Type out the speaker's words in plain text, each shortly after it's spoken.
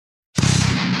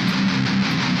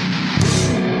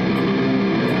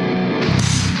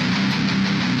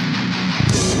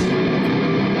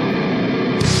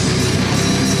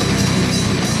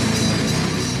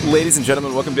Ladies and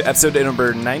gentlemen, welcome to episode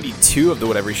number 92 of The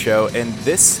Whatever Show, and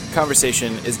this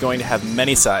conversation is going to have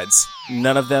many sides,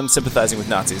 none of them sympathizing with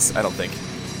Nazis, I don't think.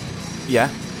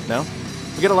 Yeah? No?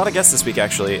 We got a lot of guests this week,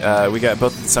 actually. We got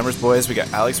both of the Summers boys, we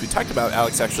got Alex. We talked about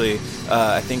Alex, actually,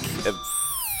 I think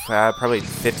probably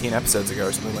 15 episodes ago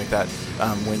or something like that,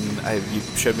 when you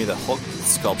showed me the Hulk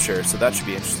sculpture, so that should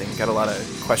be interesting. Got a lot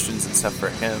of questions and stuff for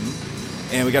him,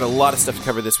 and we got a lot of stuff to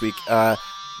cover this week.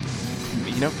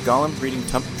 You know, Gollum reading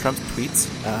Trump's tweets,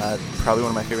 probably one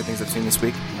of my favorite things I've seen this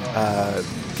week.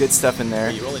 Good stuff in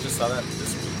there. You only just saw that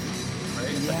this week,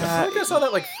 right? Yeah. I think I saw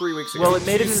that like 3 weeks ago. Well, it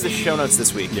made it into the show notes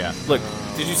this week. Yeah. Look,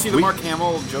 did you see the Mark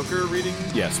Hamill Joker reading?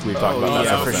 Yes, we've talked about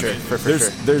that. For sure. For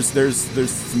There's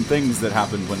some things that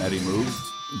happened when Eddie moved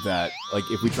that, like,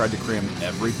 if we tried to cram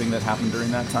everything that happened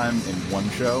during that time in one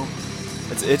show,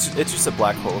 it's just a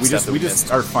black hole. we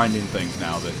just are finding things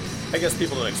now that. I guess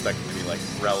people don't expect it to be like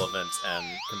relevant and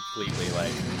completely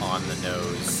like on the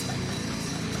nose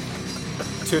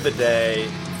to the day,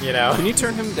 you know. Can you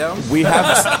turn him down? We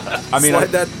have. I mean,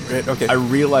 Okay. I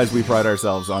realize we pride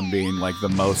ourselves on being like the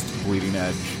most bleeding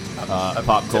edge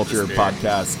pop culture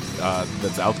podcast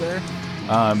that's out there,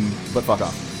 but fuck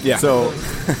off. Yeah. So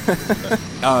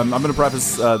I'm going to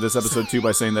preface this episode too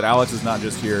by saying that Alex is not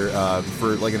just here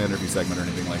for like an interview segment or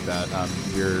anything like that.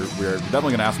 We're definitely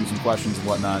going to ask him some questions and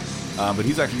whatnot, but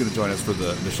he's actually going to join us for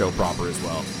the show proper as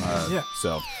well. Yeah.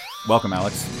 So welcome,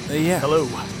 Alex. Yeah. Hello,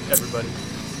 everybody.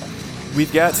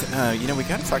 We've got, we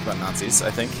got to talk about Nazis, I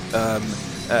think.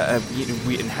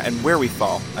 And where we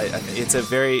fall.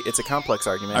 It's a complex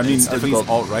argument. I mean, it's are difficult. these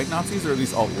alt-right Nazis or are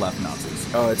these alt-left Nazis?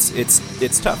 Oh,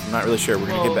 it's tough. I'm not really sure. We're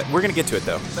gonna get to it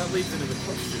though. That leads into the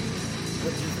question: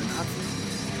 what is a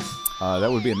Nazi? That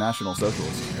would be a National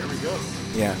Socialist. There we go.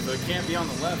 Yeah. So it can't be on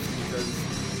the left because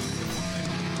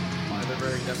by their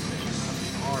very definition,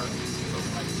 Nazis are the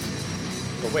right.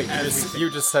 But wait, you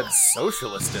just said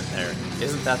socialist in there.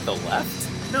 Isn't that the left?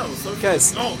 No, socialist.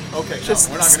 Guys, oh, okay. just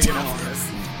no, we're not going to get on this.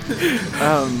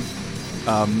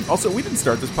 Also, we didn't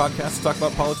start this podcast to talk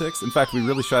about politics. In fact, we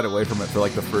really shied away from it for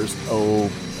like the first,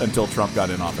 until Trump got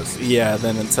in office. Yeah,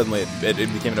 then suddenly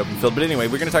it became an open field. But anyway,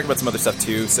 we're going to talk about some other stuff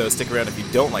too, so stick around if you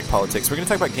don't like politics. We're going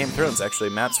to talk about Game of Thrones,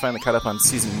 actually. Matt's finally caught up on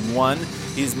Season 1.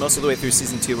 He's most of the way through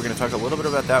Season 2. We're going to talk a little bit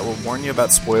about that. We'll warn you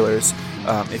about spoilers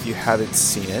if you haven't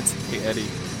seen it. Hey, Eddie.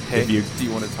 Hey, do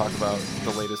you want to talk about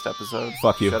the latest episode?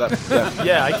 Fuck you. Shut up. Yeah,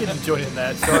 Yeah, I can join in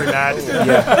that. Sorry, Matt.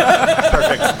 yeah.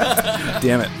 Perfect.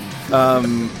 Damn it.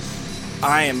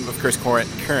 I am, of course,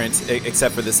 current,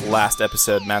 except for this last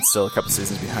episode. Matt's still a couple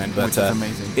seasons behind, but Which is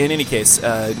amazing. In any case,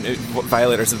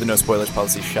 violators of the no spoilers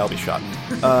policy shall be shot.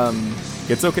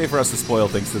 It's okay for us to spoil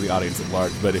things to the audience at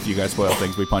large, but if you guys spoil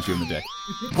things, we punch you in the dick.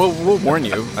 We'll warn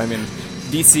you. I mean,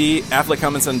 DC, Affleck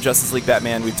comments on Justice League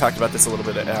Batman. We've talked about this a little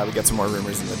bit. We got some more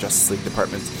rumors in the Justice League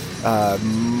department.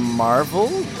 Marvel?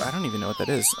 I don't even know what that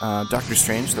is. Doctor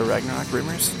Strange, the Ragnarok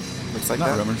rumors? Looks like Not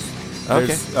that. rumors. Okay.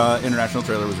 There's, international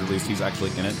trailer was released. He's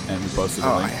actually in it, and we posted a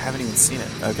Oh, I link. haven't even seen it.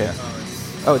 Okay.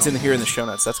 Yeah. Oh, it's here in the show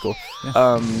notes. That's cool.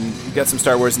 Yeah. We've got some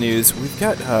Star Wars news. We've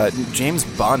got James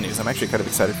Bond news. I'm actually kind of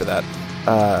excited for that.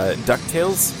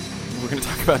 DuckTales. We're going to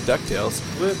talk about DuckTales.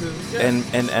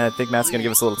 And I think Matt's going to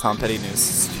give us a little Tom Petty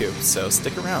news, too. So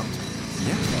stick around.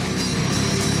 Yeah.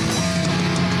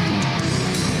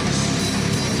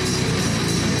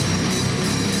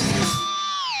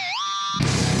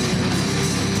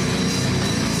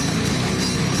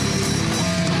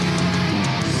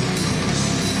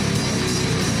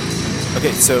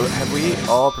 Okay, so have we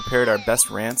all prepared our best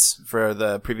rants for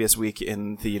the previous week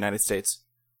in the United States?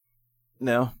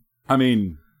 No? I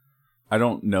mean, I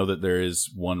don't know that there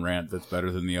is one rant that's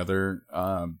better than the other.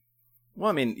 Well,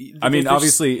 I mean...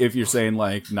 Obviously, if you're saying,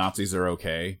 like, Nazis are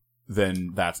okay,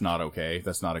 then that's not okay.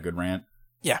 That's not a good rant.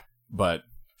 Yeah. But...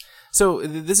 So,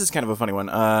 this is kind of a funny one.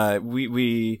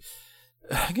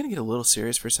 I'm going to get a little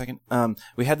serious for a second.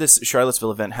 We had this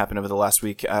Charlottesville event happen over the last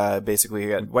week. Basically,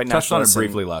 we got white touched on it nationalists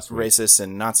briefly and last week. racists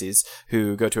and Nazis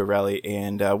who go to a rally,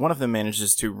 and one of them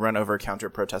manages to run over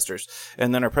counter-protesters.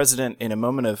 And then our president, in a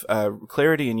moment of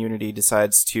clarity and unity,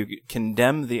 decides to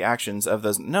condemn the actions of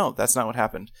those. No, that's not what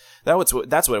happened.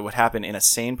 That's what would happen in a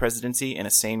sane presidency, in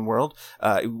a sane world,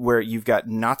 where you've got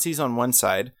Nazis on one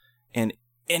side and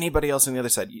anybody else on the other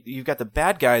side. You've got the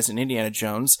bad guys in Indiana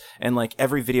Jones and like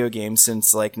every video game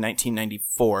since like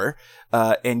 1994,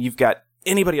 and you've got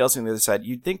anybody else on the other side.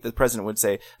 You'd think the president would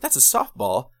say, that's a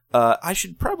softball. I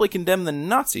should probably condemn the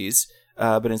Nazis,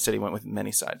 but instead he went with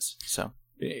many sides. So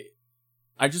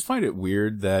I just find it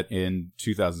weird that in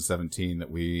 2017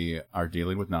 that we are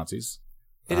dealing with Nazis.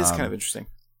 It is kind of interesting.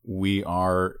 We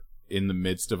are in the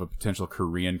midst of a potential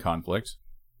Korean conflict.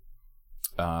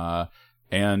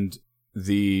 And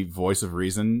the voice of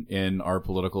reason in our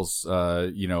political,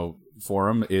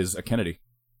 forum is a Kennedy.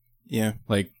 Yeah.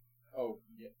 Like, Oh,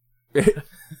 yeah.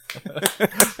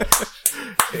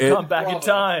 Come back in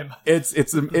time. And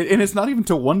it's not even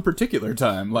to one particular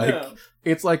time. Like,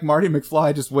 it's like Marty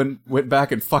McFly just went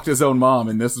back and fucked his own mom,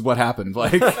 and this is what happened.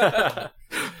 Like, I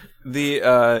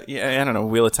don't know,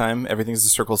 Wheel of Time, everything's a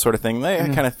circle sort of thing.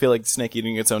 I kind of feel like Snake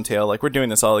eating its own tail. Like, we're doing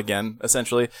this all again,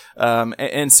 essentially.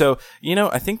 And so,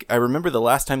 I think I remember the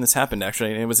last time this happened,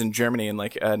 actually, and it was in Germany in,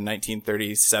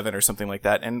 1937 or something like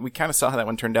that. And we kind of saw how that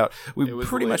one turned out. We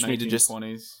pretty much need to just...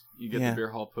 You get the beer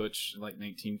hall putsch,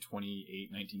 1928,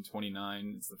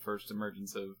 1929. It's the first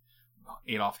emergence of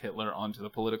Adolf Hitler onto the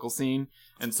political scene.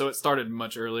 And so it started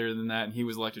much earlier than that, and he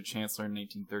was elected chancellor in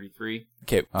 1933.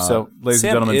 Okay, so ladies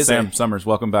and gentlemen, Sam Summers,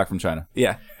 welcome back from China.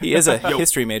 Yeah, he is a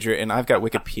history major, and I've got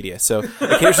Wikipedia, so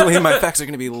occasionally my facts are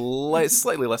going to be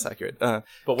slightly less accurate. But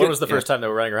when was the first time they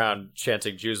were running around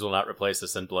chanting, "Jews will not replace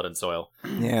us in blood and soil"?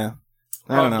 Yeah.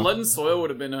 I don't know. Blood and soil would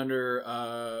have been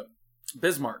under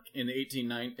Bismarck in the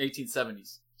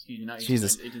 1870s. Excuse me, not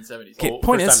Jesus. 1870s. Okay, Well,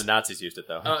 point first is, time the Nazis used it,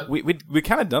 though. we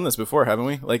kind of done this before, haven't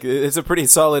we? Like, it's a pretty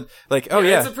solid, it's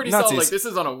a pretty Nazis. solid, like, this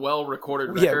is on a well-recorded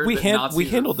record. Yeah, we Nazis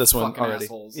handled are this one fucking already.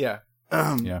 assholes. Yeah.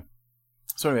 Yeah.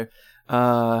 So anyway,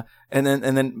 and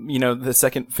then the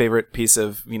second favorite piece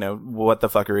of what the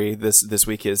fuckery this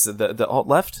week is the alt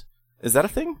left. Is that a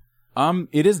thing?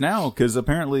 It is now, because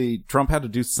apparently Trump had to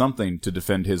do something to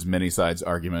defend his many sides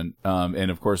argument. And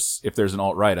of course, if there's an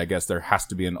alt right, I guess there has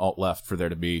to be an alt left for there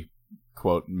to be,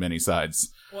 quote, many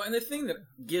sides. Well, and the thing that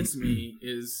gets me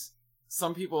is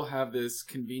some people have this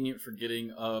convenient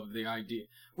forgetting of the idea.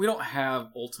 We don't have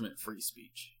ultimate free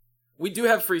speech. We do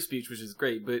have free speech, which is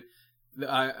great, but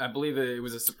I believe that it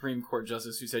was a Supreme Court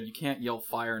justice who said you can't yell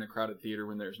fire in a crowded theater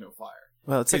when there's no fire.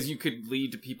 Well, it's because you could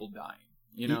lead to people dying.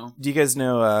 Do you guys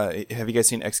know? Have you guys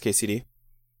seen XKCD?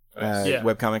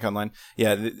 Webcomic Online.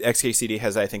 Yeah, the XKCD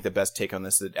has, I think, the best take on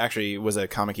this. That actually was a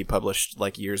comic he published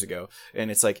years ago,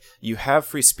 and it's like you have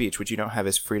free speech, what you don't have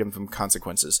is freedom from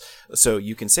consequences. So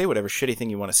you can say whatever shitty thing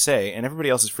you want to say, and everybody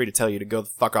else is free to tell you to go the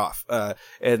fuck off.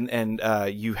 And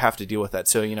you have to deal with that.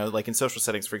 So like in social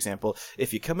settings, for example,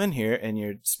 if you come in here and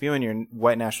you're spewing your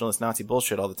white nationalist Nazi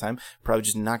bullshit all the time, probably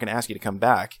just not going to ask you to come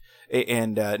back.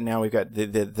 And now we've got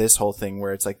this whole thing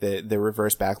where it's like the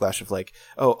reverse backlash of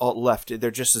alt left,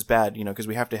 they're just as bad, because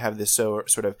we have to have this sort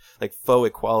of faux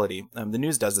equality. The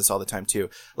news does this all the time too.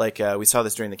 We saw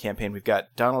this during the campaign. We've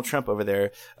got Donald Trump over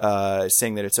there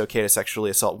saying that it's okay to sexually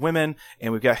assault women,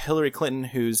 and we've got Hillary Clinton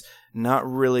who's not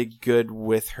really good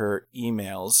with her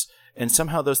emails. And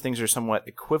somehow those things are somewhat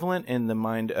equivalent in the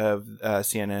mind of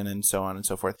CNN and so on and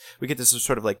so forth. We get this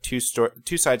sort of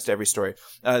two sides to every story.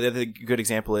 The other good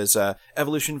example is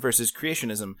evolution versus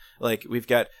creationism. We've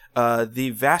got the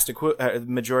vast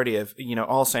majority of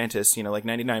all scientists,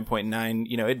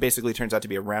 99.9. It basically turns out to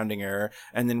be a rounding error.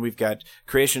 And then we've got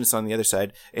creationists on the other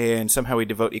side, and somehow we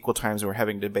devote equal times and we're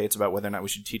having debates about whether or not we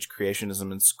should teach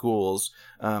creationism in schools.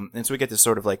 And so we get this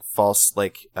sort of false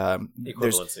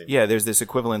equivalency. There's this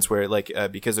equivalence where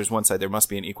because there's one side, there must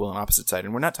be an equal and opposite side.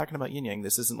 And we're not talking about yin yang.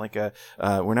 This isn't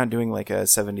we're not doing a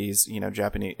 70s,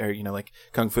 Japanese or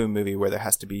kung fu movie where there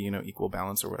has to be, equal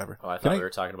balance or whatever. Oh, I thought we were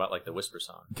talking about the Whisper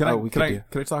song. Can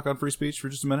I talk on free speech for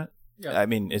just a minute? Yeah. I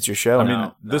mean, it's your show.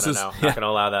 Not going to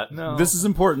allow that. No. This is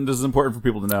important. This is important for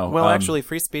people to know. Well, actually,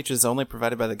 free speech is only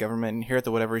provided by the government. And here at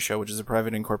the Whatever Show, which is a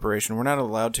private incorporation, we're not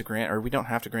allowed to grant, or we don't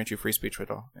have to grant you free speech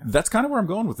at all. Yeah. That's kind of where I'm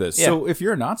going with this. Yeah. So if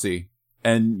you're a Nazi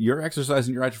and you're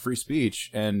exercising your right to free speech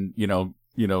and, doing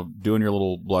your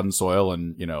little blood and soil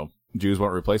and, Jews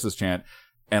won't replace us chant,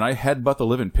 and I headbutt the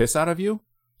living piss out of you,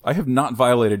 I have not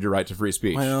violated your right to free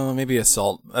speech. Well, maybe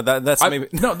assault. That's maybe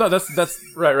no. That's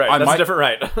right. That's a different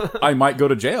right. I might go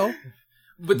to jail,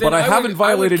 but I haven't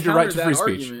violated your right to free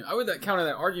speech. I would counter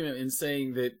that argument in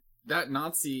saying that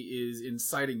Nazi is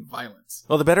inciting violence.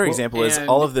 Well, the better example is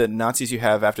all of the Nazis you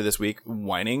have after this week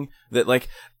whining that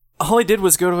all I did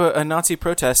was go to a Nazi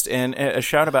protest and a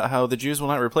shout about how the Jews will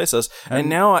not replace us, and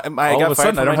now I got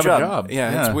fired from my job.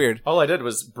 Yeah, it's weird. All I did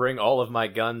was bring all of my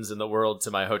guns in the world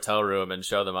to my hotel room and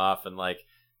show them off, and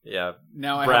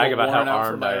now brag I have about how warrant out for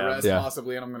armed my I am. arrest,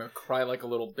 possibly, and I'm gonna cry like a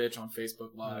little bitch on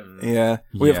Facebook Live. Yeah,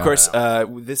 of course.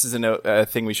 This is a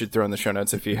thing we should throw in the show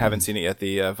notes if you haven't seen it yet.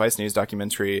 The Vice News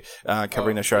documentary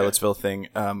covering the Charlottesville thing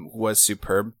was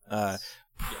superb.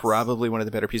 Probably one of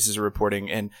the better pieces of reporting,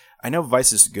 and I know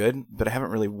Vice is good, but I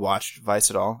haven't really watched Vice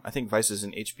at all. I think Vice is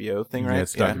an HBO thing, right? Yeah,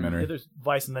 it's documentary. Yeah, there's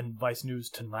Vice and then Vice News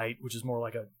Tonight, which is more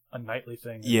like a a nightly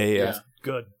thing. Yeah.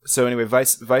 Good. So anyway,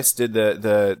 Vice did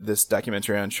this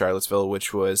documentary on Charlottesville,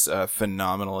 which was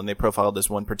phenomenal, and they profiled this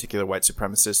one particular white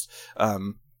supremacist.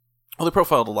 Well, they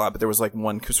profiled a lot, but there was like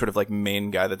one sort of like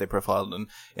main guy that they profiled,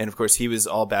 and of course he was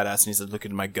all badass, and he said, "Look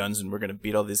at my guns, and we're gonna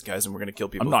beat all these guys, and we're gonna kill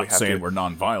people." I'm not saying we're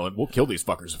non-violent. We'll kill these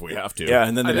fuckers if we have to. Yeah,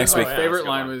 and then the I next think week, my favorite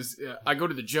line was, "I go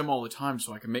to the gym all the time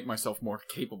so I can make myself more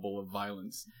capable of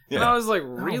violence." And Yeah. I was like,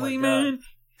 "Really, man?"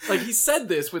 Like he said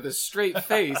this with a straight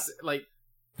face. Like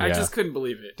I Yeah. just couldn't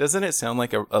believe it. doesn't it sound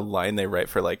like a line they write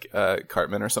for like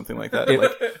Cartman or something like that?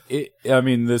 I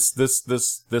mean,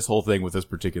 this whole thing with this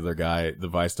particular guy, the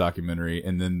Vice documentary,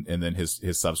 and then his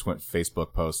subsequent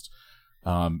Facebook post,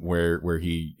 where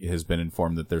he has been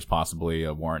informed that there's possibly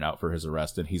a warrant out for his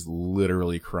arrest, and he's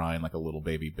literally crying like a little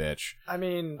baby bitch. I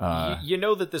mean, you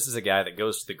know that this is a guy that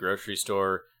goes to the grocery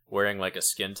store wearing like a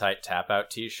skin tight tap out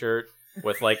t-shirt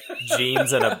with like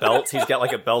jeans and a belt. He's got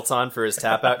like a belt on for his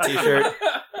tap out t-shirt.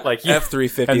 Like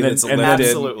F-350 And then- that's and then- lifted.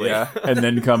 absolutely. Yeah. And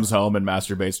then comes home and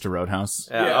masturbates to Roadhouse.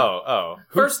 Yeah. Oh.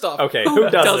 First off, Okay, who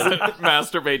doesn't?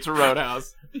 masturbate to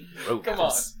Roadhouse? Come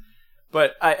on.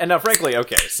 But and now, frankly,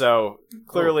 okay. So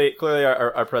clearly,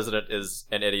 our president is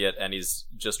an idiot, and he's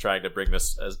just trying to bring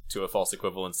this to a false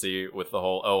equivalency with the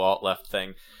whole alt left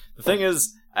thing. The thing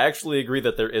is, I actually agree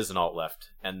that there is an alt left,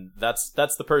 and that's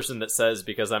the person that says,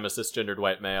 because I'm a cisgendered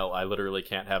white male, I literally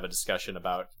can't have a discussion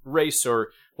about race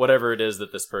or whatever it is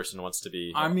that this person wants to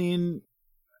be. I mean,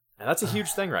 And that's a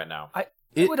huge thing right now. I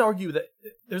would argue that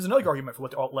there's another argument for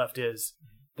what the alt left is,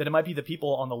 that it might be the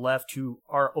people on the left who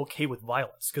are okay with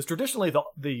violence, because traditionally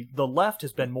the left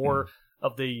has been more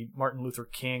of the Martin Luther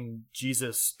King,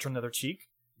 Jesus, turn the other cheek.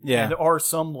 Yeah. And there are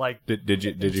some like did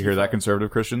you hear that,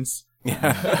 conservative Christians?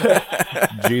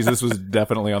 Yeah. Jesus was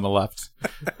definitely on the left.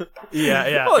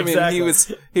 yeah. Well, I mean,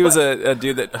 exactly. he was a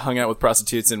dude that hung out with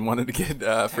prostitutes and wanted to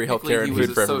get free healthcare and he was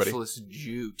food for a everybody. socialist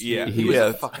Jew. Too. Yeah, he was yeah.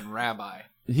 a fucking rabbi.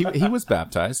 He was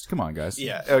baptized. Come on, guys.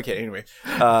 Yeah. Okay. Anyway,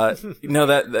 no,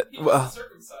 that. Well,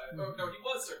 circumcised. Oh no, he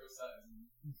was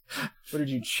circumcised. what did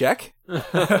you check?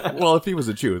 Well, if he was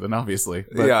a Jew, then obviously.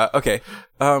 But Yeah. Okay.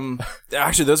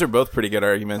 Actually, those are both pretty good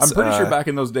arguments. I'm pretty sure back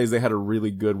in those days they had a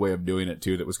really good way of doing it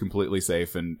too, that was completely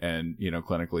safe and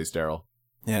clinically sterile.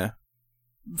 Yeah.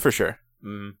 For sure.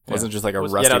 Mm. Wasn't just like a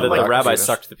Was- rusty. yeah, no, the rock rabbi fetus.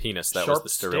 sucked the penis. That was Sharp the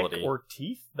sterility. stick or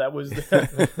teeth. That was.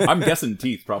 I'm guessing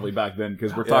teeth probably back then,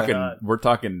 because we're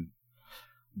talking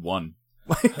one.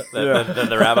 Then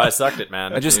the rabbi sucked it,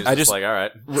 man. I just- He was like, all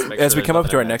right. let's make As sure we come there's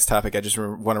up to our nothing in next topic, I just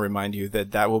want to remind you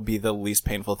that will be the least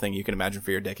painful thing you can imagine for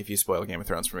your dick if you spoil Game of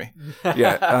Thrones for me.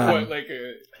 Yeah. What, like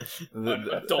an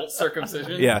adult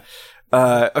circumcision? Yeah.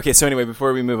 Okay. So anyway,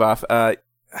 before we move off,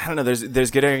 I don't know.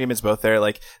 There's good arguments both there.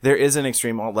 Like there is an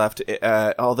extreme alt left,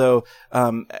 although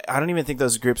I don't even think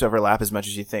those groups overlap as much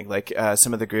as you think. Like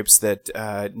some of the groups that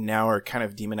now are kind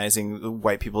of demonizing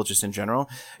white people just in general.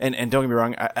 And don't get me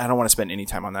wrong, I don't want to spend any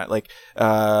time on that. Like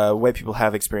white people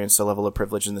have experienced a level of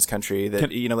privilege in this country that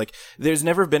like there's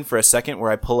never been for a second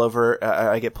where I pull over,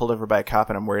 I get pulled over by a cop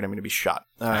and I'm worried I'm going to be shot.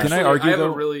 Can I argue I have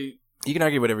though? a really You can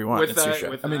argue whatever you want. with It's your that. show.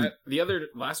 With that,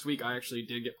 last week I actually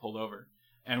did get pulled over,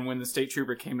 and when the state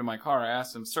trooper came to my car, I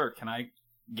asked him, "Sir, can I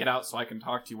get out so I can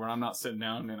talk to you where I'm not sitting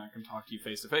down and I can talk to you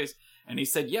face to face?" And he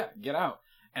said, "Yeah, get out."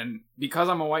 And because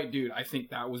I'm a white dude, I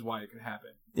think that was why it could happen.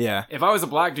 Yeah. If I was a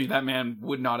black dude, that man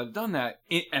would not have done that.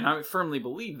 And I firmly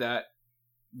believe that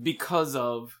because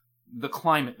of the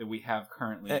climate that we have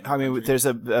currently. in the I mean, country. there's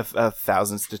a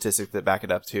thousand statistics that back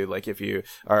it up too. Like, if you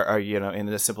are in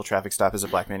a simple traffic stop as a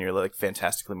black man, you're like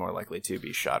fantastically more likely to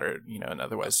be shot or and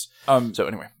otherwise. So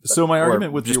anyway, So my or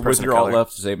argument with just your person of alt color.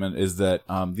 left statement is that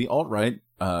the alt right,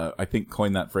 I think,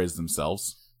 coined that phrase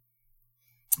themselves.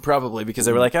 Probably because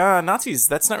they were like, Nazis.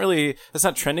 That's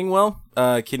not trending well.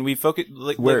 Can we focus?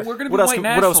 Like, Where- We're going to be what else? white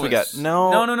What else we got? nationalists.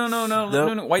 No,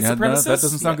 No. White Yeah, supremacists? that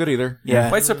doesn't sound good either. Yeah,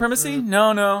 White supremacy?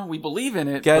 No. We believe in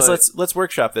it. guys, but let's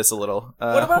workshop this a little.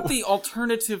 What about the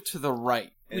alternative to the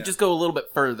right? We just go a little bit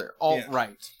further.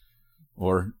 Alt-right.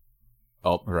 Or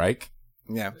alt right.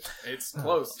 Yeah, It's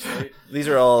close, right? these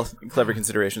are all clever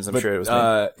considerations. I'm sure it was.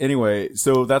 Made. Anyway,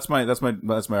 so that's my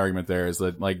argument there, is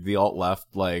that like the alt left,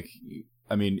 like,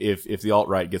 I mean, if the alt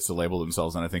right gets to label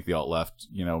themselves, and I think the alt left,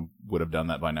 would have done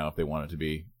that by now if they wanted to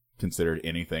be considered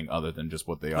anything other than just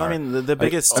what they are. I mean, the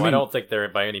biggest. I don't think they're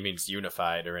by any means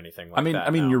unified or anything like that. I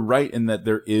mean, now. you're right in that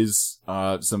there is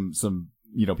some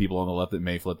people on the left that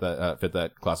may fit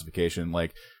that classification.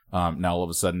 Like now, all of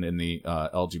a sudden, in the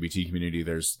LGBT community,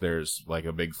 there's like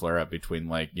a big flare up between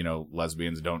like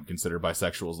lesbians don't consider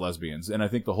bisexuals lesbians, and I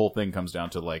think the whole thing comes down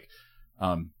to like,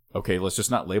 okay, let's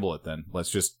just not label it then. Let's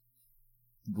just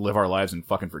live our lives and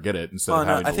fucking forget it instead of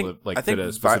having to live fit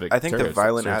a specific. I think the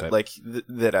violent stereotype.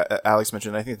 that Alex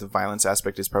mentioned. I think the violence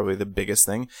aspect is probably the biggest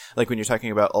thing. Like when you're talking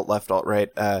about alt left, alt right.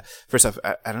 First off,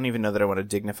 I don't even know that I want to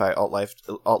dignify alt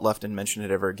left and mention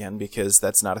it ever again because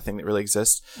that's not a thing that really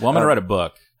exists. Well, I'm gonna write a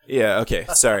book. Yeah. Okay.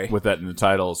 Sorry. With that in the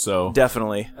title, so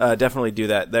definitely do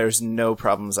that. There's no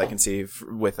problems I can see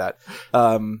with that.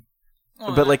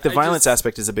 But like the violence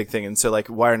aspect is a big thing, and so like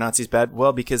why are Nazis bad?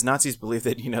 Well, because Nazis believe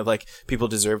that like people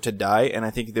deserve to die, and I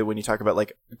think that when you talk about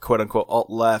like quote unquote alt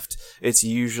left, it's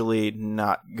usually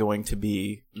not going to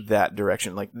be that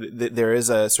direction. Like there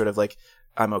is a sort of like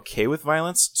I'm okay with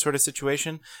violence sort of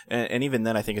situation, and even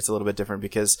then I think it's a little bit different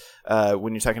because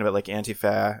when you're talking about like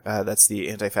Antifa, that's the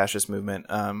anti-fascist movement.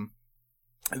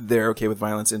 They're okay with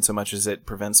violence in so much as it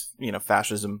prevents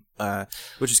fascism,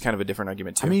 which is kind of a different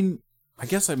argument too. I mean, I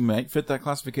guess I might fit that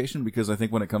classification because I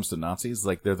think when it comes to Nazis,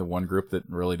 like they're the one group that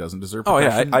really doesn't deserve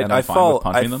protection. I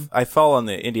fall on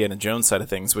the Indiana Jones side of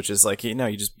things, which is like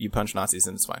you punch Nazis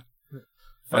and it's fine.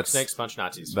 Fuck snakes, punch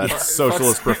Nazis. That's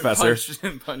socialist professor.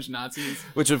 Punch Nazis.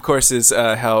 Which of course is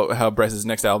how Bryce's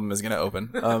next album is going to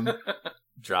open.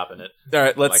 Dropping it. All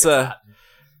right,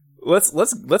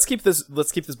 let's keep this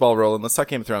ball rolling. Let's talk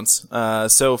Game of Thrones.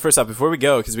 So first off, before we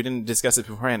go, because we didn't discuss it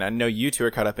beforehand, I know you two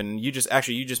are caught up, and you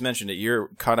just mentioned it. You're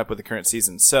caught up with the current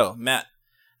season. So Matt,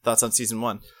 thoughts on season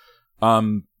 1?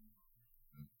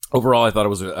 Overall, I thought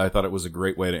it was a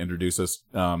great way to introduce us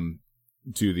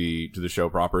to the show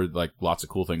proper. Like lots of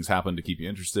cool things happen to keep you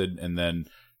interested, and then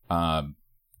and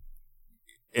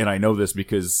I know this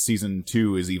because season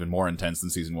 2 is even more intense than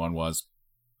season 1 was.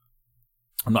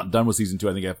 I'm not done with season 2.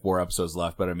 I think I have 4 episodes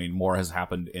left, but I mean, more has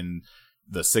happened in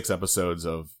the 6 episodes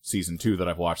of season 2 that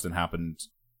I've watched than happened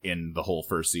in the whole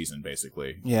first season,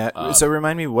 basically. Yeah. So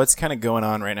remind me, what's kind of going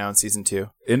on right now in season 2?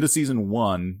 Into season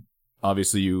 1,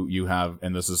 obviously you have,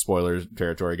 and this is spoiler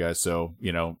territory, guys. So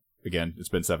again, it's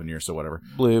been 7 years, so whatever.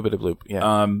 Bloop.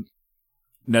 Yeah.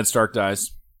 Ned Stark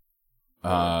dies.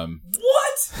 What?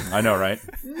 I know, right?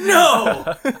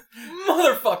 No,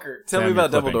 motherfucker. Tell me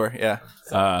about Dumbledore. Yeah.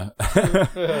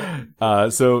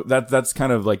 So that's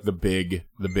kind of like the big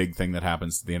thing that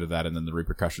happens at the end of that, and then the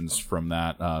repercussions from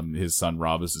that. His son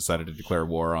Robb has decided to declare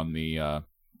war on the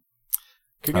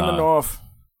King in the North,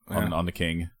 on the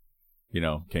king,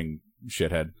 King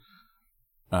shithead.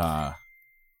 Joff.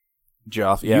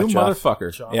 Yeah, Joff.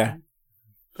 Motherfucker. Joff. Yeah.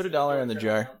 Put $1 in the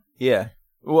jar. Yeah.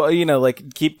 Well,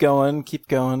 like keep going.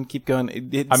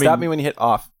 Stop me when you hit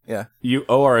off. Yeah. You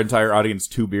owe our entire audience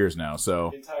 2 beers now.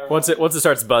 So once it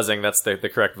starts buzzing, that's the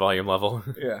correct volume level.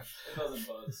 Yeah. It doesn't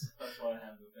buzz. That's why I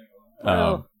have the thing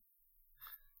on.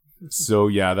 So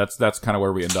yeah, that's kind of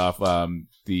where we end off.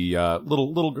 The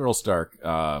little girl Stark.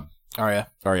 Arya.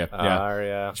 Yeah.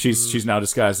 Arya. She's now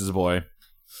disguised as a boy.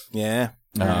 Yeah.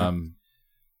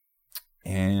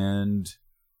 And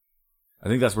I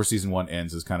think that's where season 1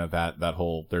 ends, is kind of that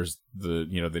whole, there's the,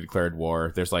 they declared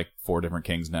war. There's like 4 different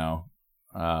kings now.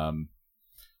 And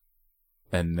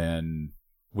then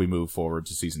we move forward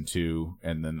to season 2,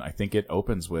 and then I think it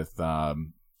opens with,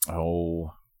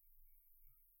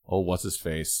 what's his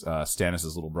face?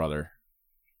 Stannis' little brother.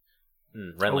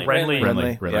 Renly.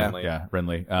 Renly. Yeah,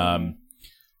 Renly.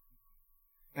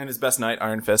 And his best knight,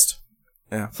 Iron Fist.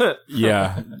 Yeah.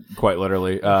 Yeah, quite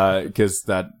literally. Because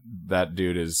that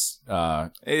dude is.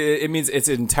 It means it's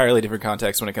an entirely different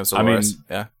context when it comes to Loras.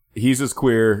 Yeah. He's as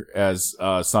queer as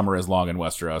summer is long in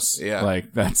Westeros. Yeah.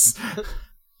 Like, that's.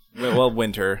 Well,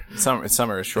 winter. Summer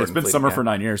is short. It's been summer for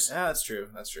 9 years. Yeah, that's true.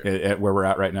 At where we're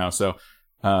at right now. So.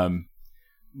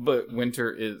 But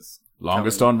winter is.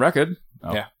 Longest on record.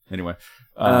 Oh, yeah. Anyway.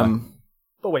 But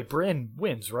wait, Brienne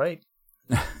wins, right?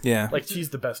 Yeah. Like, she's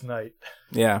the best knight.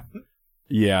 Yeah.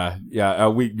 Yeah.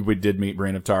 We did meet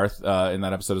Brienne of Tarth in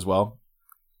that episode as well.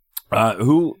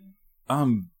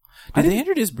 Did they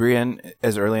introduce Brienne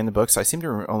as early in the books? I seem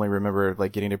to only remember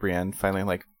like getting to Brienne finally in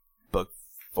like book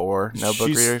 4. No book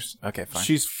readers. Okay, fine.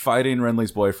 She's fighting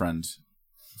Renly's boyfriend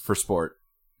for sport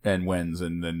and wins,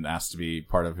 and then asks to be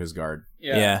part of his guard.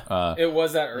 Yeah. It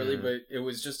was that early, but it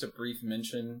was just a brief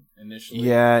mention initially.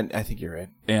 Yeah, I think you're right.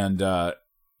 And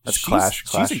that's Clash.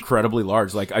 She's incredibly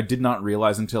large. Like, I did not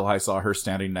realize until I saw her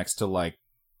standing next to like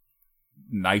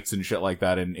knights and shit like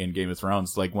that in Game of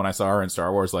Thrones. Like, when I saw her in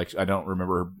Star Wars, like, I don't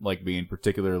remember her like being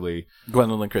particularly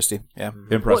Gwendolyn Christie. Yeah,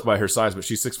 impressed by her size, but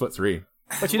she's 6'3".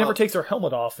 But she never takes her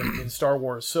helmet off in Star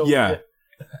Wars. So yeah.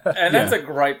 And that's a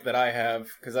gripe that I have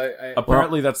because I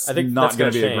apparently that's I think not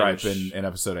going to be a gripe in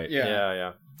episode 8.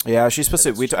 Yeah. Yeah, she's supposed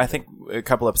to. I think a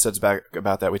couple episodes back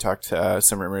about that, we talked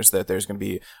some rumors that there's going to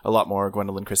be a lot more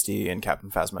Gwendolyn Christie and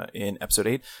Captain Phasma in episode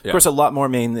 8. Of course, a lot more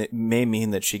may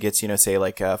mean that she gets, say,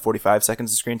 like 45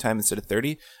 seconds of screen time instead of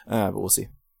 30, but we'll see.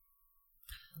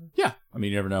 Yeah, I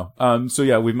mean, you never know. So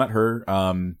yeah, we've met her,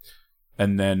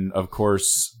 and then of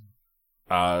course,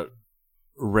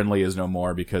 Renly is no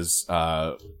more because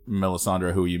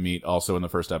Melisandre, who you meet also in the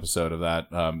first episode of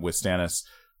that with Stannis,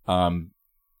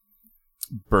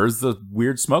 births the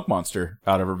weird smoke monster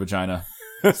out of her vagina.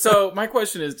 So my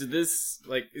question is, is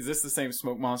this the same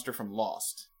smoke monster from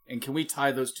Lost? And can we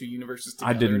tie those two universes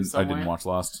together? I didn't watch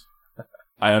Lost.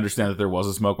 I understand that there was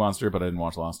a smoke monster, but I didn't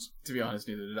watch Lost. To be honest,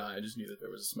 neither did I. I just knew that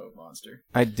there was a smoke monster.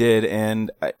 I did,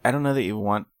 and I don't know that you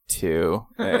want to.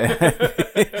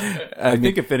 I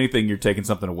think if anything, you're taking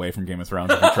something away from Game of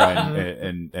Thrones if you try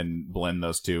and blend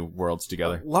those two worlds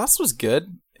together. Lost was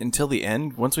good until the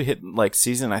end. Once we hit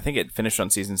season, I think it finished on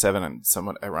season 7, and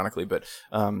somewhat ironically, but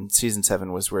season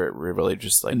 7 was where we really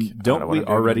just And don't we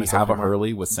already have a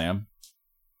Hurley with Sam?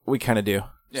 We kind of do.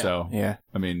 Yeah. So Yeah,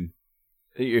 I mean,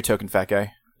 you're a token fat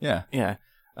guy. yeah. Yeah.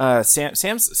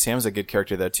 Sam's a good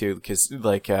character though too, because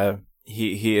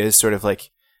he is sort of like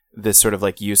this sort of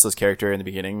useless character in the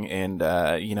beginning, and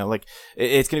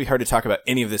it's gonna be hard to talk about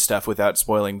any of this stuff without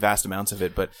spoiling vast amounts of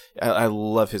it. But I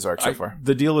love his arc so far.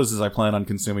 The deal is I plan on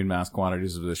consuming mass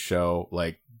quantities of this show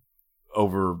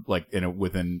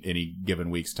within any given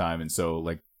week's time, and so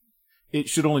it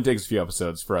should only take us a few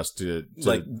episodes for us to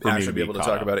for me actually be able to caught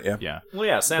talk up. about it. Yeah. Yeah, Well,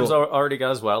 yeah, Sam's already got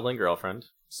his wildling girlfriend,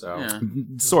 so... Yeah.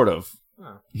 sort of.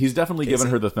 Oh. He's definitely given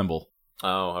her the thimble,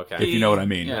 Oh, okay. if you know what I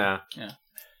mean. Yeah.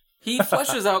 He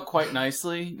fleshes out quite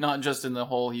nicely, not just in the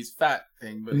whole he's fat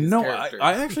thing, but his No, character.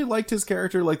 I actually liked his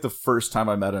character the first time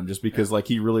I met him, just because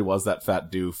he really was that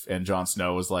fat doof, and Jon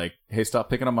Snow was like, "Hey, stop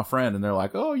picking on my friend," and they're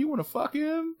like, "Oh, you want to fuck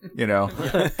him?"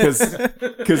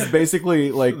 Because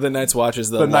basically The Night's Watch is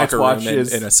the Night's locker Watch room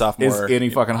is in a sophomore is any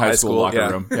fucking high school locker yeah.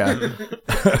 room,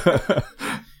 yeah,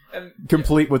 And-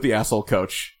 complete with the asshole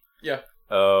coach. Yeah.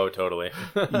 Oh, totally.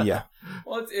 Yeah.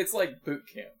 Well, it's like boot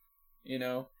camp,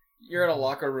 You're in a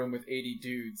locker room with 80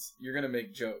 dudes. You're gonna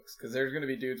make jokes because there's gonna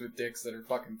be dudes with dicks that are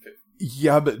fucking fit.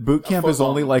 Yeah, but boot camp is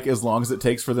football. only as long as it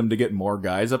takes for them to get more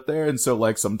guys up there, and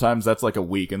so sometimes that's a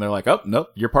week, and they're like, "Oh, nope,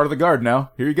 you're part of the guard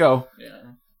now. Here you go. Yeah.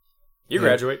 You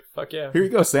graduate. Fuck yeah. Here you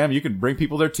go, Sam. You can bring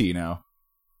people their tea now."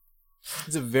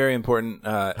 It's a very important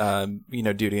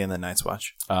duty in the Night's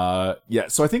Watch. Yeah.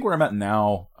 So I think where I'm at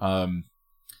now,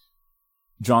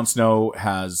 Jon Snow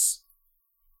has.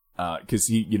 Because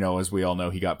he, as we all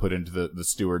know, he got put into the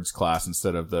stewards class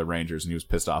instead of the Rangers, and he was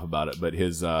pissed off about it. But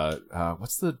his,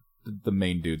 what's the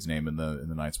main dude's name in the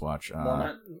Night's Watch?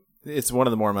 Mormont? It's one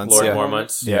of the Mormonts. Lord yeah.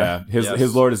 Mormont. Yeah, his Yes.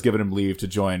 his lord has given him leave to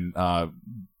join,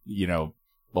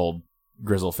 old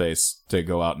Grizzleface to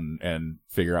go out and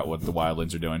figure out what the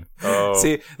wildlings are doing. Oh.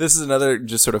 See, this is another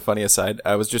just sort of funny aside.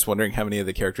 I was just wondering how many of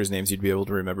the characters' names you'd be able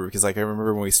to remember, because I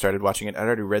remember when we started watching it, I'd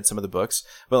already read some of the books,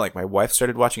 but my wife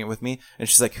started watching it with me, and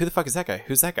she's like, "Who the fuck is that guy?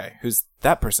 Who's that guy? Who's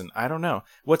that person? I don't know.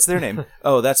 What's their name?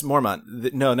 Oh, that's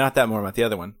Mormont. No, not that Mormont. The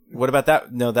other one. What about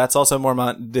that? No, that's also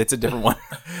Mormont. It's a different one."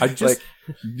 I just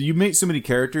you meet so many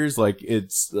characters,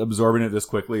 it's absorbing it this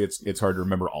quickly. It's hard to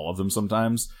remember all of them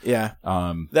sometimes. Yeah.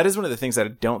 That is one of the things that I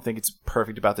don't think it's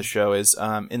perfect about the show is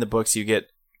in the books you get,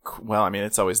 well, I mean,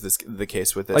 it's always the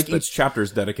case with this. but Each chapter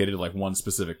is dedicated to one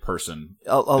specific person,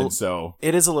 I'll- and so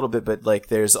it is a little bit, but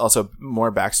there's also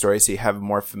more backstory, so you have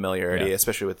more familiarity, Yeah.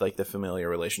 especially with the familiar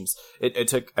relations. It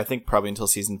took, I think, probably until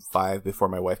season 5 before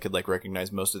my wife could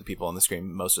recognize most of the people on the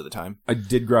screen most of the time. I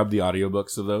did grab the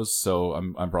audiobooks of those, so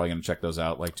I'm probably gonna check those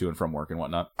out, to and from work and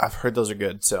whatnot. I've heard those are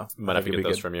good, so Might have to it'll get be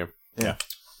those good. from you. Yeah.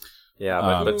 Yeah,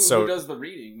 but Who so does the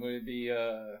reading? Would it be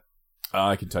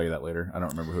I can tell you that later. I don't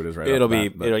remember who it is right. It'll off the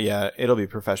be, bat, but- it'll be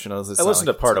professionals. It's I not listened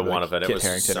to part sort of one of it. It Kit was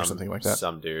Harington some, or something like that.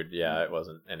 Some dude. Yeah, it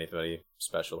wasn't anybody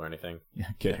special or anything. Yeah,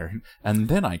 get her. And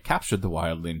then I captured the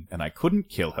wildling, and I couldn't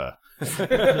kill her.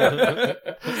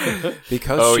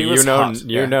 Because Oh, she was hot.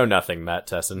 you know nothing, Matt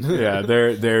Tesson. Yeah,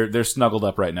 they're snuggled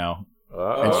up right now,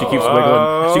 and she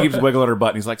Oh. keeps wiggling her butt,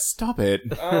 and he's like, "Stop it!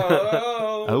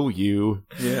 oh, Oh, you."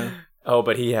 Yeah. Oh,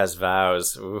 but he has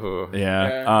vows. Ooh. Yeah.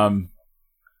 Yeah.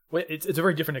 Well, it's a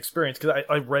very different experience because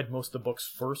I read most of the books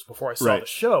first before I saw Right. the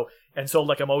show, and so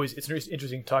it's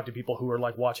interesting to talk to people who are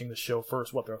watching the show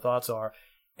first, what their thoughts are,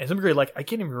 and some degree I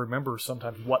can't even remember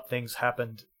sometimes what things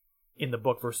happened in the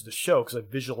book versus the show because I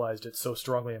visualized it so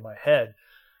strongly in my head.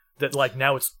 that like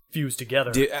now it's fused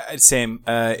together. Same,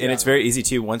 and it's very easy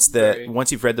too.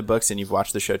 Once you've read the books and you've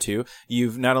watched the show too,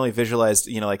 you've not only visualized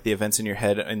like the events in your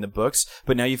head in the books,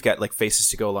 but now you've got like faces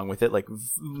to go along with it, like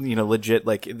legit,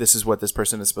 like this is what this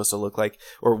person is supposed to look like,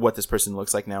 or what this person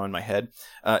looks like now in my head,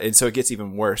 and so it gets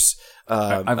even worse.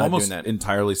 I've almost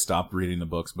entirely stopped reading the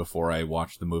books before I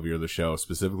watch the movie or the show,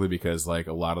 specifically because like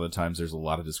a lot of the times there's a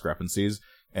lot of discrepancies.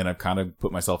 And I've kind of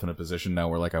put myself in a position now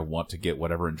where like I want to get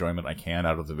whatever enjoyment I can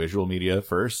out of the visual media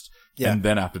first. Yeah. And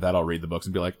then after that, I'll read the books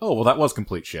and be like, oh, well, that was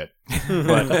complete shit.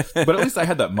 but at least I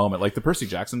had that moment. Like the Percy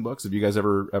Jackson books. Have you guys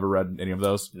ever read any of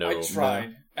those? No. I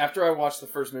tried. After I watched the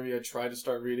first movie, I tried to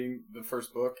start reading the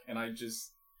first book, and I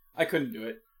couldn't do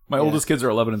it. My oldest kids are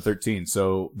 11 and 13,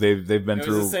 so they've been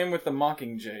through. It was the same with the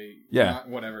Mockingjay. Yeah.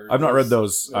 Whatever. I've not read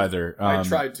those either. I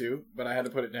tried to, but I had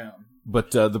to put it down.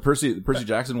 But the Percy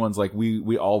Jackson ones, like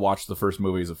we all watched the first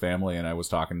movie as a family, and I was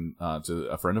talking to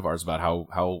a friend of ours about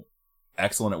how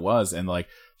excellent it was, and like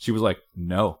she was like,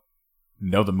 no,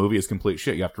 the movie is complete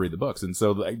shit. You have to read the books. And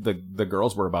so the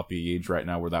girls were about the age right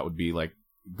now where that would be like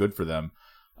good for them,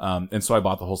 and so I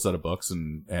bought the whole set of books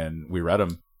and we read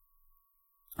them,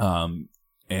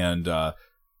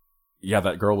 yeah,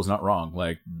 that girl was not wrong.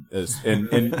 Like,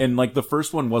 and like the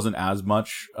first one wasn't as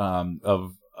much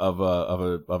of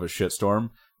a shitstorm,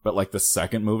 but like the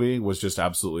second movie was just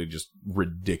absolutely just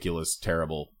ridiculous,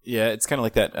 terrible. Yeah, it's kind of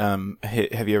like that.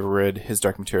 Have you ever read His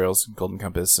Dark Materials, Golden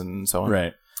Compass, and so on?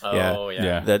 Right. Oh,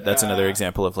 yeah. That's another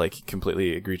example of like completely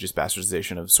egregious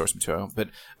bastardization of source material. But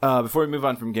before we move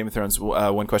on from Game of Thrones,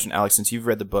 one question, Alex, since you've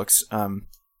read the books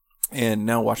and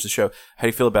now watch the show, how do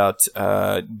you feel about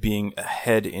being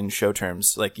ahead in show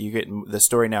terms? Like you get the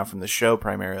story now from the show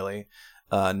primarily,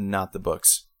 not the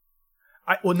books.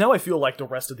 Now I feel like the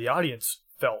rest of the audience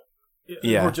felt.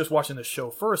 Yeah. We're just watching the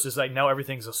show first. It's like now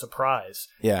everything's a surprise.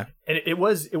 Yeah. And it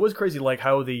was crazy, like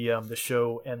how the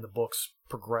show and the books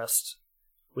progressed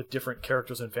with different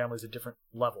characters and families at different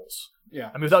levels. Yeah.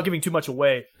 I mean, without giving too much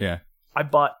away. Yeah. I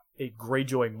bought a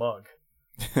Greyjoy mug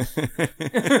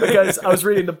because I was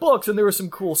reading the books and there was some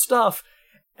cool stuff,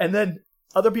 and then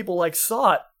other people like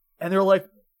saw it and they were like,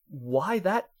 "Why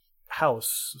that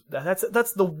house?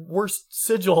 That's the worst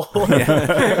sigil. what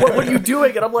are you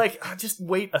doing?" And I'm like, just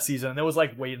wait a season. And it was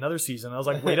like, wait another season. And I was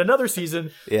like, wait another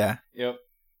season. Yeah. Yep.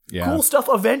 Yeah. Cool stuff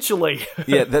eventually.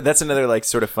 Yeah, that's another like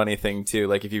sort of funny thing too.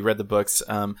 Like if you read the books,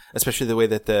 especially the way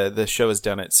that the show has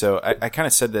done it. So I kind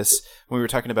of said this when we were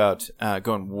talking about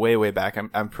going way back.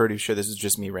 I'm pretty sure this is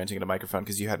just me ranting at a microphone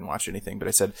because you hadn't watched anything. But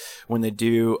I said when they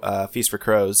do Feast for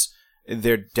Crows,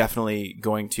 they're definitely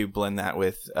going to blend that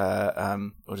with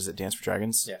what is it, Dance for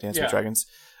Dragons? Yeah. Dance for Dragons,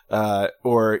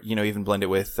 or even blend it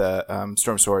with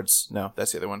Storm Swords. No,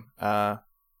 that's the other one.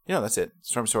 That's it.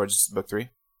 Storm Swords, book 3.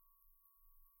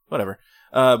 Whatever.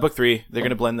 Book 3, they're going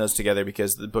to blend those together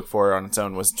because the book 4 on its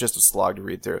own was just a slog to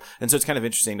read through. And so it's kind of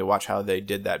interesting to watch how they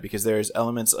did that because there's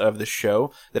elements of the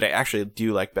show that I actually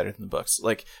do like better than the books.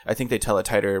 Like, I think they tell a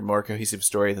tighter, more cohesive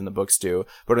story than the books do.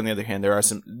 But on the other hand, there are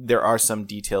some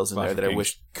details in Clash there that Kings. I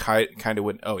wish kind of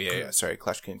wouldn't. Oh, yeah. Sorry,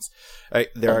 Clash of Kings.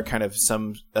 There are kind of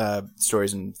some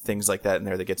stories and things like that in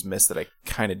there that gets missed that I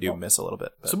kind of do miss a little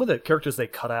bit. But. Some of the characters they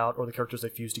cut out or the characters they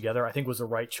fused together, I think was the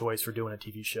right choice for doing a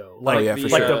TV show. For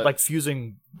sure. Like fusing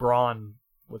Bronn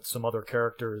with some other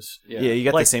characters. Yeah, you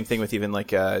got the same thing with even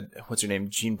like what's her name,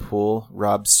 Gene Poole,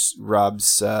 Rob's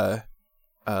love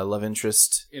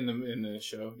interest in the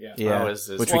show. Yeah. Yeah.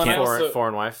 Which we can't.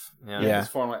 Foreign wife. Yeah. His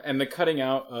foreign wife. And the cutting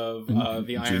out of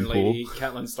the Iron Lady,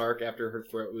 Catelyn Stark, after her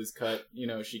throat was cut.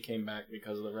 She came back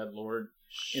because of the Red Lord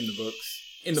in the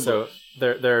books. So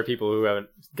there are people who haven't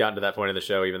gotten to that point of the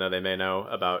show, even though they may know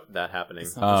about that happening.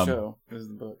 It's not the show. It was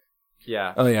the book.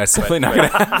 Yeah. Oh yeah, it's definitely not going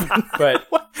to happen. But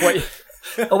what?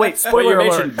 Oh wait, What spoiler you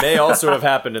alert. mentioned may also have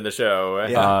happened in the show.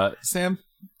 Yeah. Sam,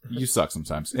 you suck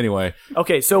sometimes. Anyway.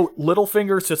 Okay, so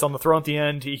Littlefinger sits on the throne at the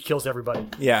end. He kills everybody.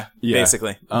 Yeah,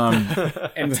 basically.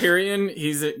 And Tyrion,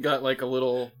 he's got like a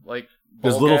little like.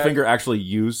 Does ball gag. Littlefinger actually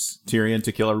use Tyrion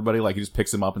to kill everybody? Like he just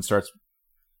picks him up and starts.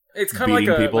 It's kind of like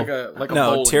beating people? like a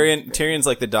No, bowling. Tyrion's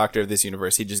like the doctor of this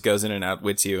universe. He just goes in and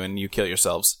outwits you, and you kill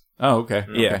yourselves. Oh, okay.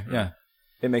 Yeah. Okay, yeah.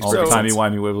 It makes All the perfect timey sense.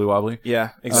 wimey wibbly wobbly. Yeah,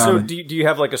 So exactly. do you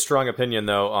have like a strong opinion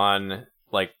though on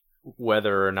like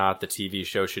whether or not the TV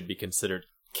show should be considered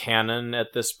canon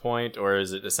at this point, or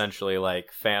is it essentially like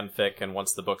fanfic and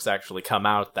once the books actually come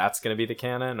out that's going to be the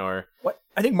canon? Or What?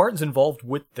 I think Martin's involved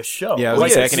with the show. Yeah, I was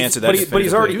gonna say I can answer that. but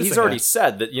he's already definitively.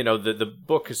 said that the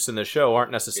books in the show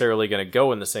aren't necessarily going to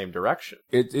go in the same direction.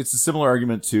 It's a similar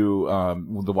argument to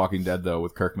The Walking Dead, though,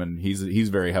 with Kirkman. He's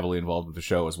very heavily involved with the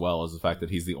show as well as the fact that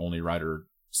he's the only writer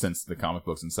since the comic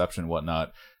book's inception and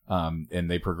whatnot.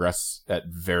 And they progress at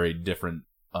very different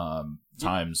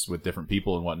times with different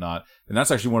people and whatnot. And that's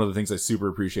actually one of the things I super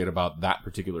appreciate about that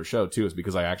particular show too, is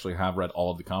because I actually have read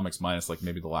all of the comics minus like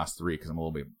maybe the last 3 because I'm a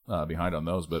little bit behind on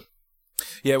those. But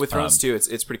yeah, with Thrones too,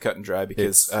 it's pretty cut and dry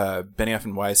because Benioff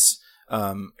and Weiss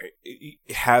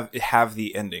have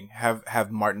the ending,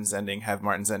 have Martin's ending,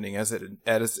 as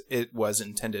it was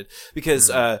intended.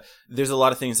 Because there's a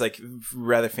lot of things, like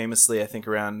rather famously, I think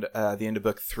around the end of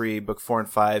book 3, book 4 and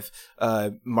 5,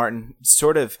 Martin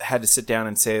sort of had to sit down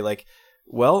and say like,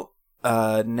 well,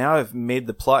 now I've made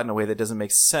the plot in a way that doesn't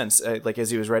make sense. Like as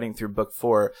he was writing through book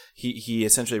 4, he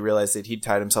essentially realized that he'd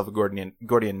tied himself a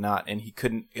Gordian knot, and he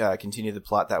couldn't continue the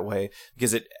plot that way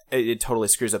because it totally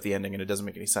screws up the ending and it doesn't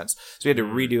make any sense. So he had to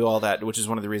redo all that, which is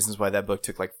one of the reasons why that book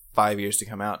took like 5 years to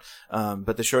come out.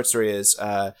 But the short story is,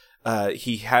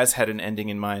 he has had an ending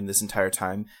in mind this entire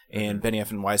time, and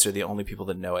Benioff and Weiss are the only people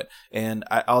that know it. And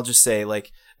I'll just say,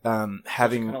 like,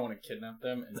 having, I don't want to kidnap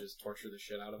them and just torture the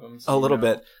shit out of them. So a little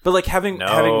bit, but like having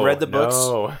read the books,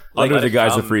 like, under the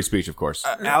guise of free speech, of course.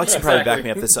 Alex can probably back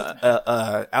me up this.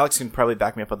 Alex can probably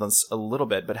back me up on this a little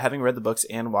bit, but having read the books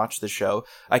and watched the show,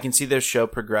 I can see their show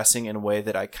progressing in a way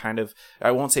that I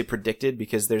won't say predicted,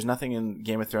 because there's nothing in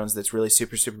Game of Thrones that's really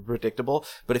super predictable.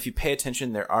 But if you pay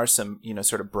attention, there are some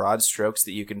sort of broad strokes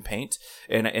that you can paint,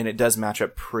 and it does match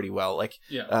up pretty well. Like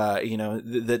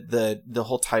the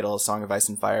whole title, Song of Ice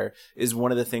and Fire, is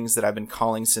one of the things that I've been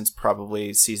calling since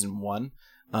probably season 1.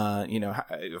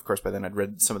 Of course, by then I'd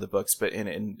read some of the books, but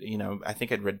I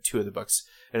think I'd read 2 of the books,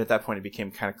 and at that point it became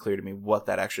kind of clear to me what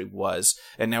that actually was,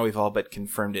 and now we've all but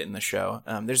confirmed it in the show.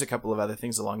 There's a couple of other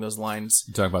things along those lines.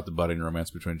 You talking about the budding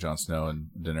romance between Jon Snow and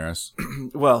Daenerys?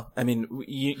 Well, I mean,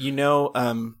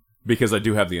 because I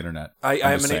do have the internet.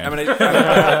 I'm gonna.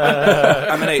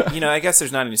 I guess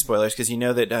there's not any spoilers, because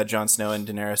that Jon Snow and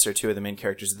Daenerys are 2 of the main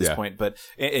characters at this point. But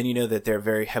that they're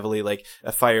very heavily like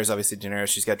fire is obviously Daenerys.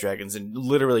 She's got dragons and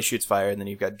literally shoots fire, and then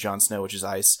you've got Jon Snow, which is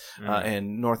ice,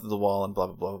 and north of the wall, and blah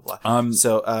blah blah blah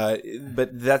blah.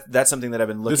 But that's something that I've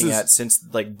been looking at since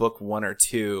like book 1 or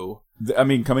 2. I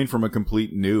mean, coming from a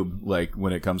complete noob, like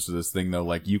when it comes to this thing, though,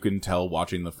 like you can tell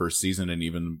watching the first season and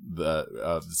even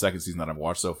the second season that I've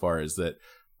watched so far is that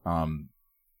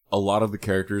a lot of the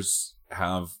characters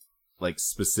have like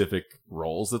specific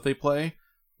roles that they play,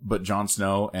 but Jon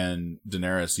Snow and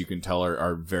Daenerys, you can tell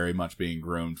are very much being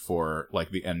groomed for like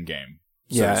the end game,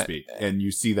 so to speak. And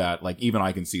you see that, like even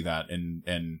I can see that,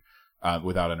 and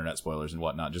without internet spoilers and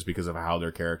whatnot, just because of how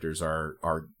their characters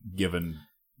are given.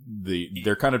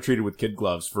 They're kind of treated with kid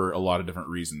gloves for a lot of different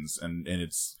reasons, and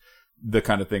it's the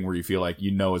kind of thing where you feel like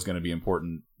is going to be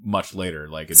important much later.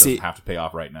 Like it doesn't have to pay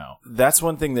off right now. That's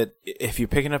one thing that if you're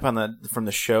picking up on from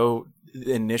the show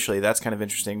initially, that's kind of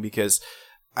interesting, because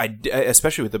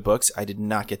especially with the books, I did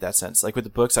not get that sense. Like with the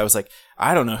books, I was like,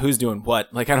 I don't know who's doing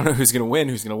what. Like I don't know who's going to win,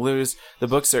 who's going to lose. The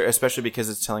books are, especially because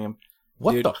it's telling them,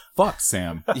 what the fuck,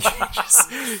 Sam?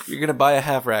 You're going to buy a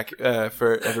half rack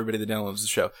for everybody that downloads the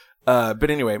show. But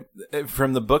anyway,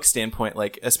 from the book standpoint,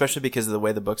 like, especially because of the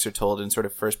way the books are told in sort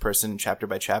of first person, chapter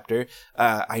by chapter,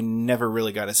 I never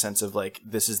really got a sense of like,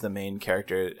 this is the main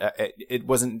character. It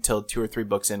wasn't until 2 or 3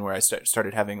 books in where I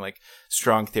started having like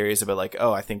strong theories about like,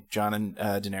 oh, I think Jon and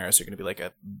Daenerys are going to be like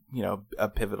a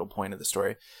pivotal point of the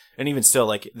story. And even still,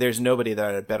 like, there's nobody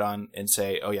that I'd bet on and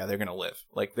say, oh yeah, they're going to live.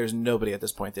 Like, there's nobody at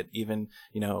this point that even,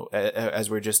 as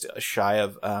we're just shy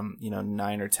of,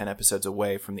 9 or 10 episodes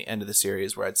away from the end of the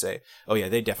series, where I'd say, oh yeah,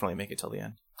 they definitely make it till the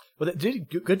end. Well, they did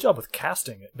a good job with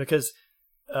casting it, because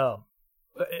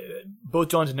both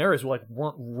Jon and Daenerys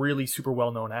weren't really super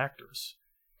well-known actors.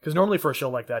 Because normally for a show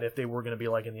like that, if they were going to be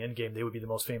like in the end game, they would be the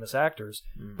most famous actors.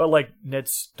 But like Ned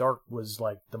Stark was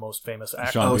like the most famous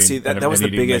actor. Sean Bean, that was the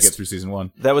biggest. Make it through season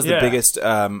 1. That was the biggest.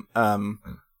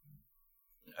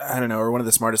 I don't know, or one of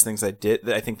the smartest things I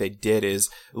think they did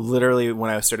is literally when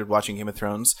I started watching Game of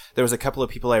Thrones, there was a couple of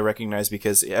people I recognized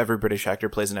because every British actor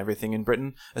plays in everything in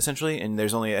Britain, essentially, and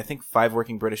there's only, I think, 5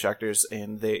 working British actors,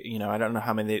 and they, I don't know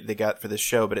how many they got for this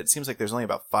show, but it seems like there's only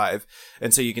about 5,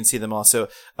 and so you can see them all. So,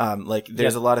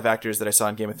 there's a lot of actors that I saw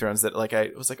in Game of Thrones that, like, I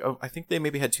was like, oh, I think they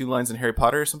maybe had 2 lines in Harry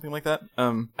Potter or something like that.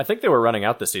 I think they were running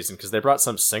out this season because they brought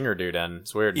some singer dude in.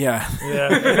 It's weird. Yeah.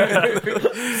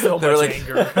 So much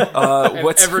anger.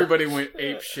 What's everybody went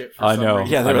ape shit. For I some know.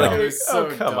 reason. Yeah, they were I like, know. It was so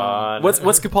Come dumb. on. What's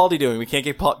Capaldi doing? We can't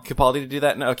get Capaldi to do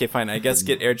that? No, okay, fine. I guess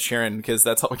get Ed Sheeran because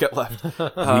that's all we got left. He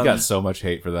got so much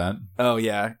hate for that. Oh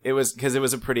yeah, it was because it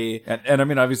was a pretty. And I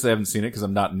mean, obviously, I haven't seen it because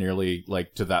I'm not nearly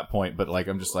like to that point. But like,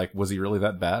 I'm just like, was he really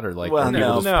that bad, or like, Well, are people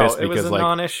no. just No, pissed it was because a like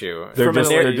non-issue. they're From,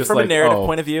 just, a, they're just from like, a narrative oh.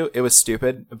 point of view, it was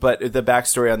stupid. But the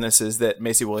backstory on this is that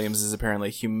Macy Williams is apparently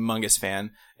a humongous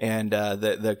fan, and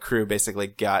the crew basically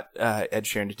got Ed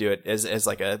Sheeran to do it as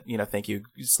like a thank you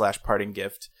 / parting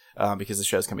gift because the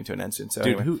show's coming to an end soon. So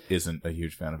Dude, anyway, who isn't a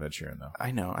huge fan of Ed Sheeran though?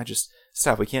 I know. I just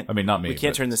stop. We can't. I mean, not me. we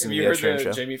can't but- turn this Have into you the Ed heard Sheeran the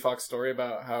show. Jamie Foxx story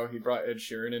about how he brought Ed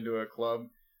Sheeran into a club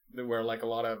where like a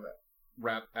lot of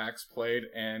rap acts played,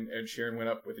 and Ed Sheeran went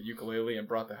up with a ukulele and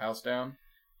brought the house down?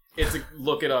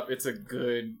 Look it up. It's a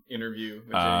good interview. With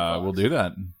Jamie Foxx. We'll do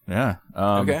that. Yeah.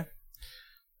 Okay.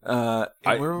 Where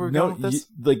were we going with this?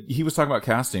 Like he was talking about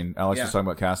casting. Alex Yeah. was talking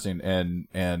about casting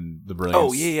and the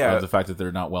brilliance. Oh, yeah. of the fact that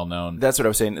they're not well known. That's what I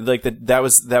was saying. Like that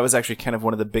was actually kind of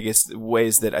one of the biggest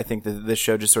ways that I think that this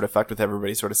show just sort of fucked with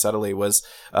everybody sort of subtly was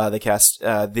they cast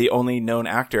the only known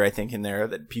actor I think in there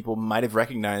that people might have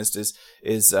recognized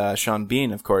is Sean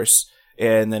Bean, of course.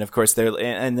 And then, of course,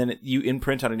 and then you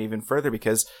imprint on it even further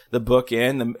because the book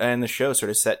and the show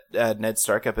sort of set Ned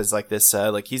Stark up as like this,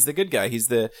 like he's the good guy, he's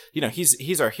the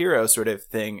he's our hero sort of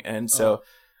thing, and so,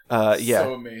 yeah,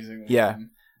 So amazing. yeah,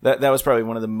 that was probably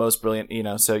one of the most brilliant,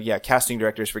 So yeah, casting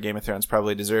directors for Game of Thrones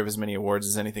probably deserve as many awards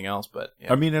as anything else, but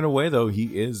yeah. I mean, in a way, though, he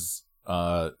is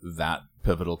that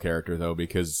pivotal character, though,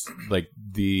 because like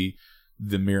the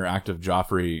mere act of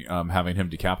Joffrey having him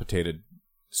decapitated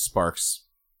sparks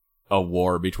a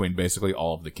war between basically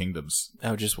all of the kingdoms.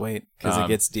 Oh, just wait because it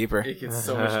gets deeper. It gets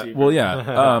so much deeper. Well, yeah,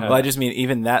 Well, I just mean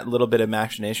even that little bit of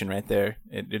machination right there.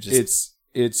 It just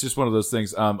it's just one of those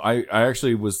things. I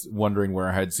actually was wondering where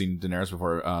I had seen Daenerys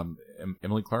before.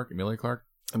 Emilia Clarke,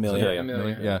 Amelia.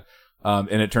 Amelia. yeah.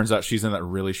 And it turns out she's in that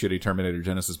really shitty Terminator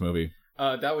Genesis movie.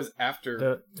 That was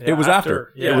after. It was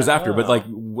after. Yeah. It was after. Oh. But like,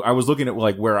 I was looking at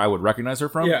like where I would recognize her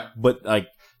from. Yeah. But like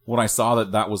when I saw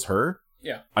that was her,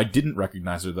 Yeah. I didn't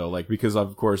recognize her though. Like because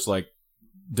of course like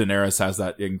Daenerys has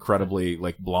that incredibly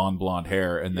like blonde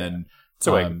hair, and then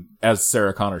So, like- as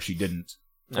Sarah Connor she didn't.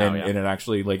 Oh, And yeah. and it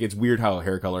actually like it's weird how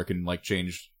hair color can like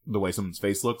change the way someone's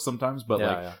face looks sometimes. But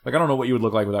Yeah, like I don't know what you would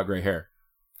look like without gray hair.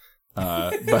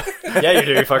 But Yeah, you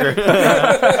do, you fucker.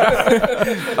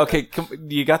 Okay,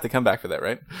 you got the comeback for that,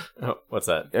 right? Oh, what's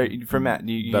that? For Matt,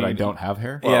 you, that I don't have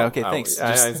hair. Yeah. Okay. Oh, Thanks.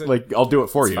 I- Just- I- Like I'll do it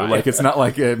for you. fine. Like it's not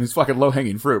like it's fucking low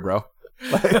hanging fruit, bro.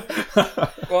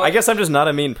 Well, I guess I'm just not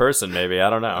a mean person, maybe. I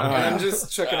don't know. I'm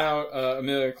just checking out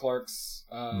Amelia Clark's.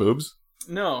 Boobs,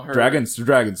 No, her dragons,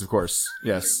 of course.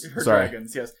 Yes. Her Sorry.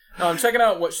 dragons, yes. No, I'm checking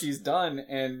out what she's done,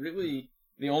 and really,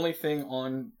 the only thing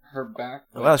on her back.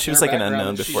 Well, she was her like an background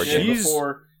unknown that she before did Jane.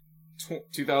 before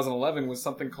 2011 was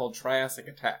something called Triassic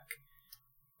Attack.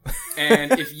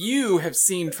 And if you have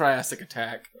seen Triassic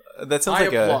Attack, that sounds I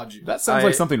like applaud you. That sounds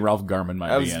like something Ralph Garman might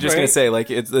I be was in. just gonna say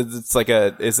like it's like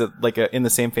is it like in the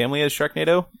same family as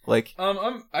Sharknado? Like I I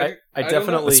don't know.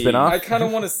 definitely- A spin-off? I kind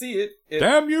of want to see it.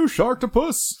 Damn you,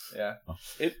 Sharktopus! Yeah.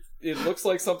 It looks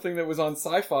like something that was on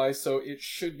Sci-Fi, so it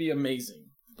should be amazing.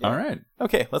 All right.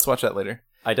 okay, let's watch that later.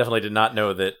 I definitely did not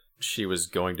know that she was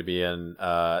going to be in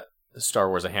Star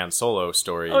Wars: A Han Solo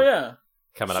story Oh yeah,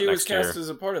 coming she up was next year. cast as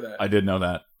a part of that. I did know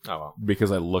that Oh, well.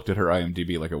 because I looked at her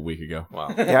IMDb like a week ago.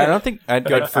 Wow. Yeah, I don't think I'd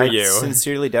Good for you.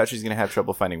 sincerely doubt she's gonna have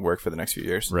trouble finding work for the next few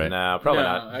years. Right. No, probably No,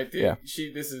 not. I think Yeah.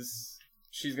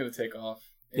 she's gonna take off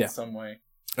in Yeah. some way.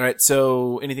 All right.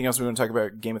 So, anything else we want to talk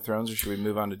about Game of Thrones, or should we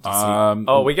move on to DC?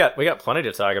 Oh, we got plenty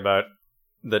to talk about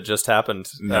that just happened.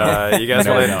 No. You guys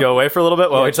No, want to no. go away for a little bit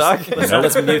while we talk?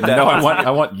 Let's mute that. No, I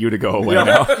want you to go away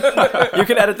now. You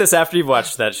can edit this after you've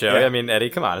watched that show. Yeah. I mean, Eddie,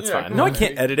 come on, it's Yeah, fine. come No, I on.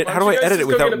 can't edit it. Why How don't do I you guys edit it just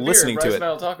go without get a beer? listening Bryce to and it?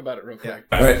 I'll talk about it real quick.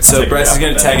 All right. So Bryce is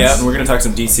gonna tag out, and we're gonna talk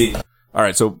some DC. All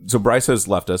right. So Bryce has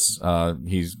left us.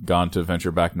 He's gone to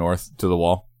venture back north to the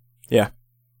Wall. Yeah.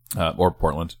 Or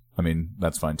Portland. I mean,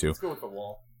 that's fine too. Let's go with the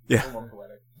wall. Yeah. More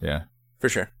poetic. Yeah. For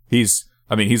sure. He's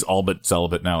all but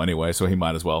celibate now anyway, so he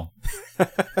might as well.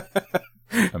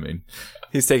 I mean,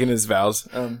 He's taking his vows.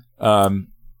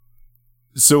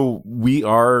 so we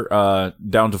are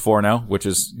down to 4 now, which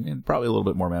is probably a little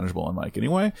bit more manageable on Mike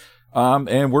anyway.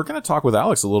 And we're going to talk with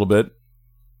Alex a little bit.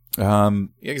 Yeah,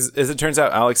 'cause as it turns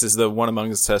out, Alex is the one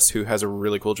amongst us who has a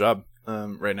really cool job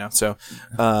right now. So,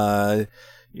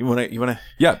 you wanna?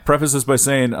 Yeah, preface this by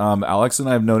saying Alex and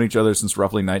I have known each other since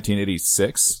roughly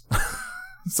 1986,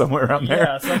 somewhere around there.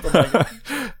 Yeah, something like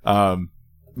that.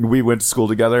 We went to school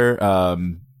together.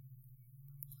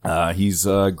 He's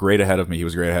grade ahead of me. He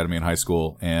was a grade ahead of me in high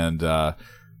school, and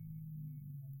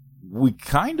we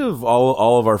kind of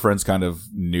all of our friends kind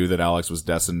of knew that Alex was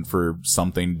destined for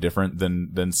something different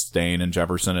than staying in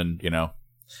Jefferson, and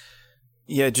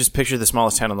Yeah, just picture the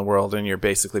smallest town in the world, and you're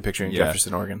basically picturing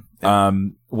Jefferson, Oregon.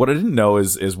 What I didn't know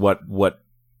is what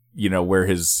where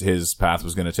his path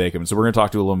was going to take him. So we're going to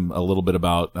talk to him a little bit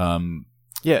about.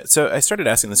 Yeah, so I started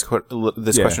asking this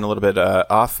question a little bit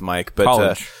off mic, but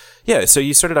college. So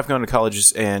you started off going to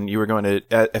college, and you were going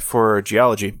to for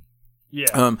geology.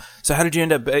 Yeah. So how did you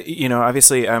end up,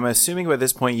 obviously I'm assuming by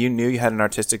this point you knew you had an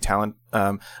artistic talent.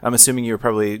 I'm assuming you were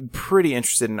probably pretty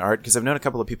interested in art, because I've known a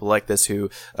couple of people like this who,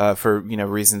 for,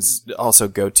 reasons also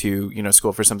go to,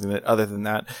 school for something that other than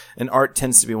that. And art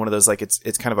tends to be one of those, like,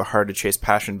 it's kind of a hard to chase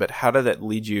passion, but how did that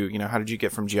lead you, how did you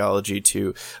get from geology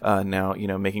to, now,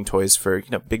 making toys for,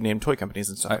 big name toy companies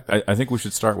and stuff like that? I think we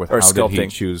should start with Or how sculpting. did he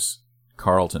choose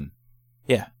Carleton?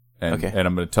 Yeah. And, Okay. And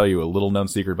I'm going to tell you a little known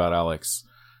secret about Alex.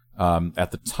 At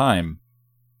the time,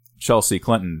 Chelsea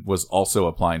Clinton was also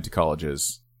applying to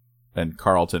colleges, and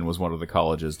Carleton was one of the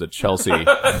colleges that Chelsea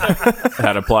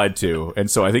had applied to.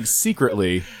 And so I think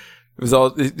secretly, It was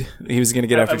all, he was going to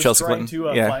get after I was Chelsea trying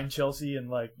Clinton. to find Chelsea and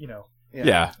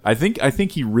yeah, I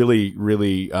think he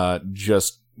really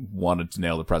just wanted to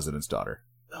nail the president's daughter.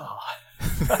 Oh.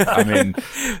 I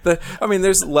mean,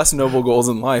 there's less noble goals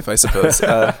in life, I suppose.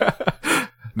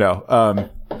 no.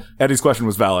 Eddie's question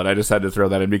was valid. I just had to throw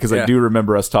that in because I do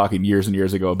remember us talking years and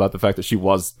years ago about the fact that she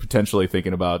was potentially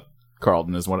thinking about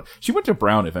Carleton as one. She went to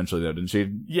Brown eventually, though, didn't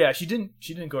she? Yeah, she didn't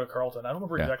go to Carleton. I don't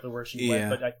remember Yeah. exactly where she Yeah.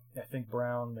 went, but I think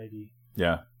Brown maybe.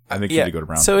 Yeah, I think she did go to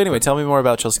Brown. So anyway, tell me more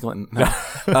about Chelsea Clinton.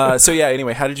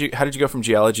 Anyway, how did you go from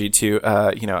geology to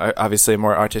obviously a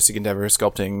more artistic endeavor,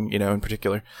 sculpting, in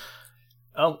particular?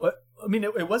 I mean,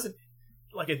 it wasn't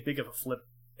like as big of a flip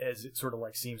as it sort of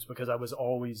like seems, because I was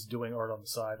always doing art on the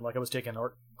side. Like I was taking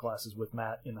art classes with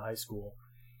Matt in high school,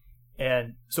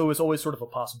 and so it was always sort of a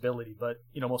possibility. But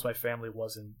most of my family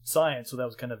was in science, so that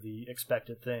was kind of the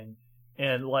expected thing.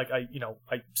 And like I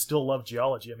still love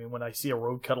geology. I mean, when I see a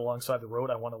road cut alongside the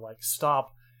road, I want to like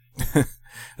stop.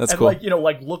 That's and cool.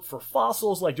 like look for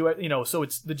fossils. Like so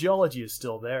it's the geology is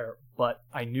still there, but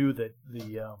I knew that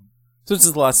the So this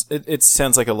is it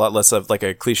sounds like a lot less of like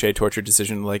a cliche torture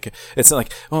decision. Like it's not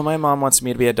like, well, my mom wants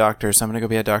me to be a doctor, so I'm going to go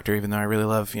be a doctor, even though I really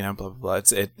love, blah, blah, blah.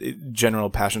 It's general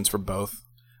passions for both.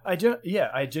 I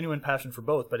had genuine passion for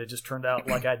both, but it just turned out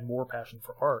like I had more passion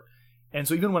for art. And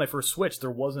so even when I first switched,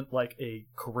 there wasn't like a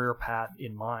career path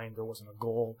in mind. There wasn't a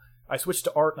goal. I switched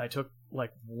to art and I took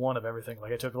like one of everything.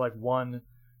 Like I took like one,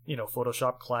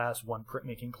 Photoshop class, one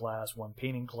printmaking class, one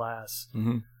painting class.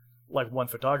 Mm-hmm. Like one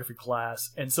photography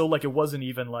class, and so like it wasn't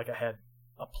even like I had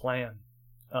a plan.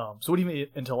 So it wasn't even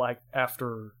until like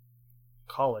after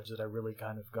college that I really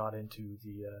kind of got into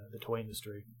the toy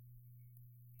industry.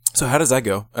 So how does that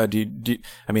go? It's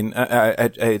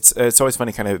always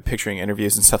funny kind of picturing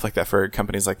interviews and stuff like that for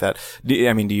companies like that. Do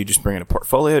you just bring in a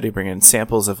portfolio? Do you bring in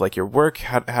samples of like your work?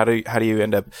 How do you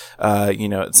end up,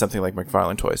 something like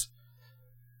McFarlane Toys?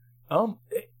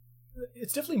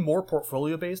 It's definitely more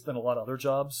portfolio based than a lot of other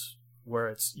jobs, where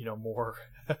it's more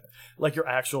like your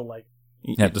actual like.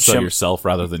 You have to sell yourself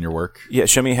rather than your work. Yeah,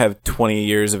 show me you have 20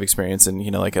 years of experience in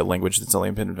like a language that's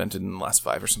only been invented in the last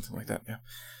 5 or something like that.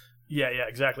 Yeah,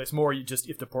 exactly. It's more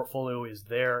if the portfolio is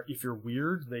there, if you're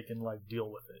weird, they can like deal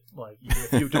with it. Like even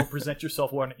if you don't present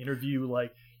yourself well in an interview,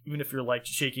 like even if you're like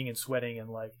shaking and sweating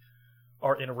and like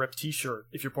are in a ripped t-shirt,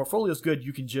 if your portfolio is good,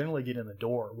 you can generally get in the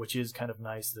door, which is kind of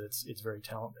nice that it's very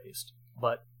talent based.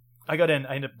 But I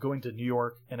ended up going to New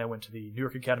York, and I went to the New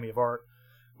York Academy of Art,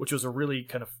 which was a really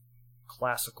kind of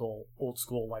classical, old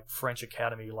school, like French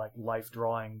academy, like life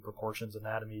drawing, proportions,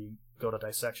 anatomy, go to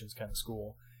dissections kind of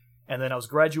school. And then I was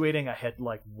graduating, I had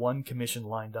like one commission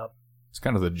lined up. It's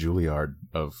kind of the Juilliard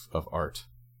of art.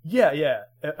 Yeah.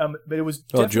 But it was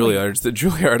Well, Juilliard's the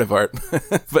Juilliard of art.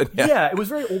 But yeah, it was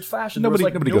very old fashioned. Nobody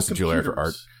no goes to Juilliard for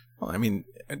art. Well,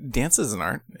 dance is an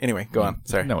art. Anyway, go on.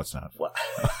 Sorry. No, it's not. Wow.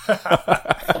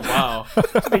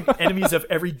 Enemies of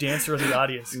every dancer in the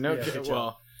audience. No, Yeah, good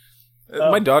job.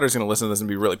 well, My daughter's going to listen to this and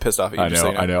be really pissed off at you. I just know.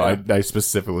 so you I know. Yeah. I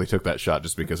specifically took that shot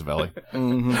just because of Ellie.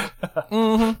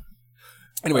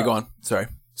 Anyway, go on. Sorry.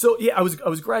 So yeah, I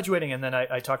was graduating, and then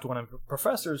I talked to one of my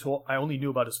professors who I only knew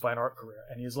about his fine art career,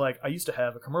 and he's like, I used to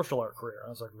have a commercial art career. I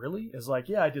was like, really? He's like,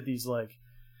 yeah, I did these like,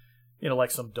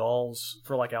 like some dolls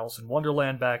for like Alice in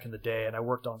Wonderland back in the day, and I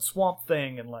worked on Swamp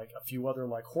Thing and like a few other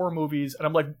like horror movies, and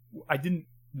I'm like, I didn't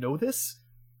know this.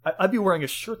 I'd be wearing a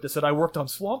shirt that said I worked on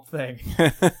Swamp Thing.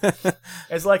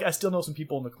 It's like I still know some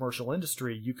people in the commercial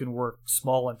industry. You can work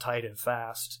small and tight and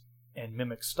fast and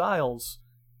mimic styles.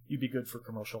 You'd be good for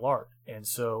commercial art. And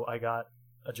so I got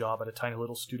a job at a tiny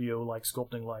little studio, like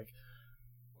sculpting like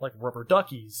rubber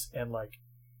duckies and like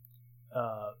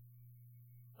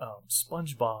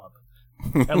SpongeBob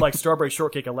and like strawberry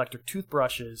shortcake electric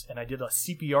toothbrushes, and I did a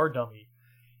CPR dummy.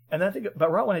 And then I think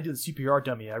about right when I did the CPR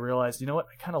dummy, I realized, you know what,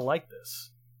 I kind of like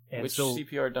this. And Which so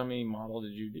CPR dummy model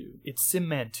did you do? it's Sim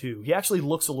Man 2. He actually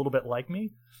looks a little bit like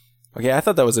me. Okay, I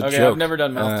thought that was a Okay, joke. I've never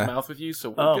done mouth to mouth with you, so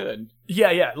we're good.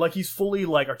 Yeah, like he's fully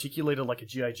like articulated like a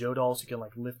G.I. Joe doll, so you can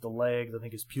like lift the leg. I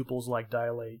think his pupils like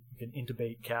dilate. You can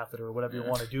intubate, catheter, or whatever you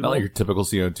want to do. Not like your typical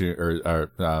CO2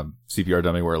 or CPR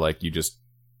dummy where like you just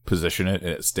position it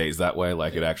and it stays that way.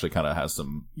 Like it actually kind of has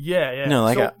some. Yeah. No,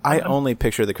 like So, I only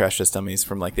picture the crash test dummies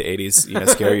from like the 80s,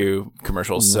 scare you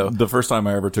commercials. So The first time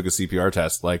I ever took a CPR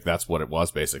test, like that's what it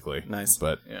was basically. nice.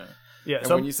 But yeah. And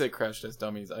So when you say crash test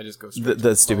dummies, I just go straight to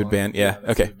The stupid phone. band, yeah.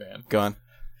 the Okay, stupid band. go on.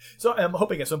 So I'm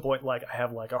hoping at some point, like, I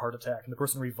have like a heart attack, and the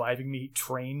person reviving me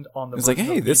trained on the. It's like,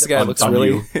 version hey, of me this that guy runs looks on really.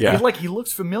 you. Yeah. He's like, he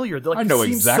looks familiar. They're like, I know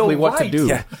 "He seems exactly so what to right." do.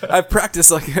 Yeah, I've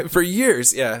practiced like for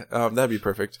years. Yeah, that'd be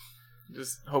perfect.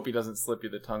 Just hope he doesn't slip you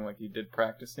the tongue like he did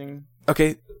practicing.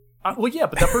 Okay, Well, yeah,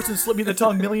 but that person slipped me the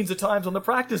tongue millions of times on the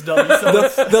practice dummy.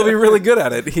 So they'll be really good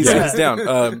at it. He's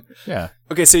down. yeah.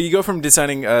 Okay, so you go from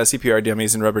designing CPR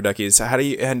dummies and rubber duckies. How do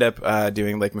you end up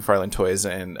doing like McFarlane toys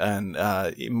and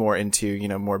more into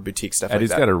more boutique stuff Eddie's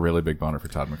like that? got a really big boner for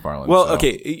Todd McFarlane. Well, so.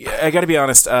 okay, I got to be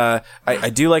honest. I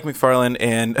do like McFarlane,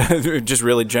 and just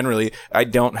really generally, I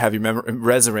don't have your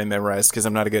resume memorized because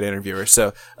I'm not a good interviewer.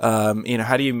 So, how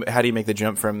do you make the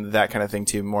jump from that kind of thing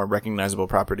to more recognizable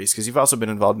properties? Because you've also been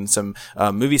involved in some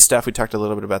movie stuff. We talked a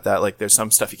little bit about that. Like, there's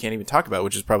some stuff you can't even talk about,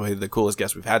 which is probably the coolest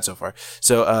guest we've had so far.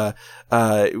 So,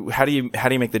 how do you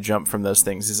make the jump from those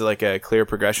things? Is it like a clear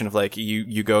progression of like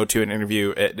you go to an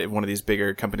interview at one of these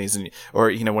bigger companies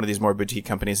or one of these more boutique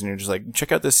companies, and you're just like,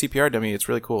 check out this CPR dummy, it's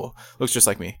really cool, looks just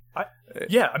like me.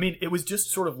 Yeah, I mean, it was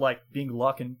just sort of like being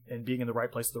luck and being in the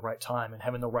right place at the right time and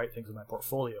having the right things in my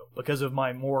portfolio. Because of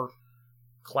my more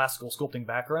classical sculpting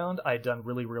background, I had done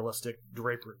really realistic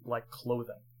drapery, like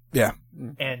clothing. Yeah.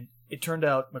 And it turned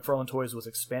out McFarlane Toys was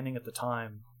expanding at the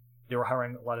time. They were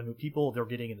hiring a lot of new people. They were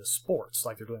getting into sports,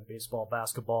 like they're doing baseball,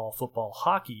 basketball, football,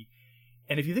 hockey.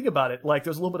 And if you think about it, like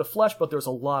there's a little bit of flesh, but there's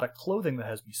a lot of clothing that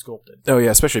has to be sculpted. Oh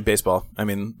yeah, especially baseball. I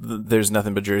mean, there's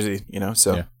nothing but jersey,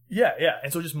 so. Yeah.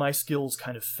 And so just my skills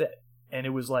kind of fit. And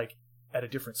it was like at a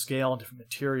different scale and different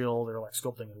material. They were like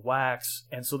sculpting in wax.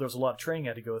 And so there's a lot of training I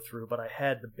had to go through, but I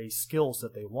had the base skills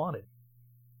that they wanted.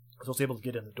 So I was able to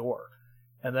get in the door.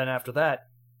 And then after that,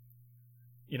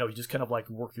 you just kind of like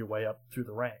work your way up through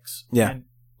the ranks. Yeah. And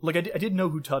like I didn't know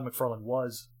who Todd McFarlane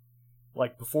was.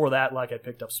 Like before that, like I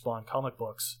picked up Spawn comic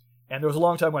books. And there was a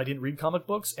long time when I didn't read comic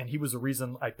books, and he was the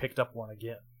reason I picked up one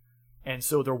again. And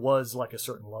so there was like a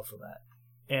certain love for that.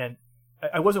 And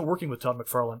I wasn't working with Todd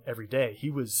McFarlane every day. He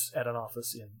was at an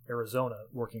office in Arizona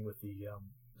working with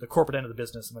the corporate end of the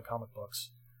business and the comic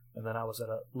books. And then I was at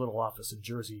a little office in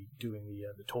Jersey doing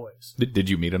the toys. Did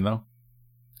you meet him though?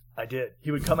 I did.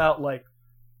 He would come out like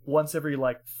once every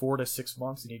like 4 to 6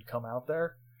 months, and he'd come out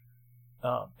there.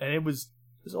 And it was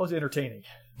always entertaining.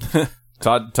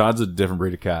 Todd's a different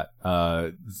breed of cat.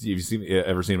 Have you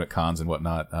ever seen him at cons and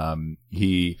whatnot?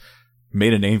 He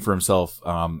made a name for himself,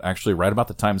 actually right about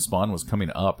the time Spawn was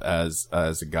coming up as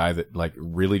a guy that like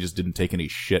really just didn't take any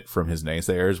shit from his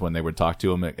naysayers when they would talk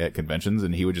to him at conventions,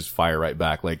 and he would just fire right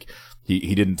back. Like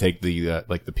he didn't take the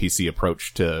like the PC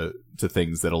approach to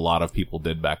things that a lot of people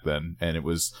did back then. And it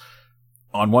was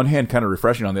on one hand kind of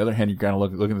refreshing. On the other hand, you're kind of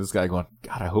looking at this guy going,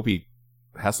 God, I hope he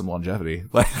has some longevity.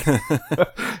 Like,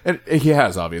 and he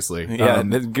has, obviously. Yeah,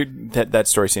 and that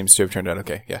story seems to have turned out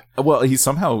okay. Yeah. Well, he's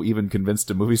somehow even convinced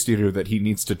a movie studio that he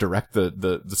needs to direct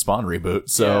the Spawn reboot.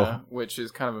 So, Yeah, which is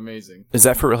kind of amazing. Is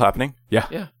that for real happening? yeah.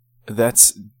 Yeah.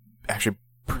 That's actually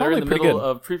They're probably in the pretty middle good.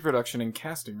 of pre-production and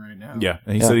casting right now. Yeah,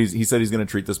 and he said he's going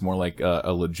to treat this more like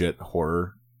a legit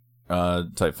horror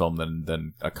type film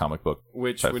than a comic book,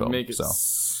 Which type would film, make it so.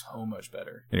 so much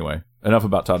better. Anyway, enough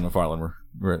about Todd McFarlane.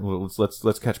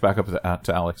 Let's catch back up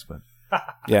to Alex. But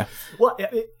Yeah. Well,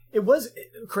 it was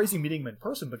crazy meeting him in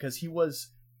person because he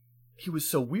was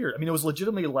so weird. I mean, it was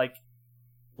legitimately like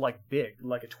big,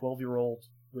 like a 12-year-old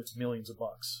with millions of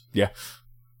bucks. yeah,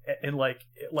 And like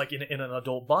in an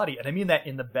adult body. And I mean that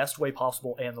in the best way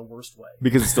possible and the worst way.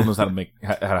 because he still knows how to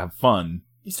how to have fun.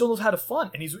 He still knows how to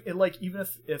fun. And he's like, even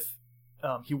if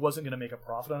he wasn't going to make a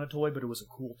profit on a toy, but it was a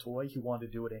cool toy, he wanted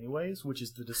to do it anyways, which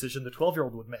is the decision the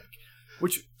 12-year-old would make.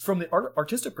 Which, from the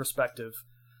artistic perspective,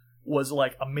 was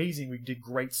like amazing. We did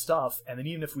great stuff. And then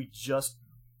even if we just,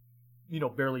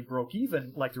 barely broke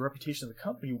even, like the reputation of the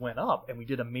company went up and we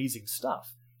did amazing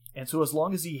stuff. And so as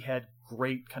long as he had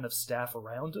great kind of staff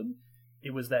around him,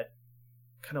 it was that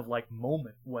kind of like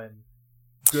moment when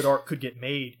good art could get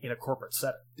made in a corporate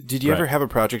setting. Did you ever have a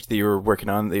project that you were working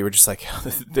on that you were just like,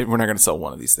 we're not going to sell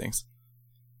one of these things?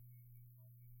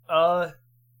 I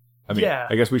mean, yeah.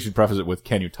 I guess we should preface it with,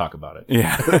 can you talk about it?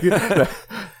 Yeah.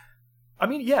 I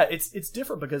mean, yeah, it's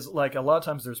different because like a lot of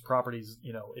times there's properties,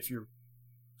 if you're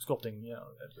sculpting,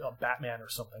 a Batman or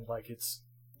something, like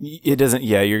it doesn't.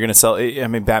 Yeah, you're gonna sell. I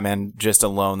mean, Batman just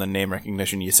alone, the name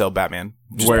recognition, you sell Batman.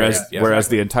 Whereas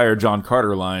the entire John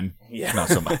Carter line, not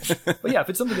so much. But yeah, if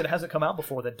it's something that hasn't come out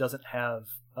before that doesn't have,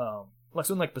 like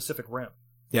something like Pacific Rim.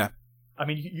 Yeah. I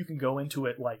mean, you can go into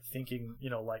it like thinking,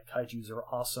 like kaijus are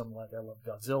awesome, like I love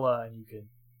Godzilla, and you can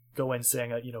go in saying,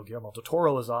 Guillermo del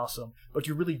Toro is awesome, but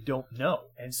you really don't know.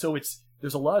 And so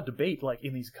there's a lot of debate, like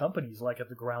in these companies, like at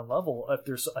the ground level, if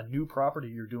there's a new property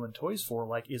you're doing toys for,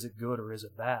 like, is it good or is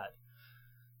it bad?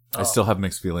 I still have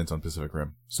mixed feelings on Pacific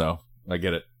Rim, so I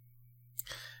get it.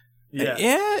 Yeah.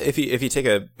 If you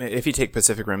take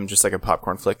Pacific Rim just like a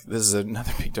popcorn flick, this is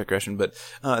another big digression, but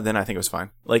then I think it was fine.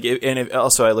 Like,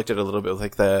 also I looked at it a little bit with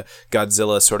like the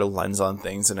Godzilla sort of lens on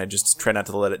things, and I just try not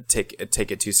to let it take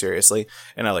it too seriously,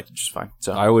 and I liked it just fine.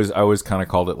 So I always kind of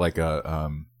called it like a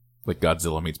like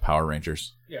Godzilla meets Power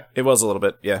Rangers. Yeah, it was a little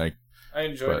bit. Yeah, I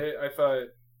enjoyed it. I thought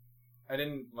I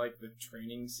didn't like the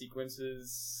training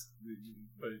sequences.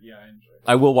 But yeah, I enjoyed it.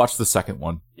 I will watch the second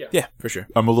one. Yeah, for sure.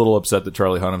 I'm a little upset that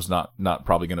Charlie Hunnam's not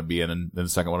probably going to be in the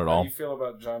second one at all. How do you feel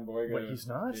about John Boyega? Wait, he's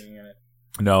not? Being in it?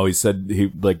 No, he said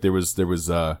there was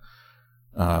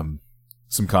some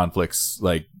conflicts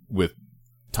like with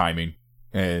timing,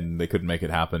 and they couldn't make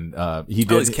it happen. He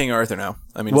did. Oh, he's King Arthur now.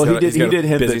 I mean, he did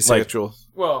hint that schedule.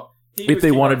 Well, if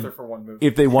they wanted Arthur for one movie.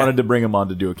 If they wanted to bring him on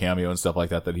to do a cameo and stuff like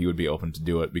that, that he would be open to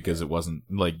do it, because it wasn't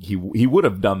like he would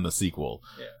have done the sequel.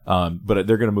 Yeah. But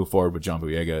they're going to move forward with John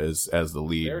Boyega as the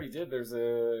lead. They already did. There's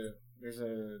a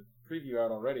preview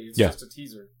out already. It's just a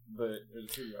teaser, but there's a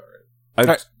preview already.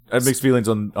 I have mixed feelings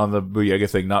on the Boyega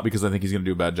thing, not because I think he's going to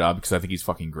do a bad job, because I think he's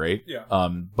fucking great. Yeah.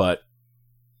 But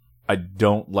I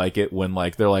don't like it when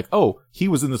like they're like, oh, he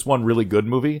was in this one really good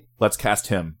movie, let's cast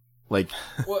him. Like,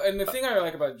 well, and the thing I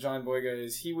like about John Boyega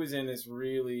is he was in this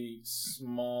really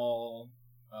small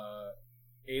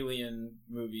alien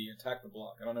movie, Attack the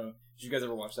Block. I don't know. Did you guys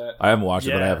ever watch that? I haven't watched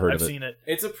it, but I have heard of it. I've seen it.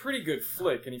 It's a pretty good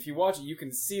flick, and if you watch it, you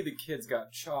can see the kid's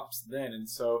got chops then, and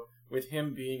so with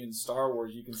him being in Star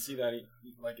Wars, you can see that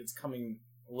it's coming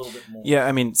a little bit more. Yeah,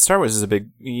 I mean, Star Wars is a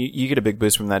big. You get a big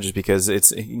boost from that just because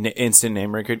it's instant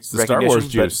name recognition. The Star Wars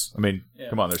juice. I mean,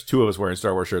 come on, there's two of us wearing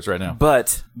Star Wars shirts right now.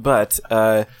 But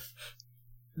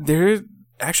they're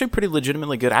actually pretty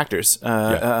legitimately good actors.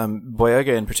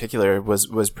 Boyega in particular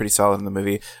was pretty solid in the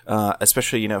movie,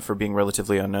 especially for being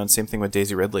relatively unknown. Same thing with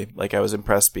Daisy Ridley. Like, I was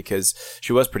impressed because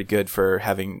she was pretty good for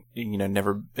having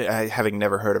never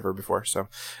heard of her before. So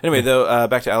anyway, though,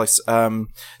 back to Alex.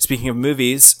 Speaking of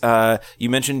movies, you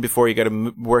mentioned before you got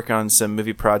to work on some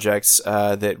movie projects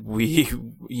that we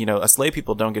us lay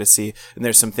people don't get to see, and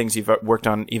there's some things you've worked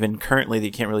on even currently that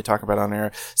you can't really talk about on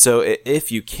air. So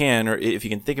if you can, or if you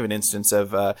can think of an instance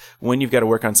of when you've got to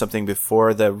work on something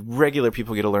before the regular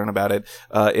people get to learn about it,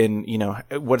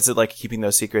 what is it like keeping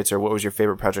those secrets, or what was your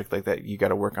favorite project like that you got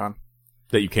to work on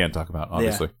that you can talk about,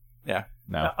 obviously? Yeah.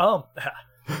 No. Well,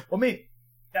 I mean,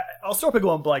 I'll start by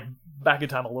going back in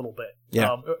time a little bit.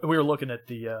 Yeah. We were looking at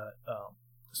the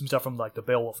some stuff from like the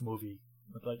Beowulf movie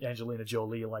with like Angelina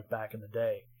Jolie, like back in the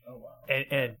day. Oh wow.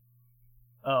 And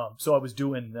so I was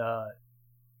doing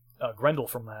Grendel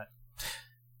from that.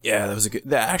 Yeah, that was a good.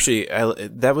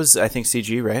 That was, I think,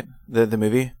 CG, right? The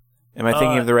movie. Am I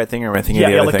thinking of the right thing, or am I thinking of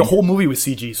the other thing? The whole movie was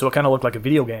CG, so it kind of looked like a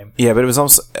video game. Yeah, but it was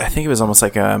almost. I think it was almost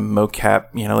like a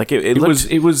mocap. Like it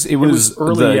was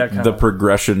early. The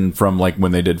progression from like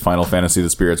when they did Final Fantasy: The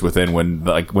Spirits Within, when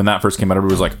that first came out,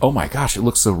 everybody was like, "Oh my gosh, it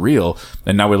looks so real."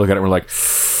 And now we look at it, and we're like,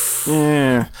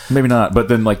 maybe not. But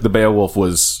then like the Beowulf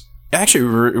was. I actually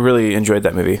really enjoyed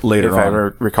that movie later if on.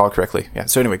 I recall correctly. Yeah.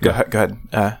 So anyway, go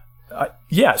ahead.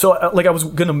 So I was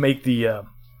gonna make the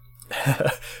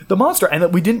the monster,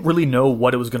 and we didn't really know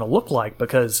what it was gonna look like,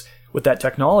 because with that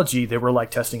technology they were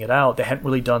like testing it out. They hadn't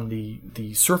really done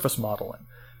the surface modeling,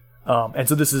 and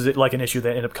so this is like an issue that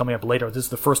ended up coming up later. This is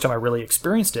the first time I really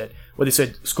experienced it, where they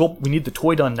said, "Sculpt, we need the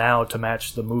toy done now to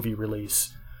match the movie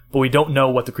release, but we don't know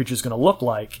what the creature's gonna look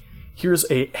like. Here's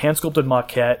a hand sculpted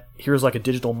maquette. Here's like a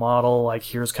digital model. Like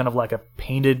here's kind of like a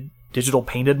digital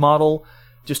painted model."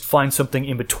 Just find something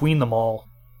in between them all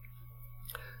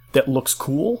that looks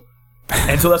cool.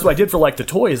 And so that's what I did for like the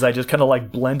toys. I just kind of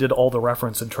like blended all the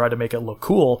reference and tried to make it look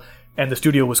cool. And the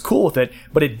studio was cool with it,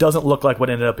 but it doesn't look like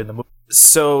what ended up in the movie.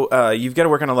 So you've got to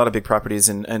work on a lot of big properties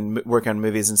and work on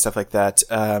movies and stuff like that.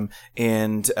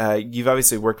 And you've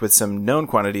obviously worked with some known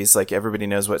quantities, like everybody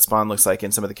knows what Spawn looks like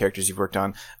and some of the characters you've worked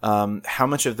on. How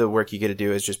much of the work you get to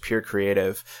do is just pure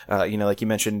creative? Like you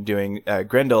mentioned doing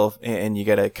Grendel, and you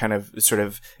got to kind of sort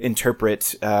of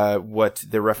interpret what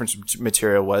the reference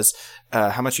material was.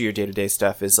 How much of your day-to-day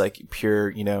stuff is like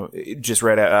pure, just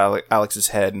right at Alex's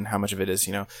head, and how much of it is,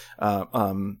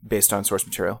 based on source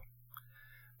material?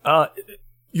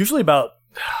 Usually about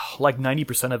like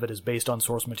 90% of it is based on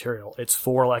source material. It's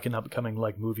for like an upcoming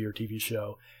like movie or TV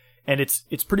show. And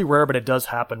it's pretty rare, but it does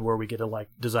happen where we get to like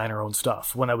design our own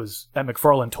stuff. When I was at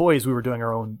McFarlane Toys, we were doing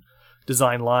our own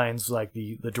design lines, like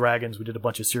the dragons. We did a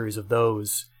bunch of series of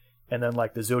those. And then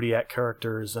like the Zodiac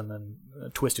characters, and then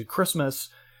Twisted Christmas,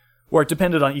 where it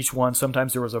depended on each one.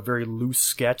 Sometimes there was a very loose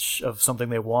sketch of something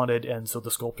they wanted, and so the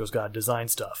sculptors got design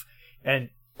stuff. And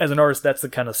as an artist, that's the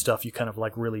kind of stuff you kind of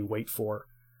like really wait for.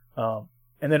 And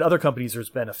then other companies, there's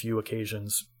been a few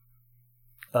occasions.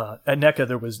 At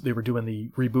NECA, they were doing the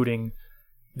rebooting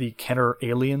the Kenner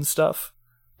Alien stuff,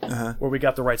 where we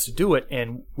got the rights to do it,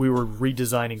 and we were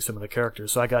redesigning some of the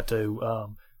characters. So I got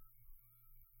to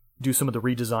do some of the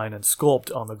redesign and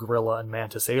sculpt on the Gorilla and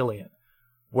Mantis Alien,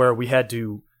 where we had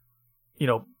to,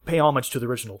 pay homage to the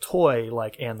original toy,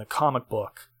 and the comic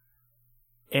book,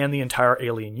 and the entire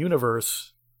Alien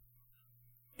universe,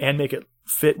 and make it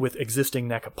fit with existing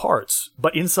NECA parts.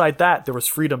 But inside that, there was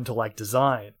freedom to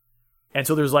design. And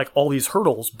so there's all these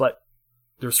hurdles, but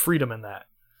there's freedom in that.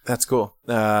 That's cool.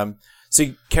 So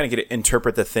you kind of get to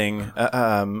interpret the thing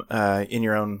in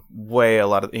your own way. A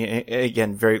lot of,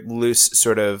 again, very loose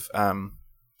sort of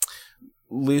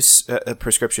loose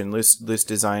prescription, loose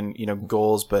design,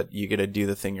 goals, but you get to do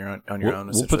the thing on your own.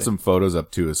 We'll put some photos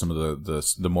up too of some of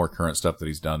the more current stuff that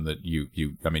he's done that you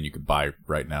could buy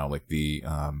right now, like the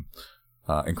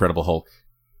Incredible Hulk,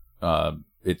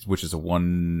 which is a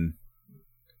 1.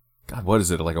 God, what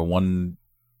is it? Like a 1/4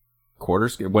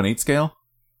 scale, 1/8 scale?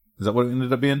 Is that what it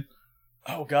ended up being?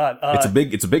 Oh God, it's a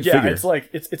big figure.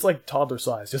 It's like toddler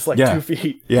size, just 2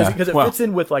 feet. Yeah, because it fits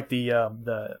in with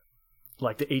the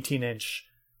 18-inch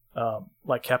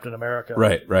Captain America.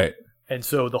 Right. And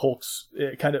so the Hulk's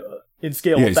kind of in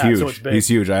scale yeah, with that, huge. so it's big. He's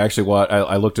huge. I actually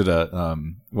I looked at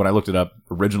when I looked it up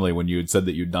originally, when you had said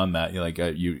that you'd done that,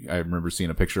 I remember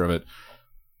seeing a picture of it,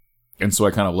 and so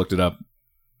I kind of looked it up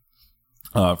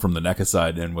from the NECA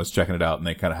side and was checking it out, and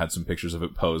they kind of had some pictures of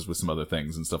it posed with some other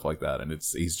things and stuff like that, and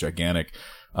he's gigantic.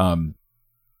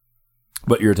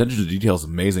 But your attention to detail is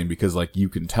amazing, because you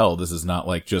can tell this is not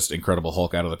just Incredible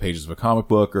Hulk out of the pages of a comic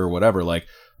book or whatever.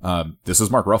 This is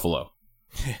Mark Ruffalo,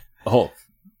 Hulk,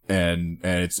 and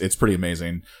it's pretty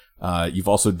amazing. You've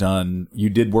also you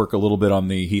did work a little bit on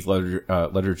the Heath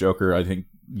Ledger Joker. I think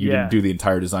you didn't do the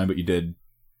entire design, but you did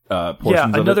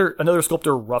portions of it. Another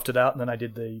sculptor roughed it out, and then I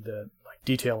did the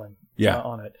detailing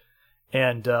on it.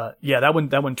 And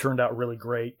that one turned out really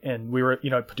great. And we were,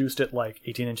 I produced it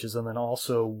 18 inches, and then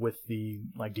also with the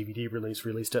DVD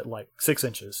released it 6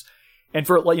 inches. And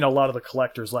for a lot of the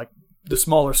collectors, the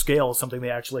smaller scale is something they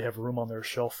actually have room on their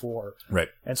shelf for. Right.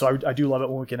 And so I do love it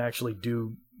when we can actually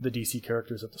do the DC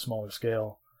characters at the smaller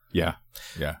scale. Yeah.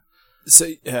 So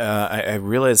I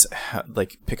realize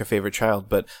pick a favorite child,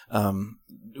 but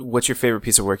what's your favorite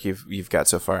piece of work you've got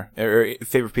so far, or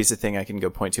favorite piece of thing I can go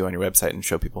point to on your website and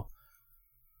show people?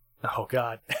 Oh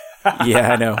God.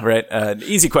 Yeah, I know, right?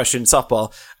 Easy question,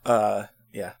 softball.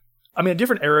 Yeah. I mean,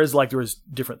 different eras, there was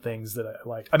different things that I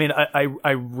liked. I mean,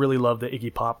 I really love the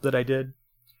Iggy Pop that I did.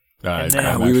 We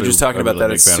were just talking about that.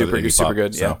 It's super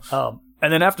good. So. Yeah.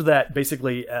 And then after that,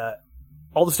 basically,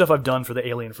 all the stuff I've done for the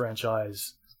Alien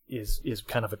franchise is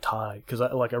kind of a tie, because I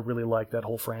really like that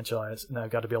whole franchise, and I've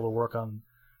got to be able to work on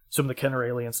some of the Kenner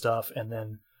Alien stuff, and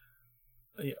then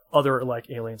other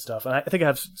Alien stuff. And I think I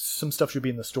have some stuff should be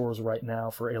in the stores right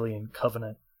now for Alien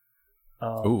Covenant.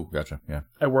 Oh, gotcha. Yeah,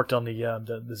 I worked on the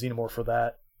Xenomorph for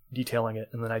that, detailing it,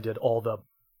 and then I did all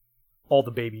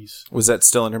the babies. Was that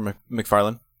still under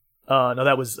McFarlane? No,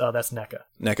 that's NECA.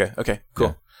 NECA. Okay,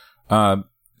 cool. Yeah.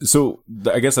 So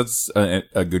I guess that's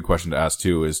a good question to ask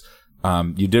too. Is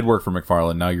you did work for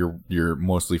McFarlane. Now you're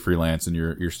mostly freelance, and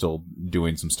you're still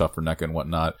doing some stuff for NECA and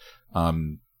whatnot.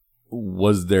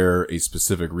 Was there a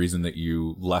specific reason that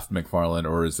you left McFarlane,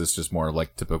 or is this just more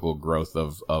typical growth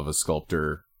of a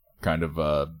sculptor, kind of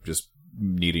just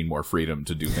needing more freedom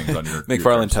to do things on your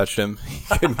McFarlane touched him.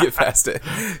 He couldn't get past it.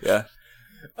 Yeah.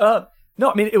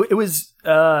 No, I mean it was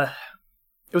kind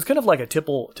of a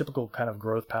typical kind of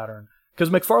growth pattern, because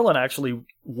McFarlane actually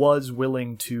was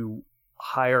willing to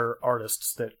hire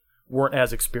artists that weren't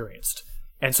as experienced,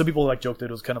 and some people joke that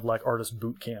it was kind of like artist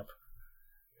boot camp.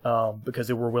 because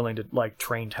they were willing to like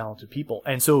train talented people.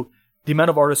 And so the amount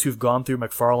of artists who've gone through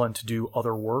McFarlane to do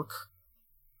other work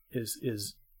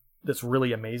is that's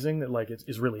really amazing. That like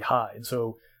is really high. And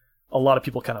so a lot of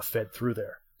people kind of fed through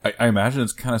there. I imagine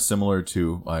it's kind of similar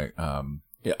to like I'm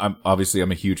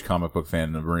a huge comic book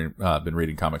fan and I've been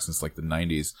reading comics since like the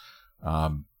 90s.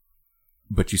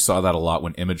 But you saw that a lot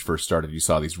when Image first started. You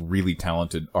saw these really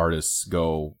talented artists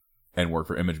go and work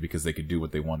for Image because they could do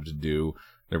what they wanted to do.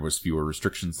 There was fewer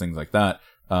restrictions, things like that.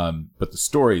 But the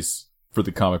stories for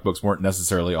the comic books weren't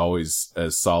necessarily always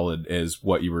as solid as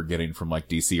what you were getting from like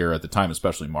DC or at the time,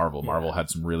 especially Marvel. Yeah. Marvel had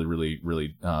some really, really,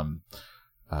 really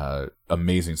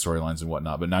amazing storylines and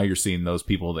whatnot. But now you're seeing those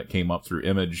people that came up through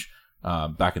Image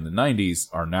back in the 90s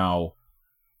are now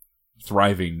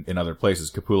thriving in other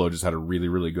places. Capullo just had a really,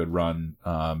 really good run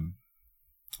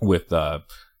with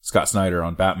Scott Snyder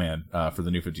on Batman for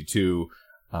the New 52.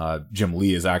 Jim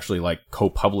Lee is actually like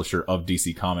co-publisher of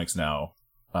DC Comics now,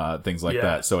 things like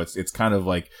that. So it's kind of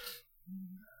like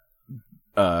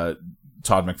Todd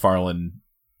McFarlane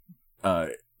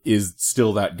is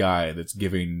still that guy that's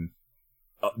giving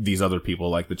these other people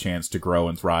like the chance to grow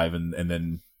and thrive and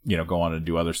then go on and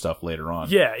do other stuff later on.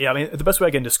 Yeah. I mean, the best way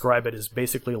I can describe it is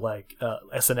basically like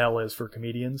SNL is for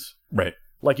comedians. Right.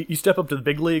 Like you step up to the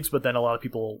big leagues, but then a lot of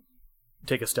people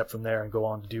take a step from there and go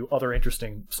on to do other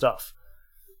interesting stuff.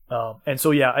 And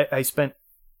so, I spent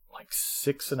like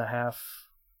 6.5,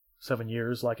 7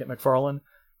 years like at McFarlane.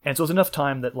 And so it was enough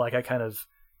time that like I kind of,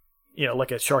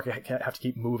 like a shark, I have to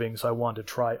keep moving. So I wanted to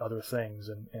try other things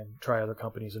and try other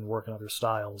companies and work in other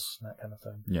styles and that kind of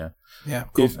thing. Yeah. Yeah.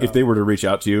 Cool. If they were to reach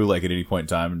out to you like at any point in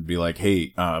time and be like,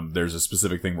 hey, there's a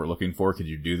specific thing we're looking for. Could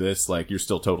you do this? Like you're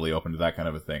still totally open to that kind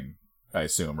of a thing, I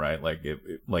assume, right? Like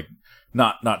like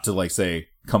not to like say,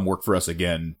 come work for us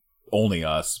again. Only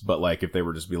us, but like if they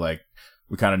were just be like,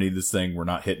 we kind of need this thing, we're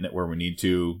not hitting it where we need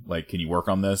to, like, can you work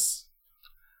on this?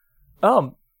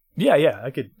 Yeah,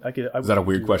 I could. Is that a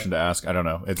weird question to ask? I don't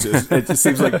know. It just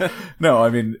seems like no. I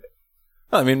mean,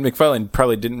 McFarlane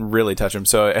probably didn't really touch him,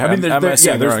 so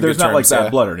there's not like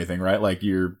bad blood or anything, right? Like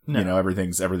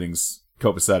everything's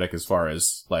copacetic as far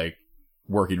as like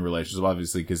working relationships,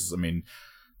 obviously, because I mean,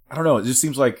 I don't know. It just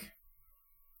seems like.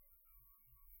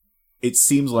 It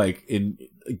seems like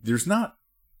there's not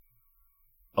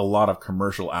a lot of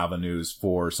commercial avenues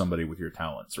for somebody with your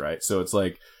talents, right? So it's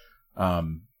like,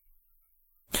 well,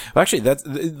 actually,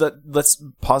 let's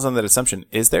pause on that assumption.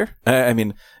 Is there? I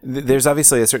mean, there's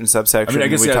obviously a certain subsection. I mean, I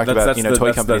guess we talked about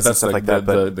toy companies and stuff like that.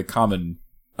 But the common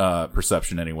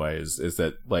perception, anyway, is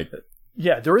that like,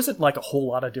 there isn't like a whole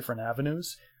lot of different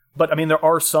avenues, but I mean, there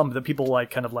are some that people like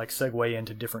kind of like segue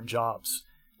into different jobs,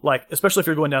 like especially if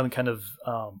you're going down kind of.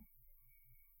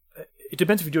 It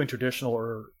depends if you're doing traditional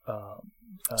or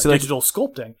digital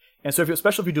sculpting. And so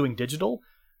especially if you're doing digital,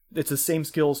 it's the same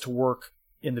skills to work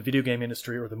in the video game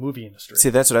industry or the movie industry.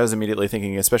 See, that's what I was immediately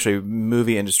thinking, especially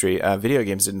movie industry. Video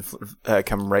games didn't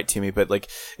come right to me, but like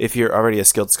if you're already a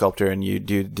skilled sculptor and you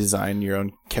do design your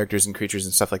own characters and creatures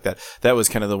and stuff like that, that was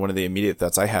kind of one of the immediate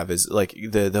thoughts I have is like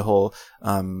the whole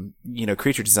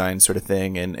creature design sort of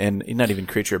thing and not even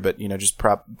creature, but just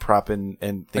prop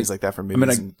and things like that for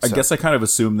movies. I mean, I guess I kind of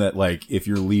assume that like if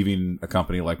you're leaving a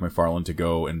company like McFarlane to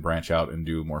go and branch out and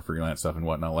do more freelance stuff and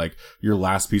whatnot, like your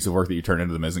last piece of work that you turn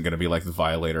into them isn't going to be like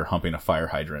the Violator humping a fire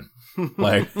hydrant,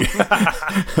 like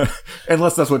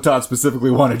unless that's what Todd specifically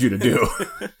wanted you to do.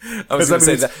 I was going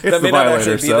to say that may not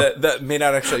actually be that may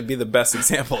not actually be the best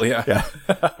example. Yeah.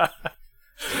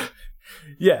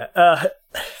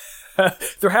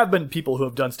 There have been people who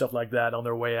have done stuff like that on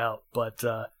their way out, but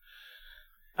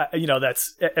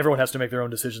that's everyone has to make their own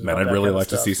decisions. Man, I'd really like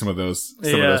to see some of those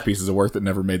pieces of work that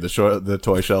never made the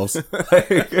toy shelves.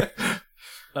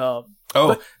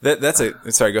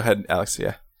 Sorry, go ahead, Alex.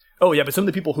 Yeah. Oh yeah, but some of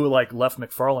the people who like left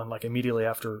McFarlane like immediately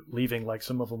after leaving, like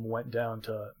some of them went down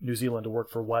to New Zealand to work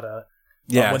for Weta.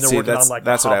 Yeah, when they're working on like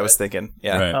that's what I was thinking.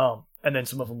 Yeah. Right. And then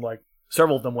some of them, like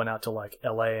several of them, went out to like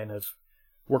LA and have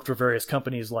worked for various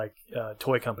companies like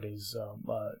toy companies,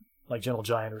 like Gentle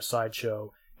Giant or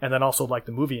Sideshow. And then also like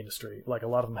the movie industry, like a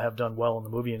lot of them have done well in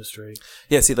the movie industry.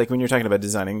 Yeah, see, like when you're talking about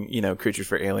designing, creatures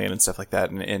for Alien and stuff like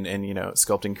that, and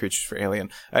sculpting creatures for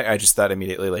Alien, I just thought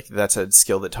immediately like that's a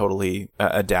skill that totally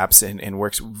adapts and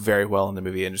works very well in the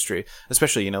movie industry,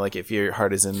 especially like if your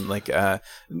heart is in like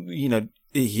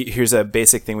here's a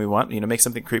basic thing we want, make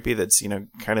something creepy that's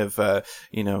kind of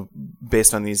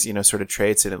based on these sort of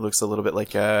traits, and it looks a little bit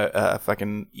like a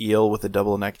fucking eel with a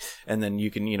double neck, and then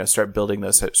you can start building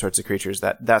those sorts of creatures.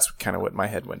 That's kind of what my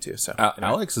head went to. So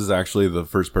Alex is actually the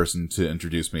first person to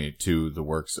introduce me to the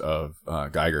works of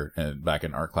Geiger and back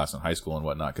in art class in high school and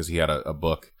whatnot, because he had a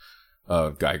book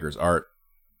Geiger's art,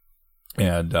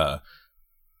 and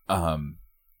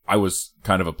I was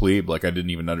kind of a plebe, like I didn't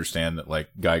even understand that like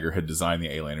Geiger had designed the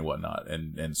alien and whatnot,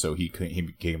 and so he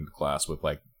came to class with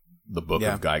like the book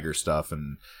of Geiger stuff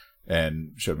and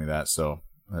showed me that. So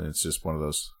it's just one of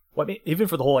those. Well, I mean, even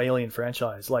for the whole Alien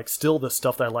franchise, like still the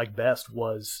stuff that I liked best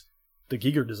was the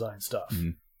Giger design stuff. Mm-hmm.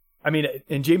 I mean,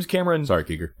 and James Cameron,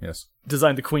 Giger, yes,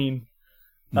 designed the Queen,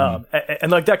 and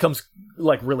like that comes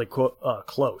like really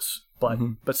close,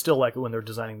 but still like when they're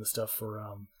designing the stuff for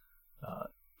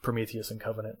Prometheus and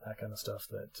Covenant, that kind of stuff.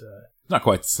 That not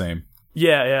quite the same.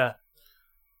 Yeah.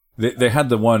 They had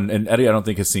the one, and Eddie I don't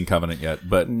think has seen Covenant yet,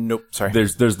 but Nope. Sorry.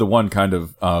 There's the one kind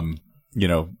of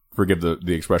forgive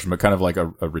the expression, but kind of like a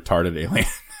retarded alien.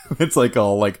 It's like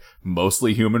all like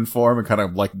mostly human form and kind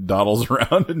of like dawdles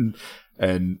around and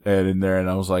in there, and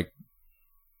I was like,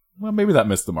 well, maybe that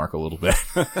missed the mark a little bit.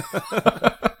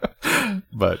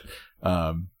 But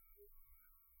I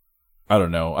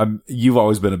don't know. You've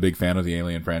always been a big fan of the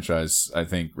Alien franchise, I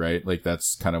think, right? Like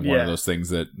that's kind of one of those things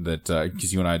that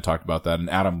because you and I had talked about that, and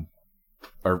Adam,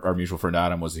 our mutual friend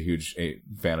Adam, was a huge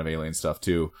fan of Alien stuff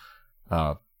too,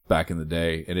 back in the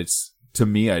day. And it's, to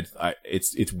me,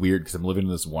 it's weird because I'm living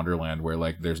in this wonderland where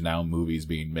like there's now movies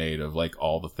being made of like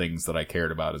all the things that I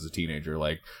cared about as a teenager,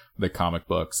 like the comic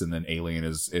books, and then Alien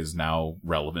is now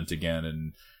relevant again.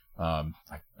 And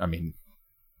I mean,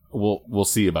 we'll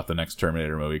see about the next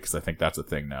Terminator movie because I think that's a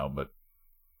thing now. But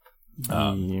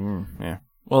yeah.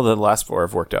 Well, the last 4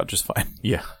 have worked out just fine.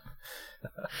 Yeah.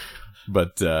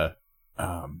 But I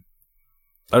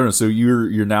don't know. So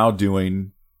you're now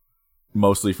doing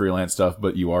mostly freelance stuff,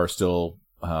 but you are still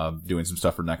doing some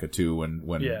stuff for NECA too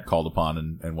when called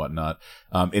upon and whatnot.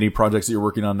 Any projects that you're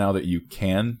working on now that you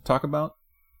can talk about?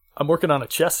 I'm working on a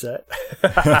chess set.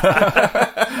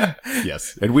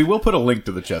 Yes, and we will put a link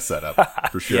to the chess set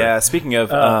up for sure. Yeah. Speaking of,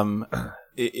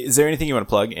 is there anything you want to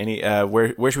plug? Any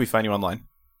where should we find you online?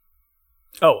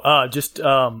 Just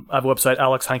I have a website,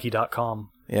 alexheinke.com.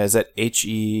 Yeah, is that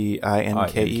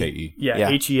HEINKE? Yeah,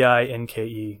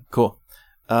 HEINKE. Cool.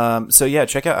 So yeah,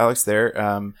 check out Alex there.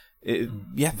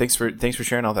 Thanks for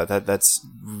sharing all that. That's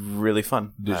really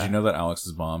fun. Did you know that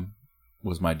Alex's mom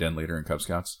was my den leader in Cub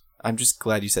Scouts? I'm just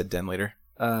glad you said den leader.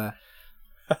 Should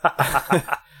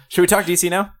we talk DC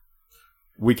now?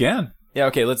 We can. Yeah,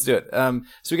 okay, let's do it.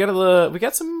 So we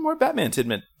got some more Batman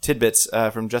tidbits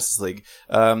from Justice League.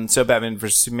 So Batman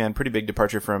vs Superman, pretty big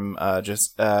departure from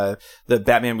just the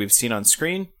Batman we've seen on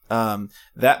screen.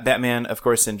 That Batman, of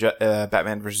course, in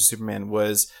Batman vs Superman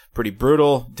was pretty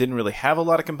brutal. Didn't really have a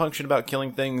lot of compunction about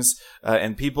killing things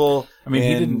and people. I mean,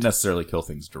 he didn't necessarily kill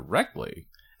things directly.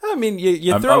 I mean,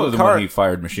 you throw other a car. Than when he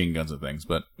fired machine guns and things,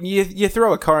 but you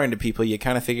throw a car into people, you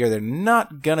kind of figure they're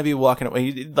not gonna be walking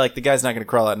away. Like the guy's not gonna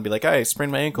crawl out and be like, "I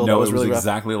sprained my ankle." No, that was it was really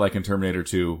exactly like in Terminator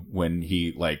 2 when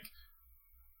he like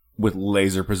with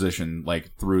laser precision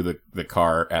like threw the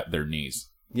car at their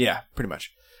knees. Yeah, pretty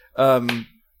much.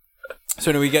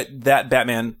 So now we get that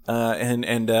Batman,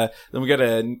 and then we got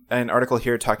an article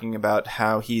here talking about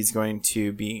how he's going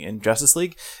to be in Justice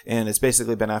League, and it's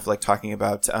basically Ben Affleck talking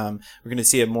about we're going to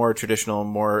see a more traditional,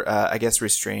 more I guess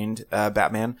restrained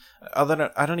Batman. Although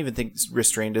I don't even think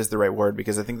restrained is the right word,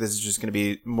 because I think this is just going to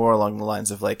be more along the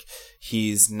lines of like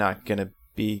he's not going to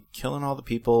be killing all the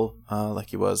people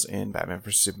like he was in Batman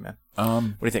vs Superman. What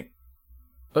do you think?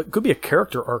 It could be a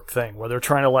character arc thing where they're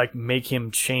trying to like make him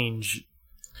change.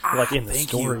 Like in the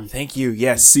story. Thank you.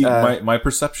 Yes. See, my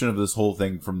perception of this whole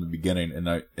thing from the beginning,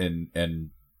 and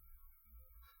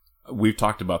we've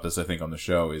talked about this, I think, on the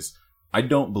show, is I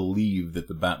don't believe that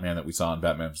the Batman that we saw in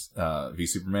Batman v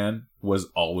Superman was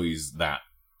always that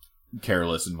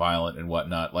careless and violent and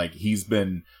whatnot. Like he's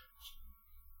been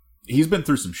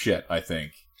through some shit, I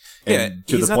think. And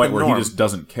to the point where he just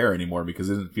doesn't care anymore because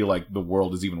he doesn't feel like the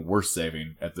world is even worth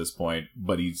saving at this point,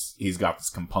 but he's got this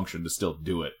compunction to still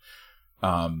do it.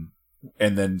 And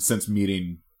then since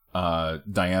meeting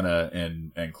Diana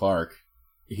and Clark,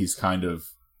 he's kind of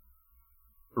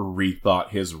rethought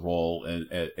his role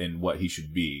and what he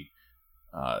should be.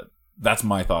 That's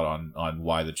my thought on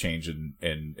why the change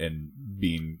in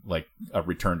being like a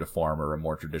return to form or a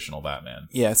more traditional Batman.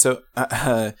 Yeah, so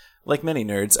like many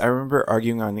nerds, I remember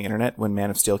arguing on the internet when Man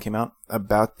of Steel came out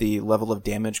about the level of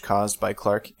damage caused by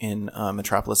Clark in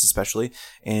Metropolis especially,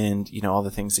 and all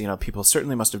the things, people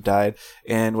certainly must have died.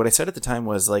 And what I said at the time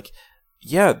was like,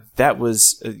 yeah, that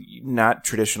was not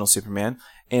traditional Superman,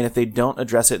 and if they don't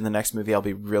address it in the next movie, I'll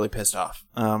be really pissed off.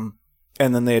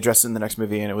 And then they addressed it in the next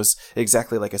movie, and it was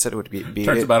exactly like I said it would be.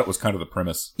 Turns out it was kind of the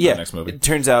premise of Yeah, the next movie. it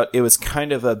turns out it was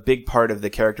kind of a big part of the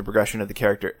character progression of the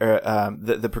character,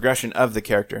 the progression of the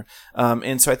character.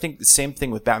 And so I think the same thing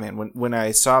with Batman. When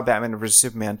I saw Batman vs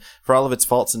Superman, for all of its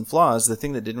faults and flaws, the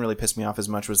thing that didn't really piss me off as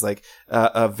much was like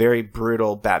a very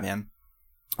brutal Batman.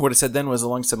 What I said then was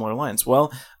along similar lines.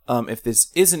 Well, if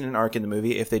this isn't an arc in the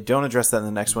movie, if they don't address that in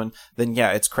the next one, then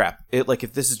yeah, it's crap.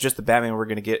 If this is just the Batman we're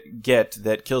going to get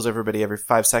that kills everybody every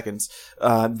 5 seconds,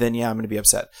 then yeah, I'm going to be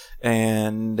upset.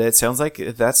 And it sounds like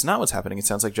that's not what's happening. It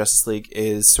sounds like Justice League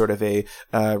is sort of a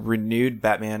renewed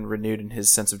Batman, renewed in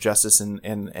his sense of justice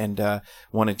and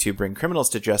wanted to bring criminals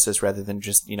to justice rather than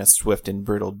just, swift and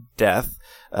brutal death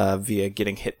via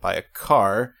getting hit by a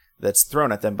car that's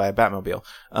thrown at them by a Batmobile.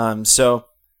 So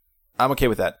I'm okay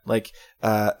with that.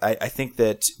 I think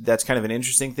that's kind of an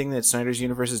interesting thing that Snyder's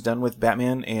universe has done with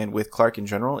Batman and with Clark in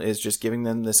general, is just giving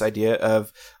them this idea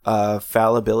of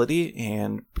fallibility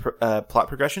and plot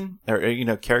progression, or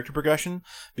character progression.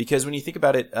 Because when you think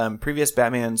about it, previous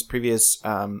Batmans, previous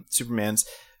Supermans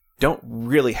don't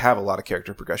really have a lot of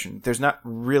character progression. There's not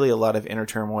really a lot of inner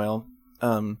turmoil.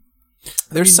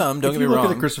 There's some. Don't get me wrong. If you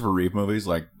look at the Christopher Reeve movies,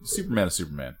 like Superman is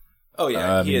Superman. Oh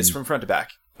yeah, he is from front to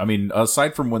back. I mean,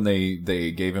 aside from when they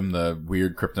gave him the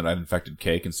weird kryptonite-infected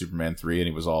cake in Superman 3, and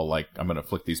he was all like, I'm going to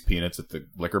flick these peanuts at the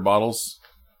liquor bottles.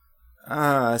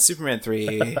 Superman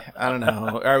 3, I don't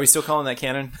know. Are we still calling that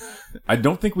canon? I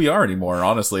don't think we are anymore,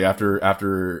 honestly, after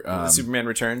Superman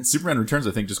Returns? Superman Returns,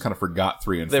 I think, just kind of forgot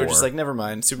 3 and 4. They were just like, never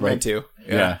mind, Superman 2.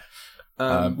 Yeah.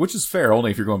 Which is fair, only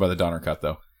if you're going by the Donner cut,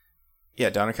 though. Yeah,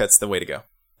 Donner cut's the way to go.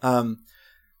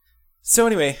 So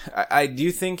anyway, I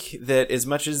do think that as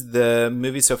much as the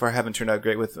movies so far haven't turned out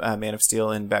great with Man of Steel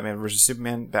and Batman vs.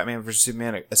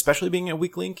 Superman, especially being a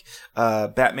weak link,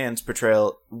 Batman's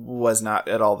portrayal was not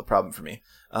at all the problem for me.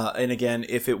 And again,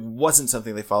 if it wasn't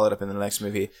something they followed up in the next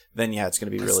movie, then yeah, it's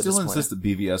going to be really disappointing. I still insist that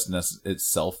BVS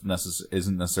itself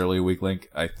isn't necessarily a weak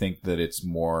link. I think that it's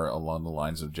more along the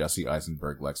lines of Jesse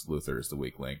Eisenberg, Lex Luthor is the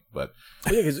weak link. But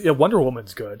Wonder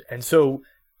Woman's good, and so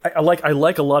I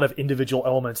like a lot of individual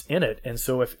elements in it. And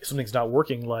so if something's not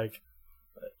working,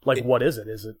 what is it?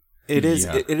 Is it? It is.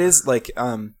 Yeah. It is like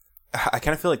I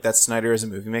kind of feel like that's Snyder as a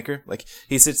movie maker. Like,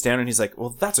 he sits down and he's like, well,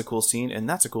 that's a cool scene, and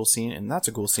that's a cool scene, and that's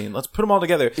a cool scene. Let's put them all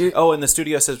together. And the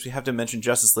studio says we have to mention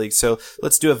Justice League, so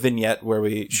let's do a vignette where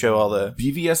we show all the...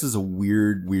 BVS is a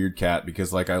weird cat,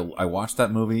 because, I watched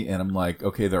that movie, and I'm like,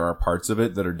 okay, there are parts of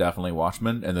it that are definitely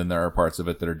Watchmen, and then there are parts of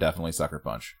it that are definitely Sucker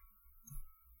Punch.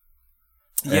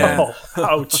 Yeah. Oh,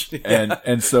 ouch.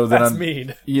 And so then that's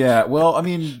mean. Yeah, well, I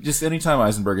mean, just anytime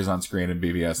Eisenberg is on screen in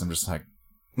BVS, I'm just like,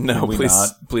 no,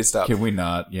 please stop. Can we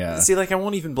not? Yeah. See, I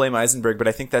won't even blame Eisenberg, but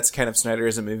I think that's kind of Snyder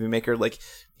as a movie maker.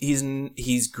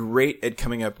 He's great at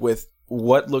coming up with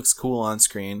what looks cool on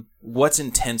screen, what's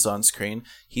intense on screen.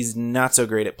 He's not so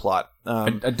great at plot. I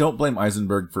don't blame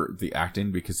Eisenberg for the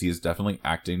acting, because he is definitely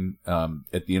acting.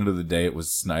 At the end of the day, it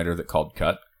was Snyder that called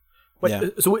cut. Wait, yeah.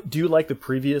 So do you like the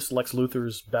previous Lex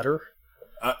Luthors better?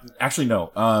 Actually,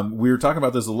 no. We were talking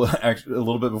about this a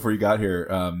little bit before you got here,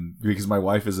 because my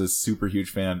wife is a super huge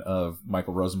fan of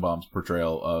Michael Rosenbaum's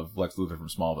portrayal of Lex Luthor from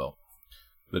Smallville,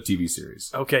 the TV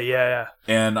series. Okay, yeah.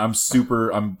 And I'm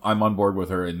on board with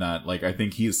her in that. I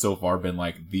think he has so far been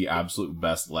the absolute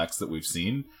best Lex that we've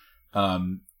seen.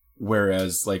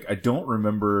 Whereas, I don't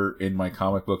remember in my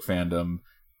comic book fandom,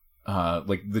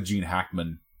 the Gene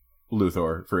Hackman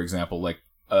Luthor, for example,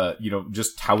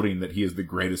 just touting that he is the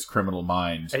greatest criminal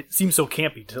mind. It seems so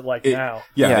campy to now.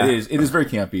 Yeah, it is. It is very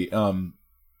campy.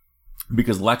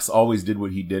 Because Lex always did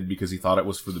what he did because he thought it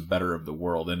was for the better of the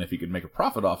world, and if he could make a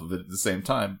profit off of it at the same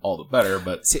time, all the better.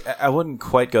 But see, I wouldn't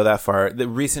quite go that far. The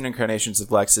recent incarnations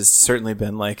of Lex has certainly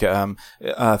been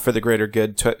for the greater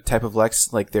good type of Lex.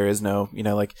 There is no,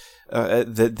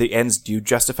 the ends do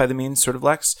justify the means sort of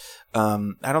Lex.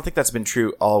 I don't think that's been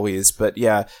true always, but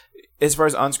yeah, as far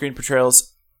as on-screen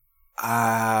portrayals,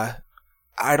 I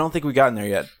don't think we've gotten there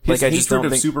yet. His hatred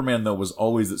of Superman, though, was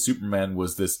always that Superman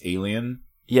was this alien.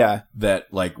 Yeah. That,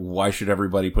 why should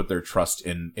everybody put their trust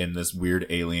in this weird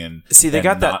alien? See, they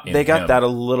got that. They got that a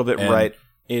little bit right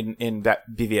in that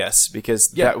BVS, because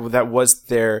that was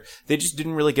their. They just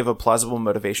didn't really give a plausible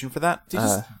motivation for that.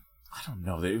 I don't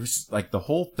know. It was the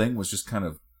whole thing was just kind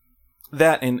of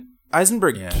that. And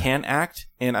Eisenberg can act,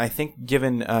 and I think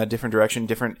given different direction,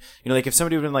 different, if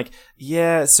somebody would have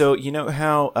been so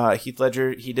how Heath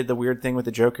Ledger, he did the weird thing with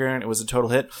the Joker and it was a total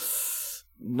hit.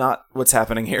 not what's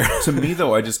happening here. To me,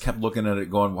 though, I just kept looking at it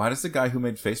going, why does the guy who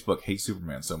made Facebook hate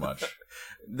Superman so much?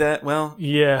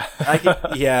 Yeah.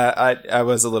 I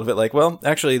was a little bit like, well,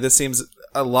 actually, this seems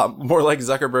a lot more like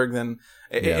Zuckerberg than...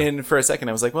 Yeah. And for a second,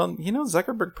 I was like, well,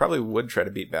 Zuckerberg probably would try to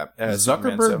beat Superman,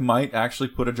 Zuckerberg might actually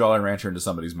put a Jolly Rancher into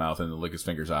somebody's mouth and then lick his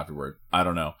fingers afterward. I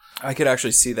don't know. I could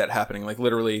actually see that happening. Like,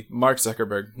 literally, Mark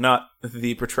Zuckerberg, not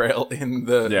the portrayal in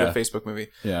the Facebook movie.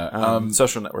 Yeah.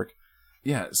 Social Network.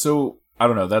 Yeah, so, I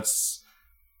don't know. That's...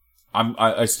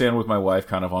 I stand with my wife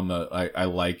kind of on the... I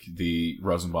like the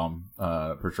Rosenbaum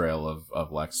portrayal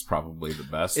of Lex probably the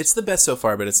best. It's the best so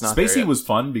far, but it's not Spacey was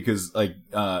fun because, like,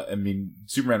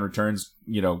 Superman Returns,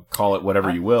 call it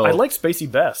whatever you will. I like Spacey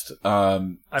best. I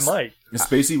might.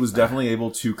 Spacey was definitely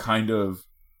able to kind of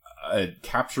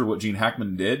capture what Gene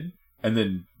Hackman did and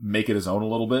then make it his own a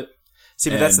little bit. See,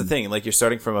 but that's the thing. Like, you're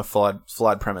starting from a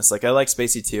flawed premise. Like, I like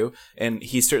Spacey too, and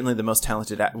he's certainly the most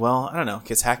talented. Well, I don't know,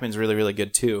 because Hackman's really, really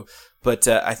good too. But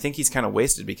I think he's kind of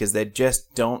wasted because they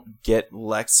just don't get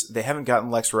Lex. They haven't gotten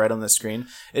Lex right on the screen,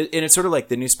 and it's sort of like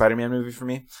the new Spider-Man movie for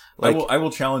me. Like, I will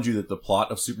challenge you that the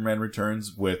plot of Superman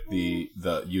Returns with the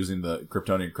using the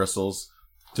Kryptonian crystals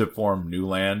to form new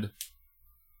land,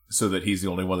 so that he's the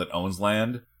only one that owns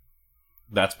land.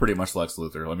 That's pretty much Lex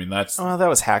Luthor. I mean, that's... Oh, that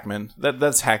was Hackman.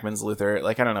 That's Hackman's Luthor.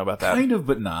 Like, I don't know about that. Kind of,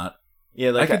 but not.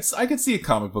 Yeah, like... I could see a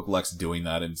comic book Lex doing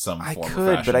that in some form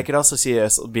or fashion. But I could also see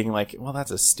us being like, well,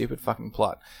 that's a stupid fucking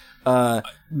plot.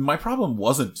 My problem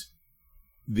wasn't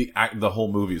the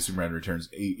whole movie of Superman Returns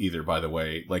either, by the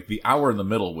way. Like, the hour in the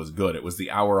middle was good. It was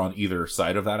the hour on either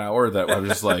side of that hour that I was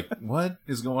just like, what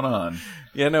is going on?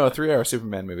 Yeah, no, a 3-hour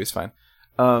Superman movie is fine.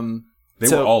 They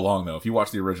were all long, though. If you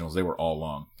watch the originals, they were all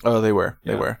long. Oh, they were.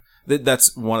 They were.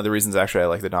 That's one of the reasons, actually, I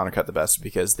like the Donner cut the best,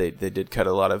 because they did cut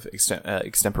a lot of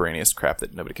extemporaneous crap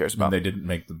that nobody cares about. And they didn't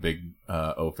make the big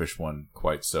O-Fish one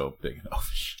quite so big and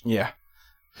O-Fish. Yeah.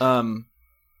 So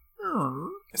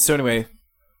anyway,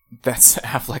 that's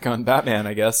Affleck on Batman,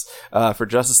 I guess, for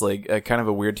Justice League. Kind of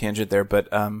a weird tangent there, but...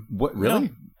 What, really? No.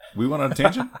 We went on a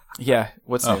tangent? Yeah.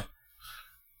 What's new?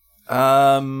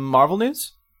 Marvel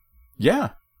news? Yeah.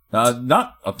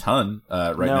 Not a ton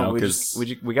now because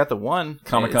we got the one.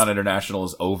 Comic-Con International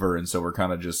is over, and so we're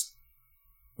kind of just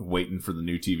waiting for the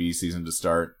new TV season to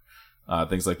start,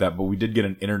 things like that. But we did get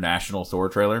an international Thor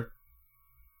trailer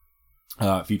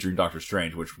featuring Doctor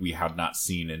Strange, which we had not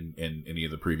seen in any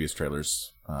of the previous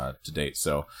trailers to date.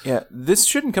 So yeah, this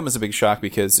shouldn't come as a big shock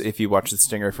because if you watch the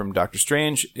stinger from Doctor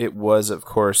Strange, it was of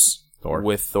course Thor.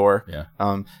 With Thor.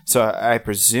 Yeah. So I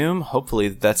presume, hopefully,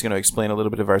 that's going to explain a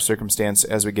little bit of our circumstance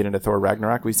as we get into Thor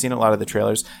Ragnarok. We've seen a lot of the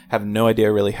trailers, have no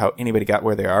idea really how anybody got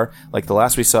where they are. Like the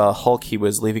last we saw Hulk, he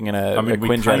was leaving in a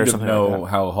Quinjet or something. We kind of know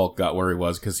how Hulk got where he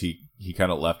was because he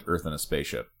kind of left Earth in a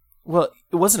spaceship. Well,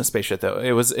 it wasn't a spaceship though.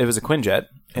 It was a Quinjet.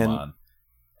 Come on.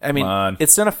 I mean,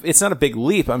 it's not a big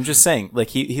leap. I'm just saying, like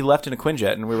he left in a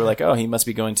Quinjet, and we were like, oh, he must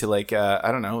be going to like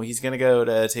I don't know, he's gonna go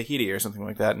to Tahiti or something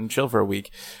like that and chill for a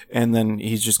week, and then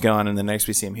he's just gone. And the next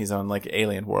we see him, he's on like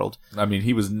Alien World. I mean,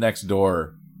 he was next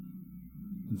door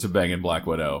to banging Black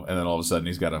Widow, and then all of a sudden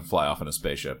he's got to fly off in a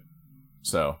spaceship.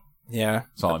 So yeah,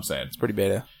 that's all I'm saying. It's pretty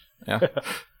beta. Yeah.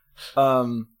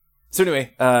 So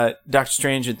anyway, Doctor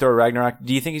Strange and Thor Ragnarok.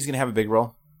 Do you think he's gonna have a big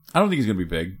role? I don't think he's gonna be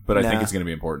big, but I think it's gonna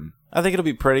be important. I think it'll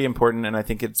be pretty important, and I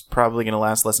think it's probably going to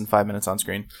last less than 5 minutes on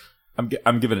screen.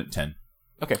 I'm giving it 10.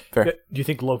 Okay, fair. Do you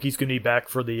think Loki's going to be back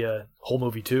for the whole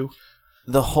movie too?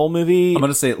 The whole movie? I'm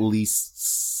going to say at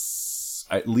least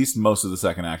most of the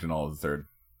second act and all of the third.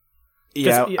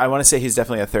 Yeah, I want to say he's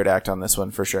definitely a third act on this one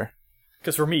for sure.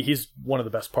 Because for me, he's one of the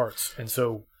best parts, and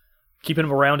so keeping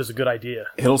him around is a good idea.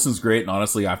 Hiddleston's great, and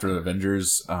honestly, after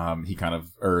Avengers, he kind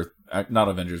of, or not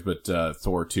Avengers, but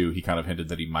Thor 2, he kind of hinted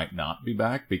that he might not be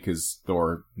back because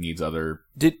Thor needs other.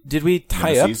 Did we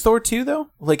tie up Thor 2 though?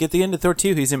 Like at the end of Thor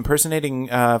 2, he's impersonating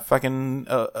fucking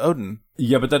Odin.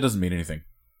 Yeah, but that doesn't mean anything.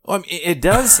 Well, I mean, it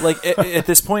does. Like at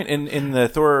this point in the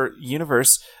Thor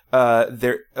universe,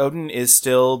 Odin is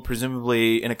still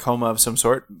presumably in a coma of some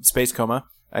sort, space coma.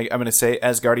 I'm going to say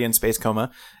Asgardian space coma,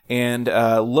 and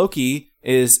Loki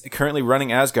is currently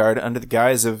running Asgard under the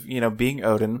guise of being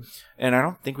Odin, and I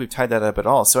don't think we've tied that up at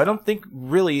all. So I don't think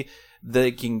really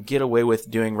they can get away with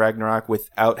doing Ragnarok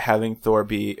without having Thor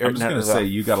be. I'm just going to say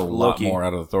you got a lot more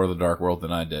out of Thor: The Dark World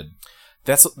than I did.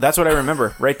 That's what I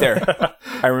remember right there.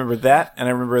 I remember that, and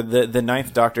I remember the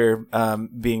Ninth Doctor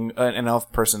being an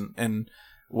elf person and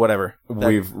whatever.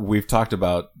 We've talked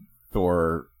about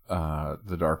Thor.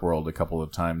 The Dark World a couple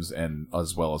of times, and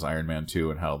as well as Iron Man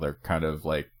 2, and how they're kind of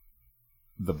like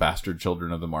the bastard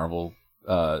children of the Marvel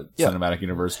cinematic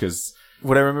universe, because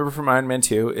What I remember from Iron Man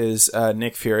 2 is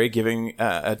Nick Fury giving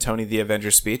Tony the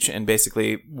Avengers speech, and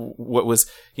basically what was,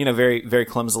 very, very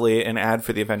clumsily an ad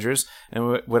for the Avengers.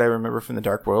 And what I remember from the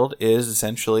Dark World is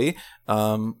essentially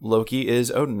Loki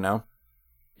is Odin now.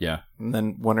 Yeah. And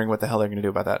then wondering what the hell they're going to do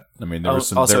about that. I mean, there was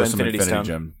some Infinity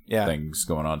Gem things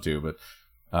going on too,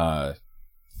 but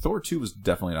Thor 2 was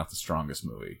definitely not the strongest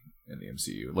movie in the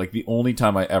MCU. Like, the only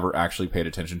time I ever actually paid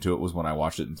attention to it was when I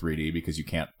watched it in 3D, because you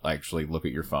can't actually look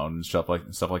at your phone and stuff like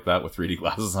that with 3D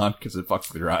glasses on, because it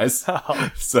fucks with your eyes.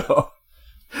 So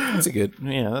that's a good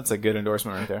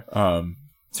endorsement right there.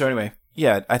 So anyway,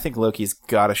 yeah, I think Loki's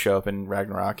got to show up in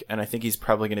Ragnarok, and I think he's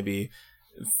probably going to be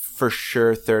for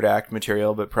sure third act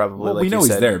material, but probably like we know you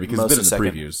said, he's there because most it's been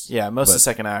in the previews. Yeah, most of the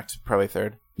second act, probably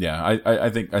third. Yeah, I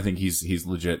think he's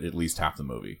legit at least half the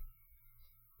movie.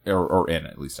 Or in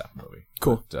at least half the movie.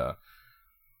 Cool. But,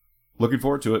 looking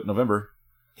forward to it in November.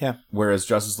 Yeah. Whereas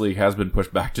Justice League has been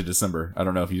pushed back to December. I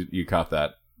don't know if you caught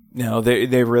that. No,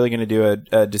 they're really going to do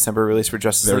a December release for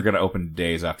Justice League. They're going to open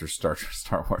days after Star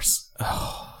Wars.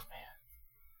 Oh, man.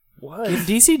 What? Can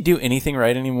DC do anything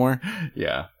right anymore?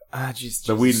 Yeah. Jeez.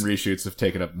 The Whedon reshoots have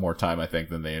taken up more time, I think,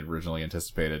 than they had originally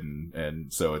anticipated,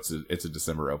 and so it's a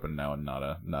December open now and not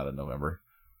a November.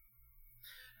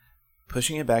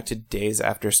 Pushing it back to days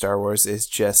after Star Wars is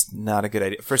just not a good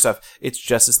idea. First off, it's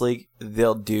Justice League.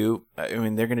 They're going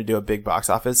to do a big box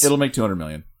office. It'll make $200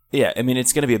 million. Yeah, I mean,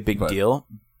 it's going to be a big deal,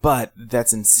 but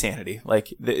that's insanity.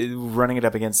 Like, running it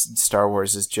up against Star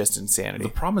Wars is just insanity. The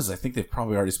problem is, I think they've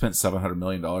probably already spent $700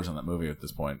 million on that movie at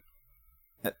this point.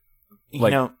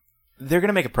 They're going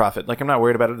to make a profit. Like, I'm not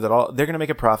worried about it at all. They're going to make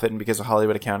a profit, and because of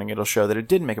Hollywood accounting, it'll show that it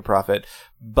didn't make a profit,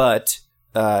 but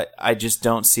I just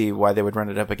don't see why they would run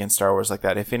it up against Star Wars like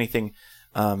that. If anything,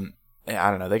 I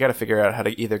don't know. They got to figure out how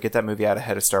to either get that movie out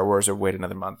ahead of Star Wars or wait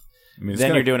another month. I mean,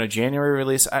 then you're doing a January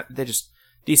release.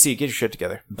 DC, get your shit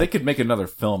together. They could make another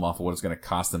film off of what it's going to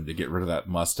cost them to get rid of that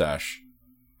mustache.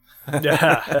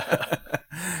 Yeah,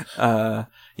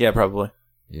 probably.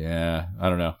 Yeah, I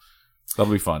don't know.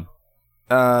 That'll be fun.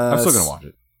 I'm still going to watch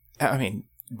it. I mean,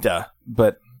 duh.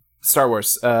 But Star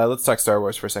Wars. Let's talk Star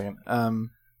Wars for a second.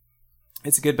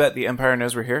 It's a good bet the Empire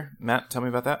knows we're here. Matt, tell me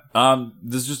about that.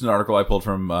 This is just an article I pulled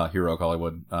from Heroic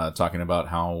Hollywood, talking about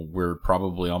how we're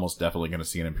probably almost definitely going to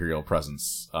see an Imperial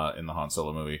presence in the Han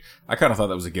Solo movie. I kind of thought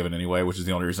that was a given anyway, which is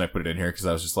the only reason I put it in here, because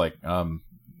I was just like,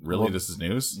 really? Well, this is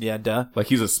news? Yeah, duh. Like,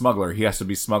 he's a smuggler. He has to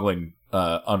be smuggling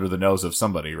under the nose of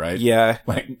somebody, right? Yeah,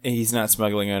 like, he's not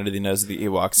smuggling under the nose of the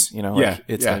Ewoks.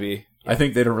 It's going to be... Yeah. I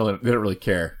think they don't really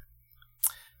care.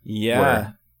 Yeah.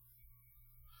 Where.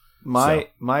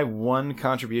 My one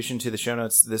contribution to the show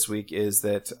notes this week is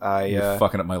that You're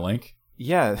fucking up my link?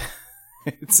 Yeah.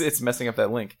 it's messing up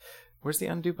that link. Where's the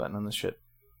undo button on this shit?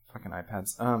 Fucking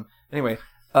iPads. Anyway,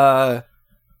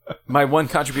 my one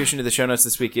contribution to the show notes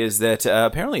this week is that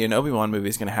apparently an Obi-Wan movie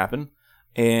is going to happen,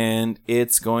 and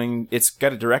it's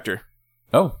got a director.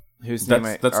 Oh, whose that's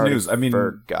name that's news. I mean,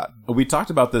 forgot. We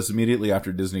talked about this immediately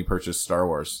after Disney purchased Star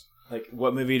Wars. Like,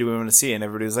 what movie do we want to see? And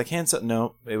everybody was like,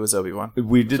 no, it was Obi-Wan.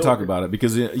 We did talk about it,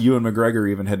 because Ewan McGregor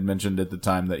even had mentioned at the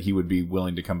time that he would be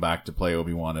willing to come back to play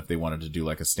Obi-Wan if they wanted to do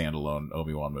like a standalone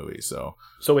Obi-Wan movie. So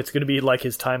it's going to be like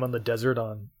his time on the desert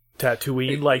on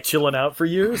Tatooine, like chilling out for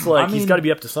years? Like, he's got to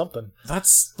be up to something.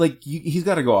 That's like, he's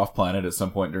got to go off planet at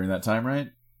some point during that time, right?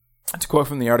 To quote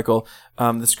from the article,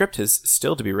 the script is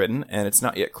still to be written, and it's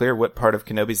not yet clear what part of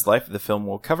Kenobi's life the film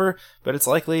will cover, but it's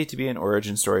likely to be an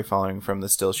origin story following from the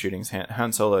still shooting's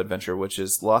Han Solo adventure, which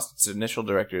has lost its initial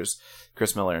directors,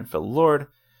 Chris Miller and Phil Lord,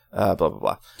 blah, blah,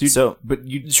 blah. Dude, so,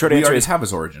 short answer is, have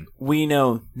his origin. We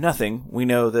know nothing. We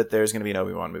know that there's going to be an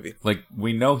Obi-Wan movie. Like,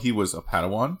 we know he was a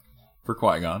Padawan for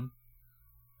Qui-Gon.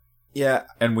 Yeah.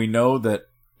 And we know that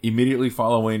immediately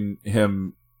following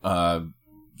him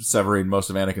severing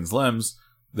most of Anakin's limbs,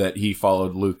 that he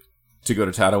followed Luke to go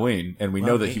to Tatooine, and we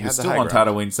know that he was still on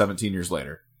Tatooine 17 years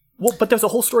later. Well, but there's a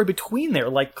whole story between there.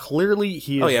 Like, clearly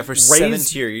he is for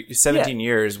 17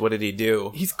 years, what did he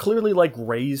do? He's clearly, like,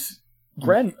 Rey's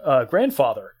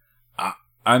grandfather.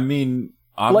 I mean,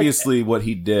 obviously what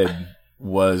he did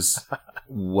was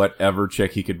whatever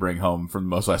chick he could bring home from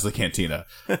Mos Eisley Cantina.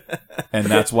 And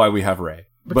that's why we have Rey.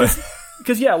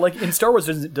 Because, like, in Star Wars,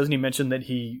 doesn't he mention that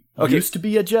he used to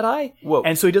be a Jedi? Whoa.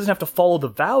 And so he doesn't have to follow the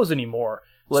vows anymore.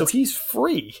 So he's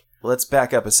free. Let's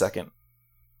back up a second.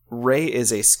 Rey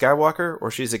is a Skywalker,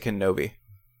 or she's a Kenobi?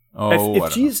 Oh,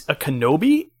 if she's a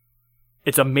Kenobi,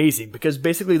 it's amazing. Because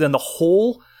basically then the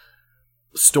whole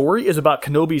story is about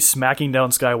Kenobi smacking down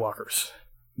Skywalkers.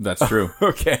 That's true.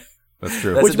 Okay. That's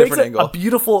true. That's Which a makes different it angle. a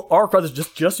beautiful arc rather than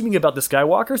just being about the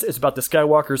Skywalkers. It's about the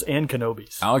Skywalkers and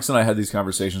Kenobis. Alex and I had these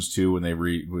conversations too when they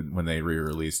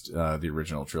re-released the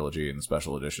original trilogy in the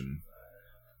special edition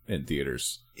in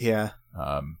theaters. Yeah.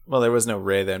 Um, Well, there was no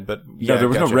Rey then, but no, yeah, there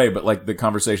was gotcha. no Rey, but like the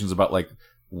conversations about like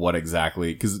what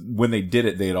exactly, because when they did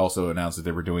it, they had also announced that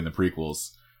they were doing the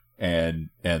prequels and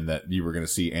that you were going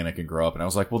to see Anakin grow up, and I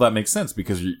was like, well, that makes sense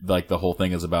because like the whole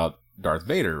thing is about Darth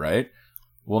Vader, right?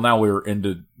 Well, now we're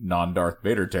into non-Darth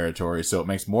Vader territory, so it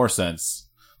makes more sense.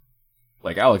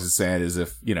 Like Alex is saying, is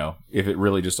if it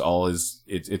really just all is,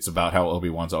 it's about how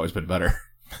Obi-Wan's always been better.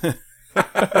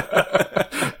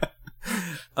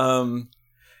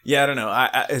 Yeah, I don't know.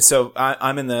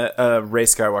 I'm in the Rey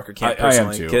Skywalker camp I am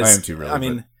personally. too. 'Cause, I am too, really, I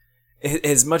mean,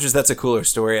 as much as that's a cooler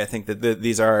story, I think that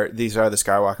these are the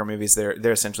Skywalker movies.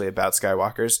 They're essentially about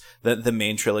Skywalkers. The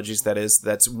main trilogies.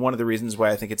 That's one of the reasons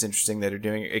why I think it's interesting that they're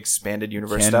doing expanded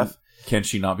universe stuff. Can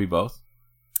she not be both?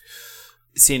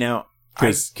 See now,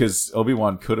 Because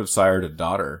Obi-Wan could have sired a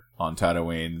daughter on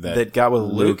Tatooine that got with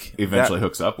Luke eventually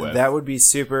hooks up with. That would be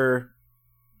super.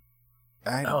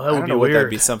 I that would don't be know what that'd weird.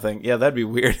 be something. Yeah, that'd be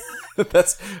weird. I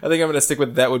think I'm gonna stick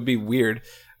with that would be weird.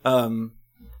 So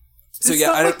it's yeah,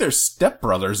 not I like they're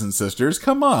stepbrothers and sisters.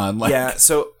 Come on, like, yeah.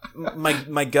 So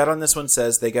my gut on this one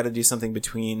says they got to do something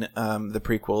between the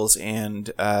prequels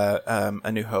and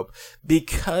A New Hope,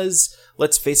 because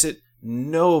let's face it,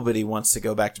 nobody wants to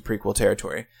go back to prequel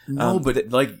territory. No, but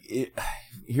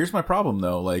here's my problem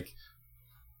though. Like,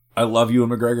 I love Ewan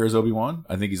McGregor as Obi-Wan.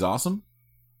 I think he's awesome.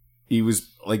 He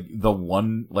was like the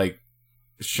one like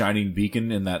shining beacon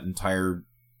in that entire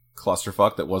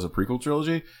clusterfuck that was a prequel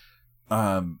trilogy.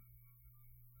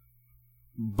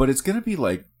 But it's gonna be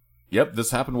like, yep,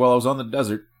 this happened while I was on the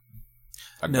desert.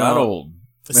 I got old.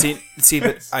 See,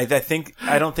 but I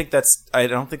don't think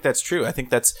that's true. I think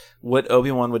that's what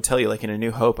Obi-Wan would tell you. Like in A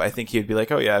New Hope, I think he'd be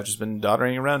like, "Oh yeah, I've just been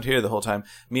doddering around here the whole time."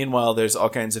 Meanwhile, there's all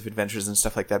kinds of adventures and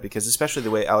stuff like that, because especially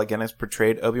the way Alec Guinness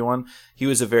portrayed Obi-Wan, he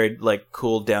was a very like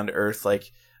cool, down to earth,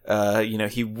 like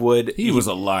he was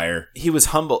a liar. He was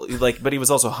humble, like, but he was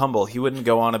also humble. He wouldn't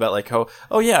go on about like, oh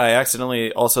yeah, I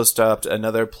accidentally also stopped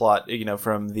another plot,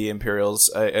 from the Imperials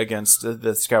against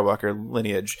the Skywalker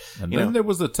lineage. And then there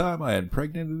was the time I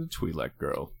impregnated a Twi'lek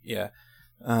girl. Yeah.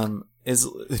 So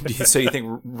you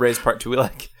think Rey's part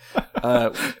Twi'lek?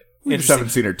 We just haven't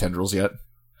seen her tendrils yet.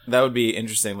 That would be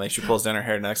interesting. Like she pulls down her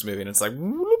hair next movie, and it's like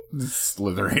whoop.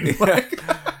 Slithering.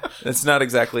 It's not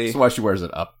exactly. That's why she wears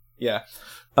it up. Yeah.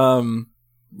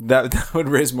 That would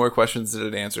raise more questions than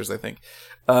it answers, I think.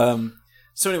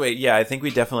 So anyway, yeah, I think we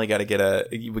definitely got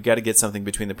to get something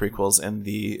between the prequels and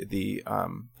the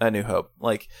A New Hope.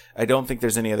 Like, I don't think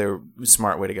there's any other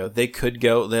smart way to go.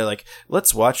 They're like,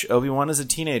 let's watch Obi-Wan as a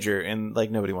teenager, and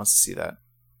like nobody wants to see that.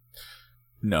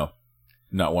 No,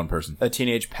 not one person. A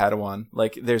teenage Padawan.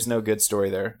 Like, there's no good story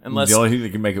there. Unless the only thing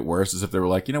that can make it worse is if they were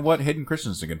like, you know what, Hayden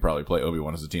Christensen can probably play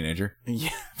Obi-Wan as a teenager. Yeah,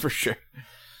 for sure.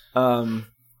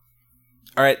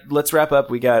 All right, let's wrap up.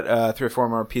 We got 3 or 4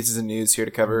 more pieces of news here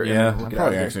to cover. Yeah, and we'll I'm get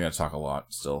probably out of actually going to talk a lot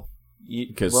still.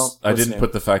 Because I didn't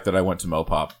put the fact that I went to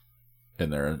Mopop in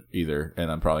there either,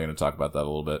 and I'm probably going to talk about that a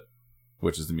little bit,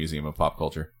 which is the Museum of Pop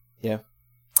Culture. Yeah.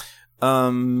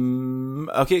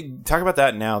 Okay, talk about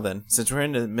that now then. Since we're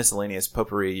into miscellaneous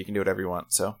potpourri, you can do whatever you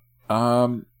want. So.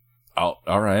 All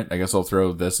right. I guess I'll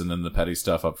throw this and then the petty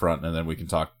stuff up front, and then we can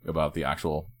talk about the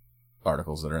actual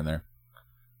articles that are in there.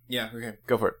 Yeah, okay.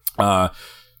 Go for it.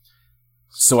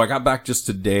 So I got back just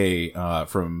today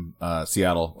from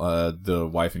Seattle. The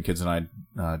wife and kids and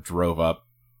I drove up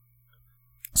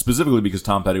specifically because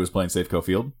Tom Petty was playing Safeco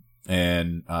Field,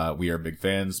 and we are big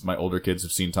fans. My older kids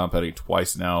have seen Tom Petty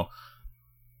twice now.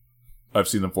 I've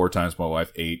seen them 4 times. My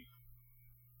wife 8.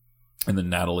 And then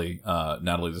Natalie,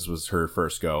 this was her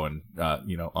first go, and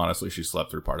honestly, she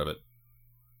slept through part of it.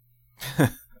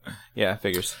 Yeah,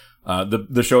 figures.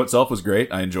 The show itself was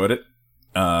great. I enjoyed it.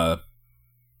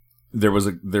 There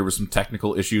was some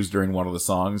technical issues during one of the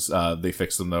songs. They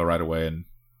fixed them though right away, and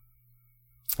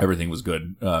everything was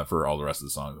good for all the rest of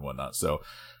the songs and whatnot. So,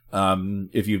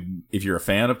 if you're a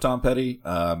fan of Tom Petty,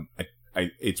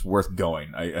 it's worth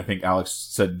going. I think Alex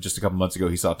said just a couple months ago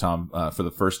he saw Tom for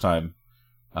the first time.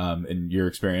 And your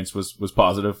experience was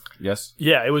positive, yes?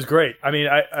 Yeah, it was great. I mean,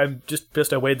 I'm just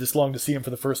pissed I waited this long to see him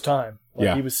for the first time. Like,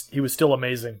 yeah, he was still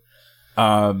amazing.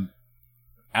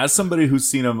 As somebody who's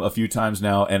seen him a few times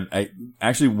now, and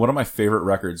actually one of my favorite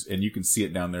records, and you can see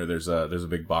it down there. There's a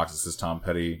big box that says Tom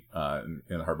Petty in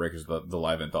the Heartbreakers, the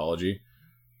live anthology.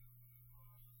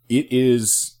 It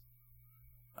is,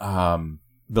 the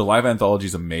live anthology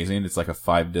is amazing. It's like a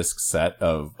 5-disc set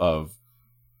of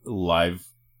live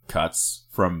cuts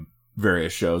from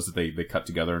various shows that they cut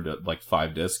together into like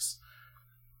 5 discs.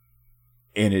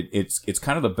 And it's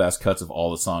kind of the best cuts of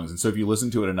all the songs. And so if you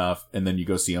listen to it enough and then you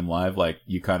go see them live, like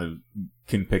you kind of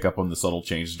can pick up on the subtle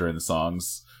changes during the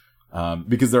songs.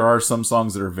 Because there are some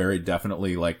songs that are very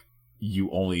definitely like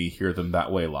you only hear them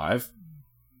that way live.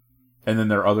 And then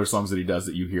there are other songs that he does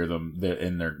that you hear them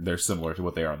and they're similar to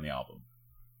what they are on the album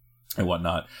and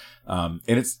whatnot. And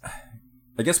it's,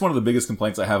 I guess one of the biggest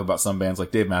complaints I have about some bands,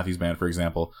 like Dave Matthews Band, for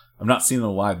example, I'm not seeing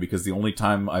them live because the only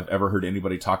time I've ever heard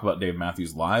anybody talk about Dave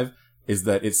Matthews live is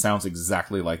that it sounds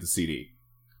exactly like the CD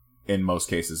in most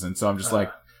cases. And so I'm just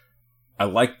like, I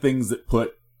like things that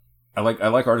I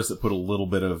like artists that put a little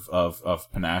bit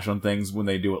of panache on things when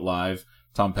they do it live.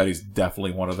 Tom Petty's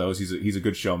definitely one of those. He's a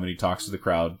good showman. He talks to the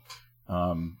crowd.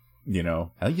 You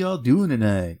know, how y'all doing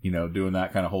tonight? You know, doing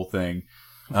that kind of whole thing.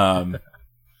 And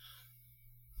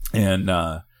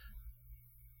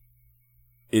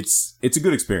it's a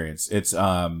good experience. It's,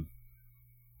 I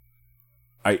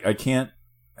can't,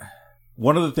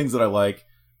 one of the things that I like,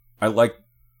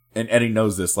 and Eddie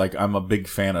knows this, like, I'm a big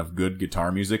fan of good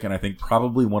guitar music, and I think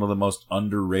probably one of the most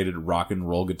underrated rock and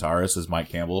roll guitarists is Mike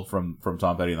Campbell from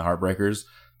Tom Petty and the Heartbreakers,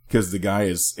 because the guy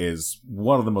is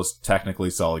one of the most technically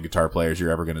solid guitar players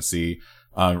you're ever going to see.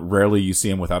 Rarely you see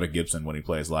him without a Gibson when he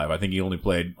plays live. I think he only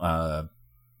played,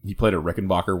 he played a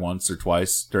Rickenbacker once or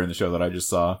twice during the show that I just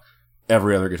saw.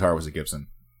 Every other guitar was a Gibson,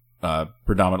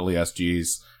 predominantly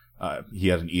SGs. He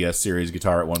had an ES series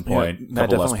guitar at one point. Yeah, Matt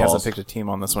definitely hasn't picked a team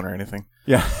on this one or anything.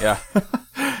 Yeah. Yeah.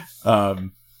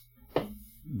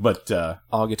 But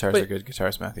all guitars are good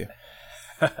guitars, Matthew.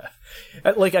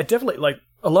 Like, I definitely, like,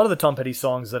 a lot of the Tom Petty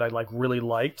songs that I, like, really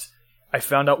liked, I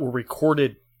found out were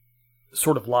recorded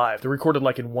sort of live. They're recorded,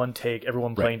 like, in one take,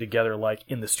 everyone playing together, like,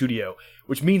 in the studio,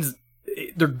 which means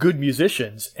they're good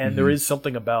musicians, and there is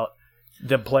something about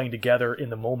them playing together in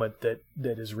the moment that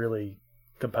is really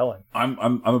compelling.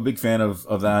 I'm a big fan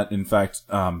of that. In fact,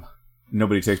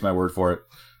 nobody takes my word for it.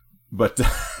 But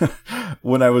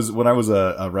when I was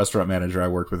a restaurant manager, I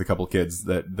worked with a couple kids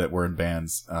that were in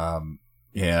bands.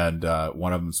 And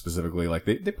one of them specifically, like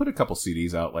they put a couple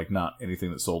CDs out, like not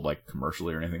anything that sold like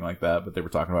commercially or anything like that, but they were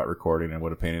talking about recording and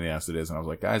what a pain in the ass it is. And I was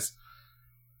like, guys,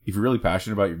 if you're really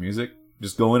passionate about your music,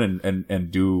 just go in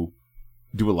and do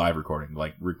a live recording,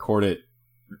 like record it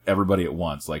everybody at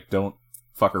once. Like don't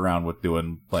fuck around with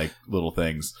doing like little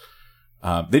things.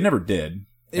 They never did.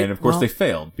 And of course they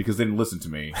failed because they didn't listen to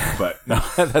me, but no.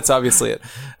 That's obviously it.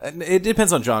 It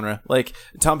depends on genre. Like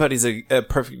Tom Petty's a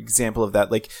perfect example of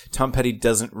that. Like Tom Petty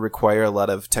doesn't require a lot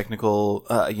of technical,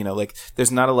 like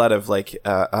there's not a lot of like,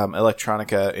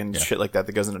 electronica and shit like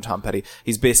that goes into Tom Petty.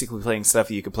 He's basically playing stuff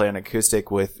that you could play on acoustic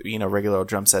with, regular old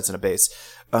drum sets and a bass.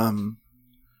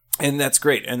 And that's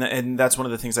great. And that's one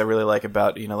of the things I really like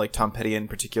about, like Tom Petty in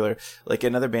particular. Like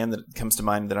another band that comes to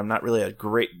mind that I'm not really a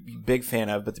big fan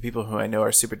of, but the people who I know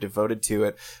are super devoted to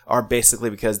it are basically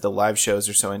because the live shows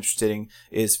are so interesting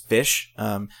is Fish.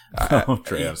 Trey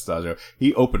Anastasio.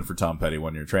 He opened for Tom Petty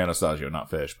one year. Trey Anastasio,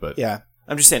 not Fish, but yeah.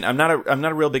 I'm just saying, I'm not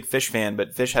a real big Fish fan,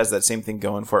 but Fish has that same thing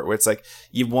going for it, where it's like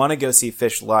you want to go see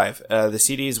Fish live. The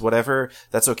CDs, whatever,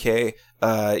 that's okay.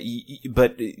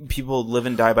 But people live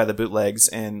and die by the bootlegs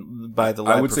and by the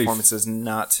live performances.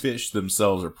 Not Fish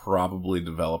themselves are probably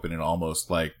developing an almost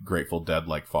like Grateful Dead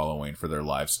like following for their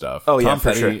live stuff. Oh yeah, Tom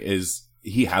for Petty sure.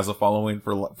 He has a following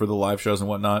for the live shows and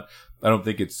whatnot. I don't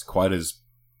think it's quite as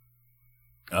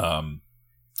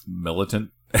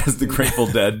militant as the Grateful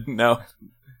Dead. No.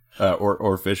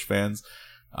 Or Fish fans.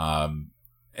 And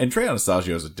Trey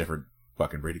Anastasio is a different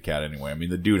fucking breed of cat anyway. I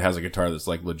mean, the dude has a guitar that's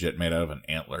like legit made out of an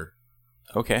antler.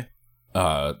 Okay.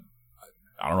 I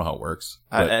don't know how it works.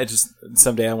 I just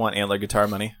someday I want antler guitar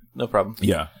money. No problem.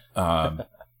 Yeah.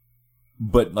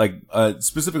 But like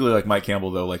specifically like Mike Campbell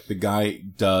though, like the guy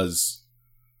does.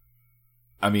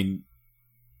 I mean,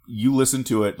 you listen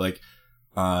to it like.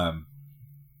 I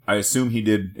assume he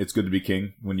did "It's Good to Be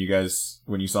King" when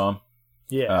you saw him.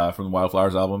 Yeah. From the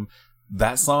Wildflowers album.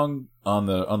 That song on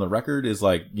the record is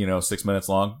like, 6 minutes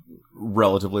long,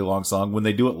 relatively long song. When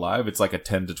they do it live, it's like a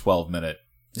 10 to 12 minute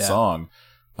song.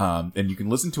 And you can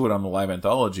listen to it on the live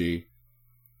anthology.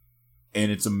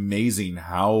 And it's amazing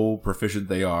how proficient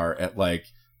they are at like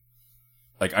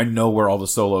I know where all the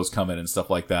solos come in and stuff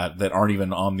like that aren't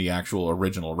even on the actual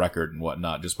original record and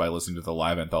whatnot, just by listening to the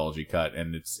live anthology cut.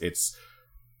 And it's,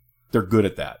 they're good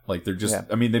at that. Like they're just,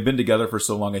 I mean, they've been together for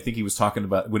so long. I think he was talking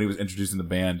about when he was introducing the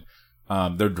band,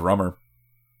 their drummer.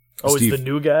 Oh, is the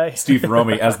new guy? Steve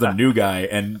Ferrome as the new guy.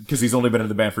 And because he's only been in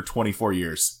the band for 24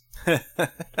 years.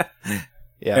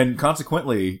 Yeah. And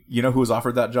consequently, you know who was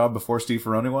offered that job before Steve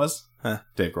Ferrone was? Huh.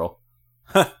 Dave Grohl.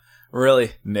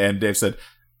 Really? And Dave said,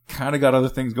 kind of got other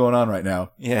things going on right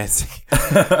now. Yeah,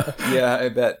 yeah, I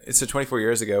bet. So 24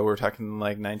 years ago, we're talking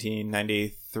like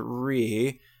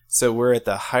 1993. So we're at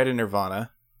the height of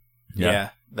Nirvana. Yeah,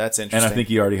 that's interesting. And I think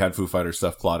he already had Foo Fighters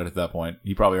stuff plotted at that point.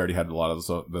 He probably already had a lot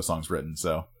of the songs written.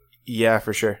 So yeah,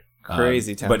 for sure.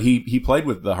 Crazy time. But he played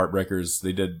with the Heartbreakers.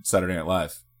 They did Saturday Night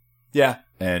Live. Yeah,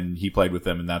 and he played with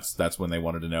them, and that's when they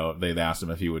wanted to know. They asked him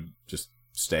if he would just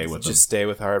stay with them. Just stay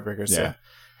with the Heartbreakers. Yeah. So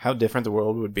how different the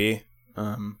world would be.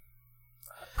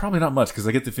 Probably not much, because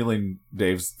I get the feeling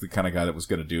Dave's the kind of guy that was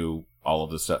going to do all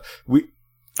of this stuff.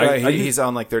 He's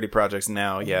on like 30 projects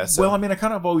now. Yeah. So. Well, I mean, I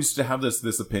kind of always used to have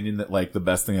this opinion that like the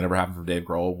best thing that ever happened for Dave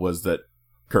Grohl was that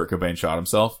Kurt Cobain shot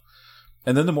himself.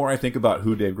 And then the more I think about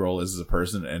who Dave Grohl is as a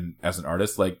person and as an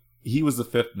artist, like he was the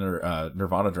fifth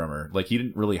Nirvana drummer. Like he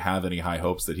didn't really have any high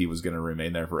hopes that he was going to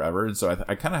remain there forever. And so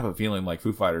I kind of have a feeling like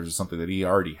Foo Fighters is something that he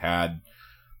already had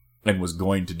and was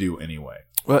going to do anyway.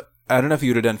 Well, I don't know if you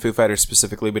would have done Foo Fighters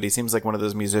specifically, but he seems like one of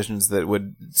those musicians that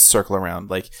would circle around.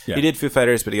 Like he did Foo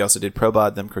Fighters, but he also did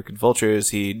Probot, them Crooked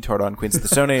Vultures. He toured on Queens of the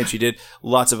Stone Age. He did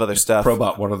lots of other stuff.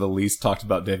 Probot, one of the least talked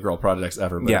about Dave Grohl projects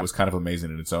ever, but it was kind of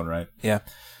amazing in its own right. Yeah.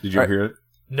 Did you ever hear it?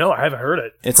 No, I haven't heard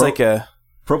it. It's like a...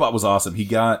 Probot was awesome. He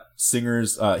got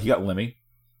singers, he got Lemmy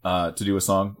to do a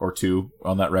song or two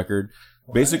on that record.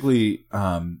 What? Basically,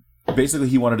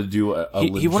 he wanted to do a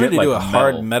legit, he wanted to do a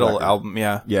hard metal record. album,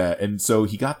 yeah. Yeah, and so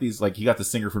he got these, like, he got the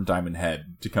singer from Diamond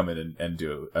Head to come in and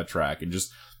do a track, and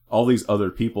just all these other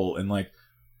people, and like,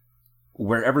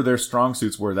 wherever their strong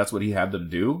suits were, that's what he had them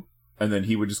do, and then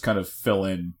he would just kind of fill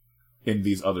in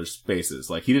these other spaces.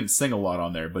 Like, he didn't sing a lot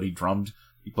on there, but he drummed,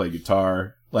 he played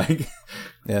guitar, like...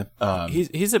 Yeah.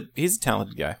 He's a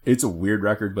talented guy. It's a weird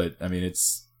record, but, I mean,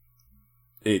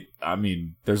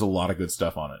 there's a lot of good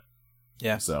stuff on it.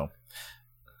 Yeah. So...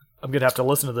 I'm going to have to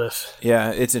listen to this.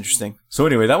 Yeah, it's interesting. So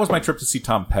anyway, that was my trip to see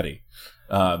Tom Petty.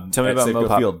 Tell me about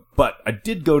Mopop. Field. But I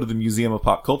did go to the Museum of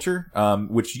Pop Culture,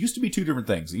 which used to be two different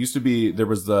things. It used to be, there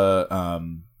was the...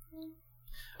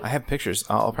 I have pictures.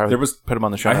 I'll probably put them on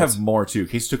the show notes. I have more too.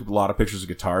 Casey took a lot of pictures of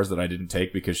guitars that I didn't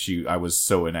take because I was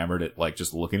so enamored at like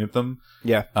just looking at them.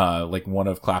 Yeah. Like one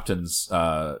of Clapton's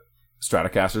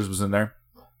Stratocasters was in there.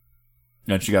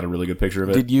 And she got a really good picture of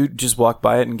it. Did you just walk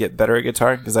by it and get better at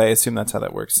guitar? Because I assume that's how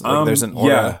that works. Like, there's an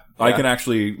order. Yeah, I can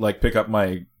actually like pick up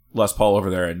my Les Paul over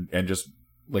there and just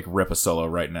like rip a solo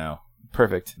right now.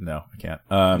 Perfect. No, I can't.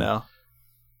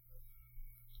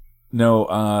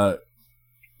 No.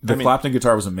 The Clapton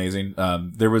guitar was amazing.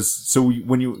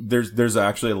 There's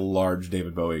actually a large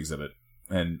David Bowie exhibit,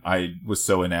 and I was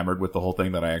so enamored with the whole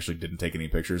thing that I actually didn't take any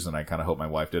pictures, and I kind of hope my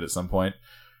wife did at some point.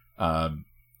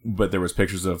 But there was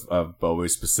pictures of Bowie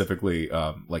specifically,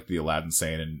 like the Aladdin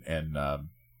Sane and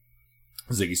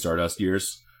Ziggy Stardust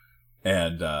years,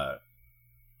 and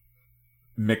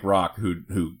Mick Rock,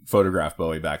 who photographed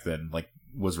Bowie back then, like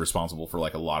was responsible for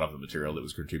like a lot of the material that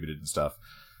was contributed and stuff.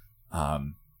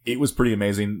 It was pretty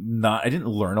amazing. I didn't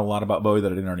learn a lot about Bowie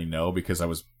that I didn't already know because I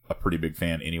was a pretty big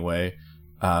fan anyway.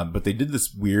 But they did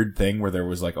this weird thing where there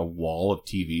was like a wall of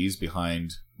TVs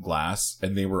behind glass,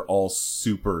 and they were all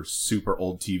super, super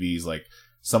old TVs. Like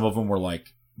some of them were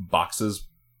like boxes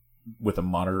with a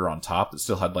monitor on top that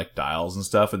still had like dials and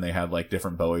stuff, and they had like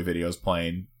different Bowie videos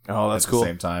playing. Oh, that's at cool. the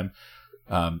same time.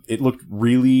 It looked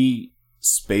really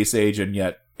space age and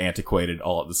yet antiquated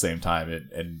all at the same time,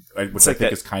 and which I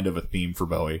think is kind of a theme for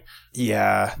Bowie.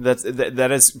 Yeah,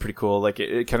 that is pretty cool. Like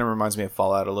it kind of reminds me of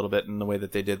Fallout a little bit in the way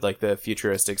that they did like the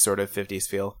futuristic sort of 50s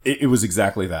feel. It was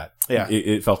exactly that. Yeah,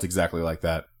 it felt exactly like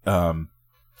that.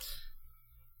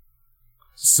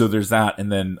 So there's that,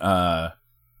 and then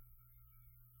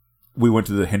we went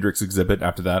to the Hendrix exhibit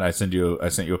after that. I sent you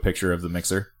a picture of the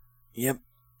mixer. Yep.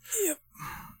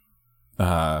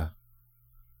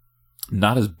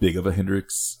 Not as big of a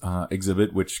Hendrix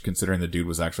exhibit, which, considering the dude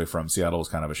was actually from Seattle, was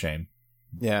kind of a shame.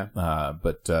 Yeah.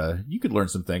 But you could learn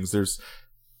some things. There's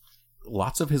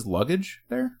lots of his luggage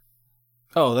there.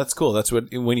 Oh, that's cool. That's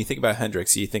when you think about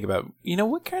Hendrix, you think about,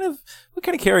 what kind of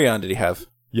carry-on did he have?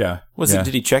 Yeah.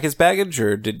 Did he check his baggage,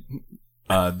 or did...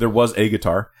 There was a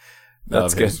guitar.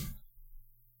 That's good.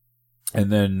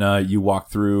 And then you walk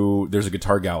through, there's a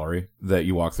guitar gallery that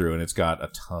you walk through, and it's got a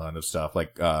ton of stuff.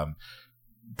 Like,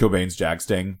 Cobain's Jag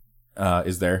Sting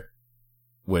is there,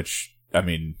 which, I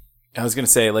mean... I was going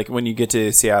to say, like, when you get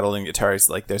to Seattle and guitars,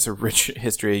 like, there's a rich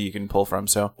history you can pull from,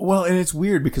 so... Well, and it's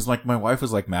weird, because, like, my wife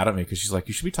was, like, mad at me, because she's like,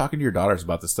 you should be talking to your daughters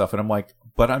about this stuff, and I'm like,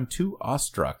 but I'm too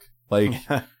awestruck. Like,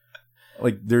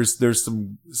 like, there's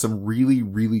some really,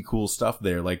 really cool stuff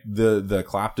there. Like, the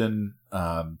Clapton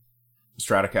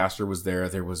Stratocaster was there.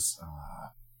 There was...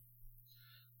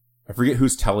 I forget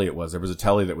whose telly it was. There was a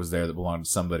telly that was there that belonged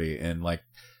to somebody, and like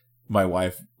my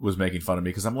wife was making fun of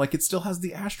me because I'm like, it still has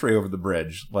the ashtray over the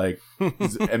bridge. Like,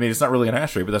 I mean, it's not really an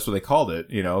ashtray, but that's what they called it,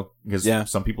 you know, because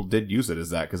some people did use it as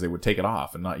that because they would take it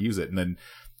off and not use it. And then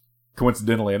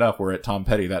coincidentally enough, we're at Tom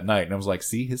Petty that night and I was like,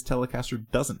 see, his Telecaster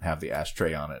doesn't have the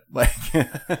ashtray on it. Like,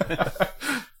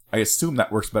 I assume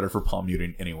that works better for palm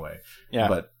muting anyway. Yeah.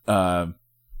 But,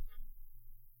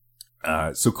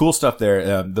 so cool stuff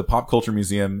there. The Pop Culture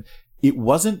Museum, it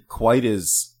wasn't quite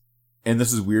as, and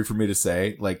this is weird for me to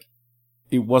say, like,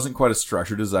 it wasn't quite as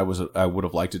structured as I would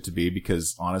have liked it to be,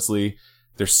 because honestly,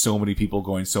 there's so many people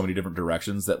going so many different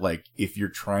directions that, like, if you're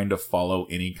trying to follow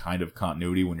any kind of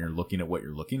continuity when you're looking at what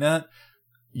you're looking at,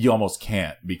 you almost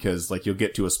can't, because, like, you'll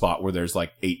get to a spot where there's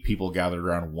like 8 people gathered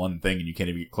around one thing and you can't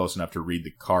even get close enough to read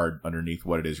the card underneath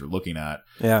what it is you're looking at.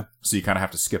 Yeah. So you kind of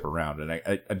have to skip around, and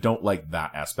I don't like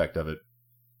that aspect of it.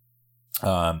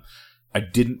 I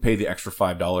didn't pay the extra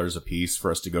 $5 a piece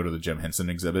for us to go to the Jim Henson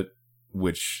exhibit,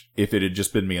 which, if it had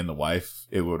just been me and the wife,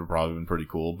 it would have probably been pretty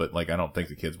cool. But, like, I don't think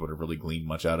the kids would have really gleaned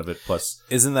much out of it. Plus,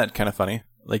 isn't that kind of funny?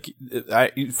 Like,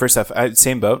 first off,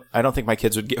 same boat. I don't think my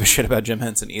kids would give a shit about Jim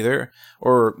Henson either,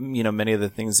 or, you know, many of the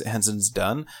things Henson's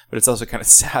done. But it's also kind of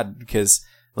sad because,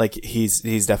 like, he's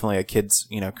definitely a kid's,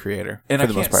 you know, creator. And I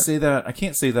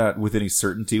can't say that with any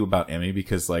certainty about Emmy,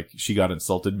 because, like, she got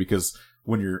insulted because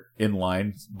when you're in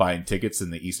line buying tickets in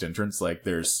the East entrance, like,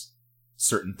 there's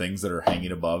certain things that are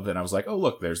hanging above, and I was like, oh,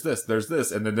 look, there's this,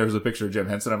 and then there's a picture of Jim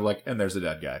Henson. I'm like, and there's a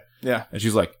dead guy. Yeah. And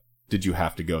she's like, did you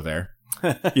have to go there?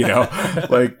 You know,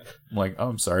 like, I'm like, oh,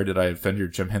 I'm sorry, did I offend your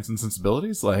Jim Henson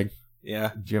sensibilities? Like,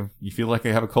 yeah, you feel like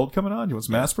I have a cold coming on? You want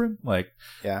some aspirin? Like,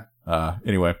 yeah.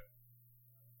 Anyway,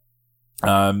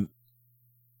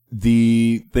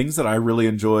 the things that I really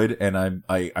enjoyed, and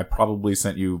I probably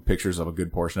sent you pictures of a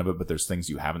good portion of it, but there's things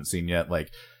you haven't seen yet.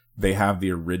 Like, they have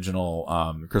the original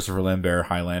Christopher Lambert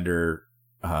Highlander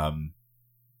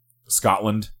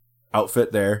Scotland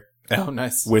outfit there. Oh,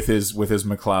 nice. With his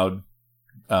MacLeod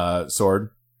sword.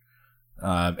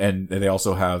 And they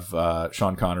also have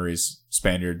Sean Connery's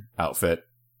Spaniard outfit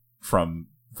from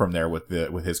there with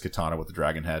his katana with the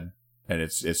dragon head. And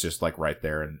it's just like right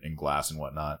there in glass and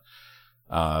whatnot.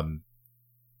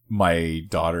 My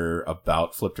daughter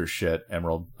about flipped her shit,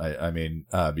 Emerald. I mean,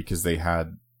 because they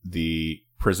had the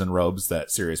prison robes that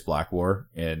Sirius Black wore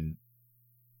in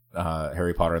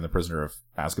Harry Potter and the Prisoner of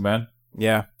Azkaban.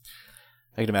 Yeah,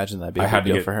 I can imagine that'd be a big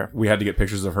deal for her. We had to get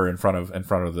pictures of her in front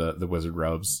of the wizard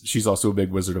robes. She's also a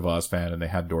big Wizard of Oz fan, and they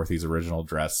had Dorothy's original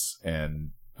dress and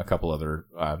a couple other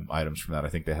items from that. I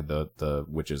think they had the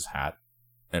witch's hat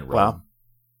and robe.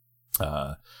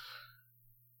 Wow.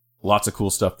 Lots of cool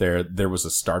stuff there. There was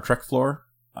a Star Trek floor.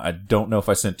 I don't know if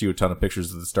I sent you a ton of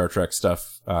pictures of the Star Trek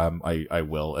stuff. I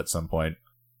will at some point.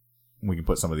 We can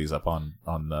put some of these up on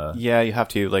the... Yeah, you have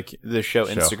to. Like, the show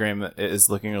Instagram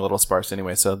is looking a little sparse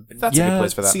anyway, so that's a good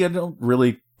place for that. See, I don't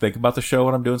really think about the show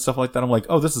when I'm doing stuff like that. I'm like,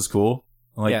 oh, this is cool.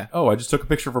 I'm like, oh, I just took a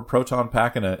picture of a proton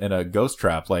pack in a ghost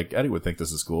trap. Like, Eddie would think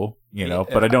this is cool, you know?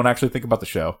 But I don't actually think about the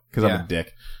show, because I'm a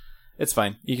dick. It's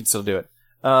fine. You can still do it.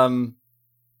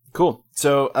 Cool.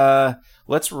 So,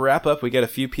 let's wrap up. We got a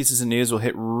few pieces of news we'll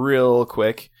hit real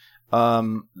quick.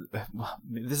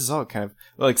 This is all kind of,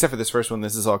 well, except for this first one,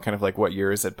 this is all kind of like, what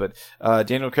year is it? But,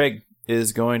 Daniel Craig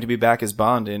is going to be back as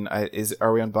Bond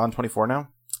are we on Bond 24 now?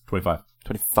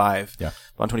 25. Yeah.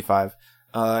 Bond 25.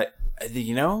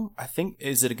 You know, I think,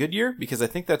 is it a good year? Because I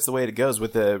think that's the way it goes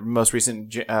with the most recent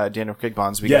Daniel Craig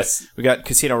Bonds. We got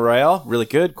Casino Royale, really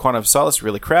good. Quantum of Solace,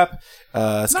 really crap.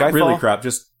 Skyfall. Not really crap,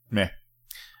 just meh.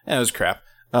 Yeah, it was crap.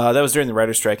 That was during the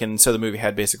writer's strike, and so the movie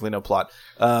had basically no plot.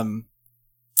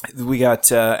 We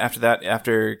got after that, we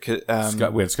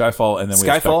had Skyfall, and then we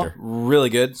had Skyfall, Spectre. Really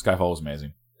good. Skyfall was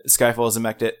amazing. Skyfall is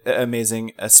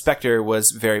amazing. Spectre was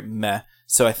very meh.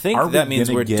 So I think that means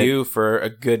we're due for a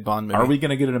good Bond movie. Are we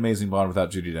going to get an amazing Bond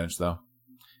without Judi Dench, though?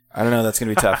 I don't know. That's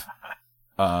going to be tough.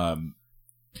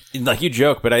 Like, you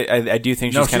joke, but I do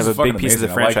think she's kind of a big piece of the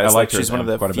franchise. Like, she's one of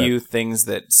the few things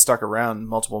that stuck around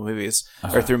multiple movies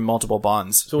or through multiple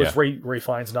Bonds. So is Ray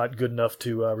Fiennes not good enough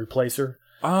to replace her?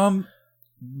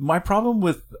 My problem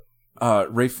with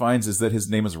Ray Fiennes is that his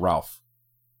name is Ralph.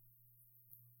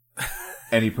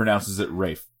 And he pronounces it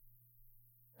Rafe.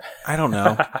 I don't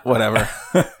know. Whatever.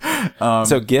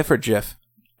 So GIF or GIF?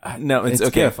 No, it's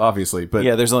okay. GIF, obviously. But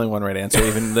yeah, there's only one right answer.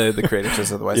 Even the creator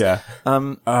says otherwise. Yeah.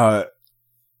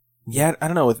 Yeah, I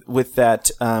don't know with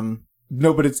that.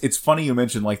 No, but it's funny you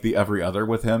mentioned like the every other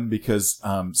with him, because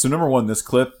so number one, this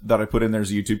clip that I put in there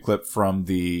is a YouTube clip from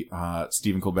the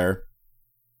Stephen Colbert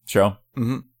show.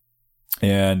 Mm-hmm.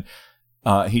 And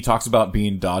he talks about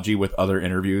being dodgy with other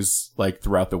interviews like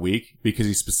throughout the week, because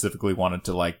he specifically wanted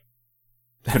to like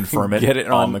confirm it, Get it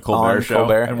on on- the Colbert on show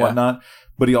Colbert, and yeah. whatnot.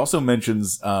 But he also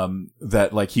mentions that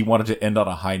like he wanted to end on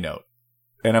a high note.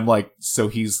 And I'm like, so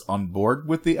he's on board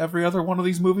with the every other one of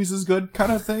these movies is good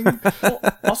kind of thing? Well,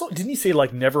 also, didn't he say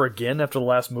like never again after the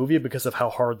last movie because of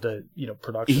how hard the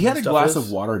production? He had and a stuff glass is?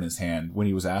 of water in his hand when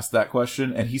he was asked that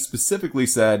question, and he specifically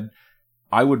said,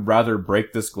 I would rather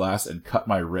break this glass and cut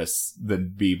my wrists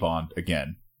than be Bond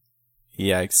again.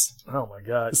 Yikes. Oh my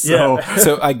god! So- yeah.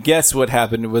 So I guess what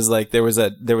happened was like they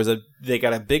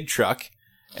got a big truck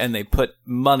and they put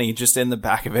money just in the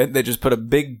back of it. They just put a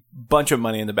big bunch of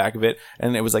money in the back of it,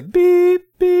 and it was like beep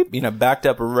beep, backed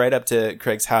up right up to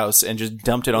Craig's house and just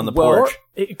dumped it on the porch.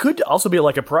 It could also be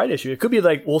like a pride issue. It could be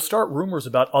like we'll start rumors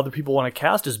about other people want to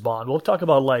cast as Bond. We'll talk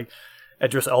about like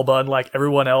Idris Elba and like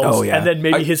everyone else, Oh, yeah. and then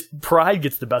maybe his pride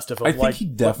gets the best of him. I think like, he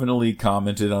definitely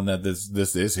commented on that this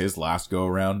is his last go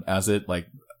around as it, like,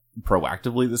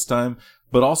 proactively this time.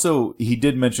 But also, he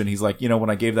did mention, he's like, when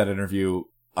I gave that interview,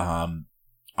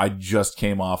 I just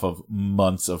came off of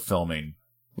months of filming,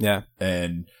 Yeah.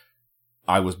 and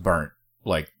I was burnt.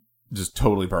 Like, just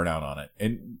totally burnt out on it.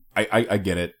 And I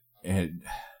get it. And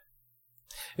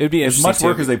It would be as interesting. much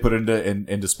work too. as they put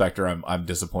into Spectre, I'm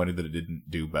disappointed that it didn't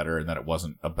do better and that it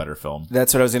wasn't a better film.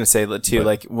 That's what I was going to say too. But-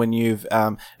 Like when you've,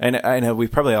 and I know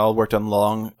we've probably all worked on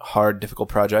long, hard, difficult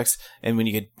projects, and when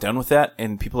you get done with that,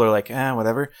 and people are like,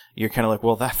 whatever, you're kind of like,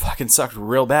 well, that fucking sucked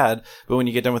real bad. But when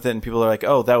you get done with it, and people are like,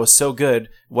 oh, that was so good,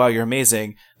 wow, you're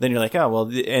amazing, then you're like, oh,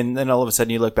 well, and then all of a sudden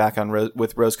you look back on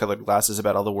with rose-colored glasses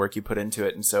about all the work you put into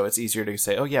it, and so it's easier to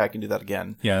say, oh yeah, I can do that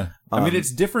again. Yeah. I mean,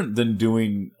 it's different than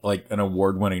doing like an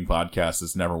award-winning podcast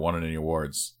that's never won any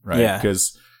awards, right? Yeah.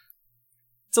 Because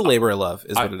It's a labor of love,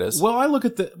 is what it is. Well, I look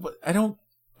at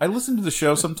I listen to the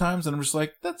show sometimes and I'm just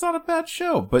like, that's not a bad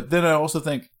show. But then I also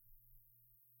think,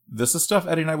 this is stuff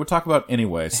Eddie and I would talk about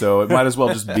anyway, so it might as well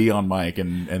just be on mic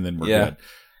and then we're Yeah. good.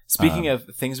 Speaking of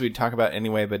things we'd talk about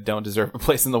anyway, but don't deserve a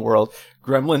place in the world,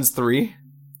 Gremlins 3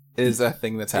 is a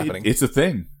thing that's happening. It's a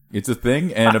thing. It's a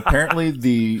thing, and apparently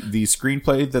the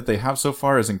screenplay that they have so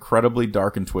far is incredibly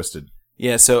dark and twisted.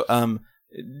 Yeah, so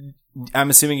I'm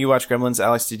assuming you watch Gremlins.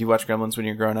 Alex, did you watch Gremlins when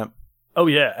you were growing up? oh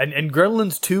yeah, and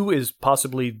Gremlins 2 is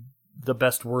possibly the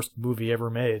best worst movie ever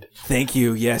made. Thank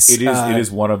you. Yes, It is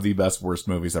one of the best worst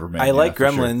movies ever made. I like for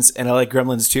sure. Gremlins, and I like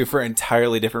Gremlins 2 for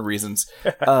entirely different reasons.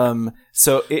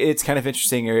 So it's kind of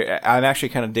interesting. I'm actually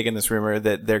kind of digging this rumor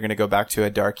that they're going to go back to a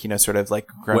dark, sort of like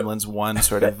Gremlins 1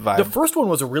 sort of vibe. The first one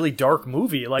was a really dark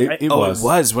movie. Like It It was.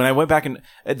 was when I went back and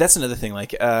that's another thing.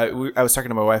 Like I was talking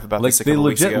to my wife about Like this a they couple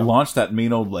weeks legit ago. launched that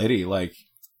mean old lady like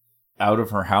out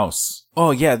of her house. Oh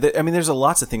yeah, I mean, there's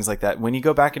lots of things like that. When you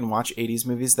go back and watch '80s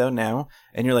movies though now,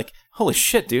 and you're like, "Holy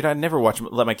shit, dude! I never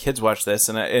let my kids watch this."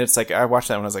 And it's like I watched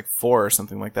that when I was like 4 or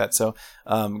something like that. So,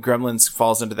 Gremlins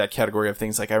falls into that category of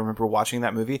things. Like I remember watching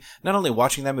that movie, not only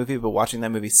watching that movie, but watching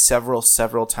that movie several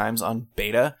times on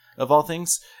beta of all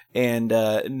things. And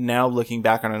now looking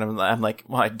back on it, I'm like,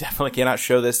 well, I definitely cannot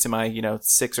show this to my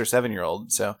 6 or 7 year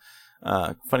old. So,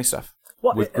 funny stuff.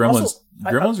 well, With and Gremlins, also,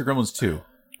 Gremlins or Gremlins 2?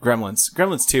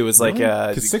 Gremlins 2 is like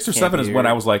Because 6 or 7 is when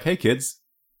I was like, hey kids,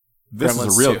 this Gremlins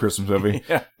is a real 2. Christmas movie.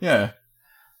 Yeah. Yeah.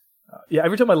 yeah,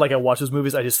 every time I watch those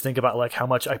movies, I just think about like how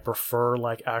much I prefer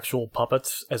like actual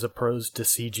puppets as opposed to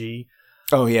CG.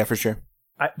 Oh yeah, for sure.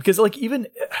 Because like even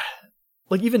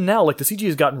now, like the CG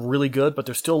has gotten really good, but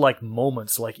there's still like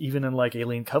moments, like even in like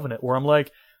Alien Covenant, where I'm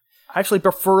like, I actually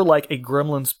prefer like a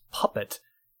Gremlins puppet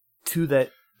to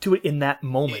it in that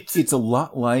moment. It's a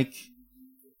lot like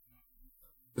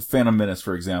Phantom Menace,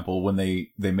 for example, when they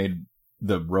made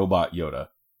the robot Yoda.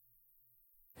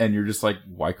 And you're just like,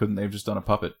 why couldn't they have just done a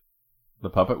puppet? The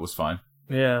puppet was fine.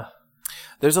 Yeah.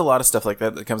 There's a lot of stuff like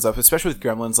that comes up, especially with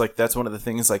Gremlins. Like that's one of the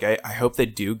things. Like I hope they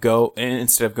do go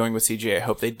instead of going with CG. I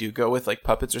hope they do go with like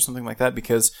puppets or something like that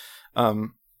because,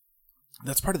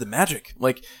 that's part of the magic.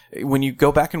 Like when you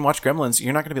go back and watch Gremlins,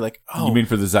 you're not going to be like, oh, You mean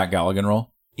for the Zach Galligan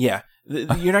role? yeah.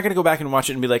 You're not going to go back and watch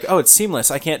it and be like, oh, it's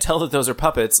seamless. I can't tell that those are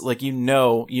puppets. Like you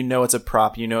know it's a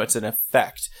prop. You know it's an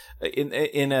effect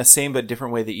in a same but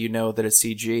different way that you know that it's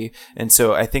CG. And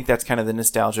so I think that's kind of the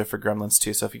nostalgia for Gremlins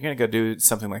too. So if you're going to go do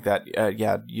something like that,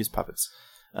 use puppets.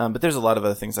 But there's a lot of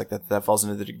other things like that falls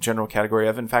into the general category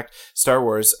of. In fact, Star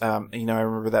Wars, I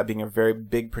remember that being a very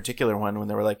big particular one when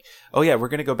they were like, oh yeah, we're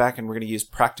going to go back and we're going to use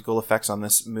practical effects on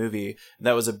this movie. And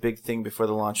that was a big thing before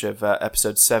the launch of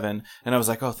Episode 7. And I was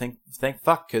like, oh, thank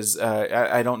fuck, because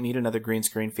I don't need another green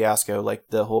screen fiasco like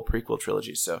the whole prequel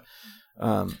trilogy. So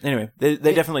anyway, they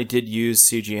definitely did use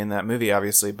CG in that movie,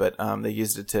 obviously, but they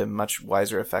used it to much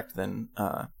wiser effect than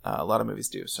a lot of movies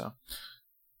do. So.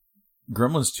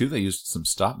 Gremlins 2, they used some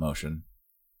stop motion.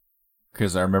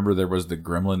 Because I remember there was the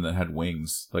gremlin that had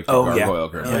wings, like the Oh, yeah. gargoyle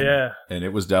gremlin. Oh, yeah. And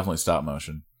it was definitely stop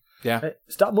motion.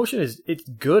 Stop motion it's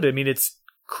good. I mean, it's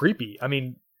creepy. I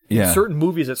mean, Yeah. certain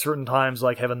movies at certain times,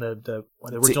 like having the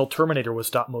original Terminator was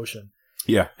stop motion,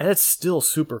 Yeah. and it's still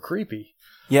super creepy.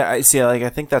 Yeah, I see. Like, I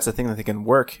think that's a thing that they can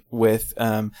work with.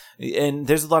 And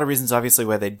there's a lot of reasons, obviously,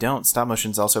 why they don't. Stop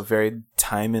motion is also very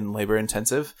time and labor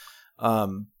intensive.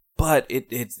 But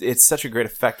it's such a great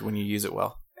effect when you use it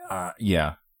well.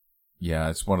 Yeah. Yeah,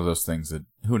 it's one of those things that,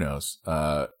 who knows?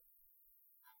 I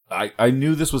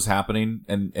knew this was happening,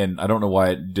 and I don't know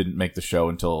why it didn't make the show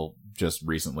until just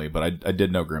recently, but I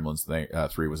did know Gremlins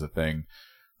 3 was a thing.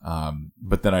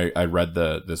 But then I read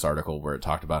this article where it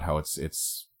talked about how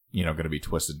it's going to be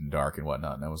twisted and dark and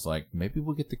whatnot, and I was like, maybe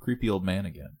we'll get the creepy old man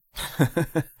again.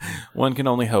 One can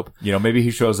only hope. Maybe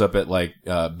he shows up at like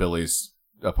Billy's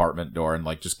apartment door and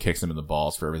like just kicks him in the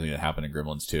balls for everything that happened in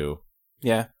Gremlins 2.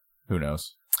 Yeah. Who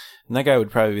knows? And that guy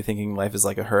would probably be thinking life is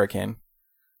like a hurricane.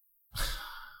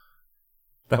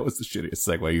 That was the shittiest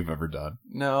segue you've ever done.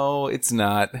 No, it's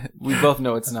not. We both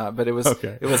know it's not, but it was.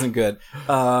 Okay. It wasn't good.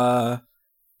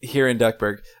 Here in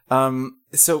Duckburg.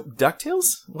 So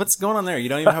DuckTales? What's going on there? You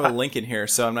don't even have a link in here,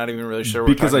 so I'm not even really sure what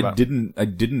because we're talking about. I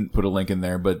didn't put a link in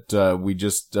there, but we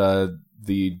just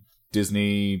the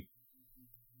Disney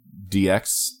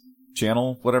DX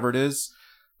channel, whatever it is,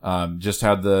 just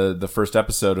had the first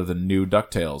episode of the new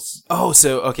DuckTales. Oh,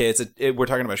 so okay, we're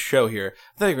talking about a show here.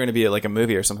 I thought you were going to be like a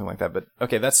movie or something like that, but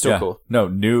okay, that's still cool. No,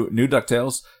 new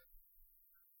DuckTales.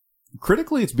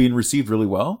 Critically, it's being received really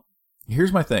well.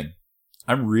 Here's my thing.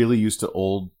 I'm really used to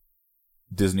old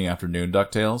Disney Afternoon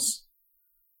DuckTales,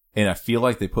 and I feel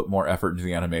like they put more effort into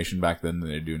the animation back then than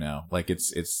they do now. Like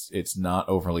it's not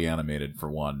overly animated for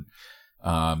one.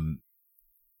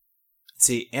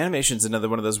 See, animation's another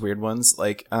one of those weird ones.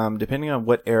 Like, depending on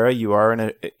what era you are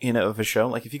of a show,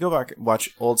 like if you go back and watch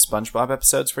old SpongeBob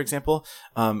episodes, for example,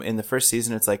 in the first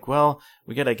season, it's like, well,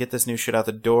 we gotta get this new shit out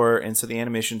the door, and so the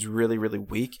animation's really, really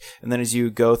weak. And then as you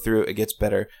go through, it gets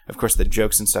better. Of course, the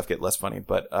jokes and stuff get less funny,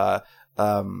 but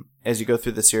as you go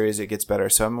through the series, it gets better.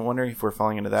 So I'm wondering if we're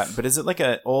falling into that. But is it like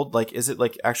is it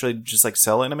like actually just like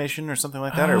cell animation or something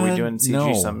like that? Or are we doing CG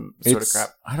no. some sort of crap?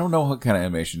 I don't know what kind of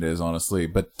animation it is, honestly,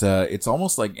 but it's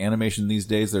almost like animation these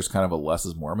days. There's kind of a less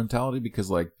is more mentality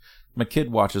because like my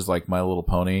kid watches like My Little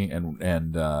Pony and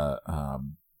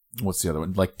what's the other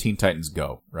one? Like Teen Titans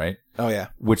Go, right? Oh yeah.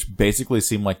 Which basically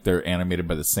seem like they're animated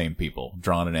by the same people,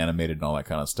 drawn and animated and all that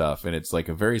kind of stuff. And it's like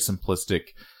a very simplistic,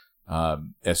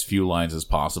 as few lines as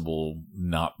possible,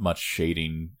 not much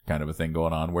shading kind of a thing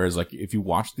going on. Whereas like if you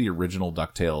watch the original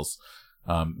DuckTales,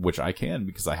 which I can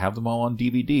because I have them all on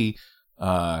DVD,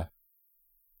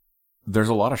 there's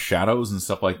a lot of shadows and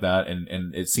stuff like that.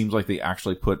 And it seems like they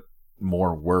actually put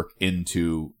more work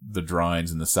into the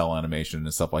drawings and the cell animation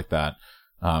and stuff like that,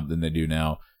 than they do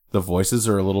now. The voices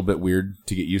are a little bit weird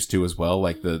to get used to as well.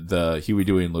 Like the Huey,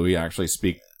 Dewey, and Louie actually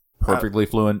speak perfectly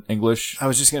fluent English. I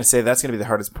was just going to say that's going to be the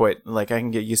hardest point. Like I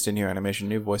can get used to new animation,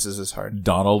 new voices is hard.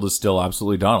 Donald is still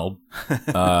absolutely Donald.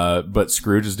 But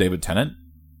Scrooge is David Tennant.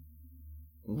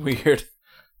 Weird.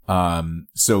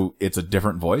 So it's a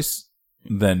different voice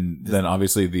than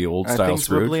obviously the old Are style things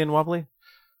Scrooge. wibbly and wobbly?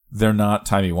 They're not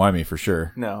timey-wimey for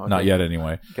sure. No. Okay. Not yet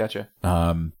anyway. Gotcha.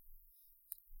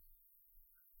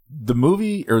 The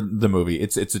movie,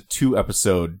 it's a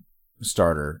 2-episode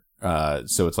starter.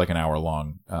 So it's like an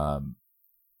hour-long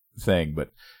thing,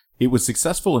 but it was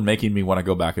successful in making me want to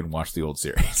go back and watch the old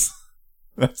series.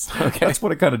 That's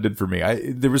what it kind of did for me.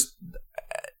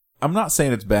 I'm not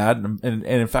saying it's bad, and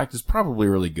in fact, it's probably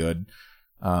really good.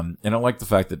 And I like the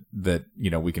fact that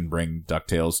we can bring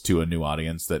DuckTales to a new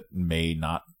audience that may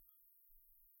not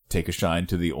take a shine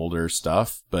to the older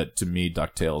stuff, but to me,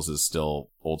 DuckTales is still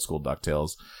old school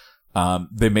DuckTales.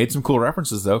 They made some cool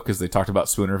references though, because they talked about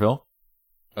Spoonerville.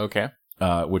 Okay.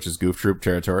 Which is Goof Troop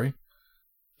territory.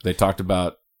 They talked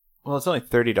about... Well, it's only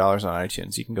 $30 on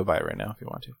iTunes. You can go buy it right now if you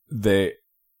want to.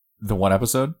 The one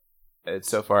episode? It's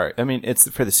so far. I mean, it's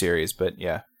for the series, but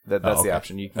yeah, that's the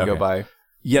option. You can go buy...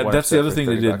 Yeah, one that's the episode other for thing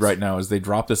they did $30. right now is they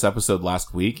dropped this episode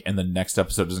last week, and the next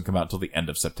episode doesn't come out until the end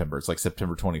of September. It's like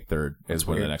September 23rd is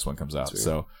when the next one comes out.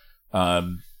 So,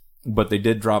 but they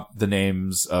did drop the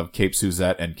names of Cape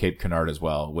Suzette and Cape Canard as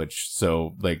well,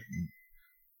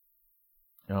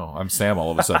 I'm Sam all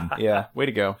of a sudden. Yeah, way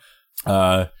to go.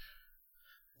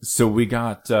 So we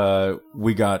got a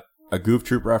Goof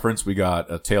Troop reference, we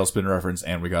got a Tailspin reference,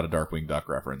 and we got a Darkwing Duck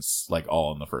reference, like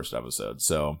all in the first episode.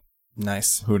 So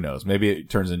Nice. who knows? Maybe it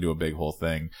turns into a big whole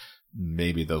thing.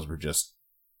 Maybe those were just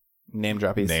Name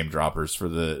droppies. name droppers for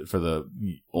the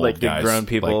old like the guys grown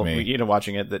people, like me.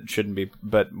 watching it that shouldn't be,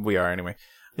 but we are anyway.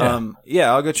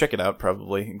 Yeah. I'll go check it out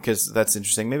probably because that's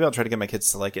interesting. Maybe I'll try to get my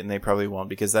kids to like it, and they probably won't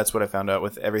because that's what I found out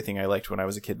with everything I liked when I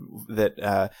was a kid.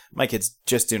 That my kids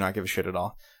just do not give a shit at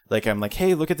all. Like I'm like,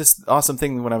 hey, look at this awesome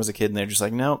thing when I was a kid, and they're just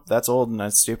like, no, that's old and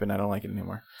that's stupid. And I don't like it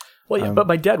anymore. Well, yeah, but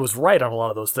my dad was right on a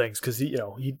lot of those things because he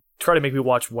tried to make me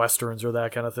watch westerns or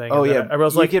that kind of thing. Oh and yeah, I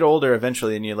was you like, get older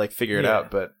eventually, and you like figure it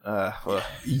out. But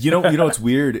you know what's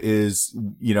weird is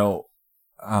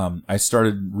I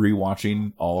started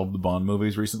rewatching all of the Bond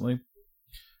movies recently.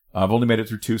 I've only made it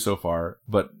through 2 so far,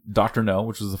 but Dr. No,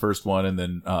 which was the first one, and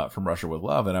then From Russia with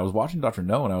Love, and I was watching Dr.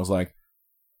 No, and I was like,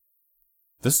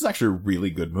 this is actually a really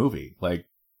good movie. Like,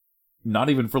 not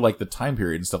even for like the time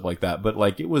period and stuff like that, but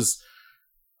like it was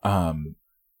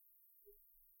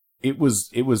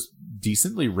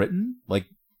decently written. Like,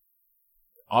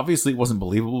 obviously it wasn't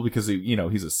believable because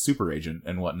he's a super agent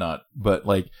and whatnot, but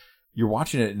like you're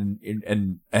watching it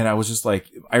and I was just like,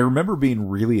 I remember being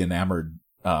really enamored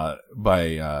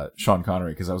by Sean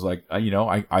Connery because I was like,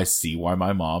 I see why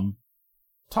my mom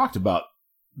talked about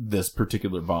this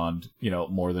particular Bond,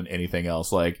 more than anything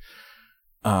else. Like,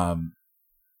 and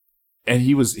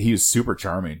he was super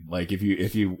charming. Like if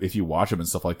you watch him and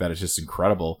stuff like that, it's just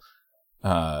incredible.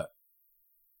 And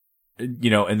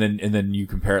then you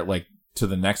compare it like to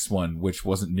the next one, which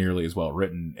wasn't nearly as well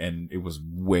written, and it was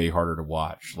way harder to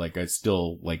watch. Like I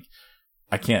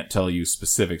can't tell you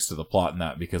specifics to the plot in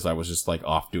that because I was just like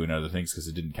off doing other things because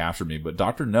it didn't capture me. But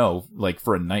Dr. No, like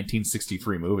for a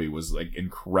 1963 movie, was like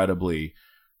incredibly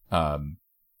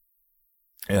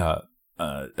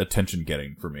attention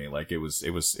getting for me. Like it was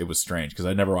strange because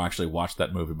I never actually watched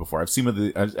that movie before. I've seen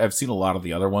a lot of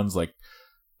the other ones. Like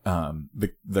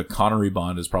the Connery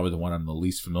Bond is probably the one I'm the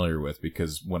least familiar with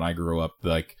because when I grew up,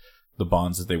 like the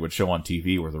Bonds that they would show on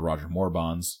TV were the Roger Moore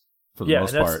Bonds for the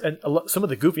most part. And some of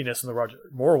the goofiness in the Roger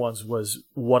Moore ones was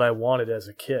what I wanted as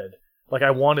a kid. Like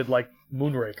I wanted like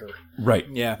Moonraker. Right.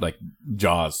 Yeah. Like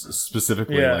Jaws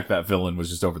specifically. Like that villain was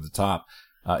just over the top.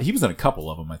 He was in a couple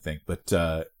of them, I think. But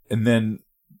and then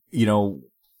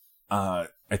I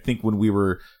think when we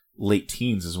were late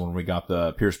teens is when we got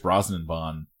the Pierce Brosnan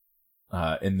Bond.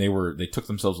 And they took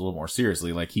themselves a little more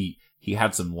seriously. Like he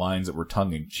had some lines that were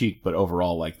tongue in cheek, but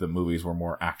overall, like the movies were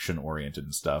more action oriented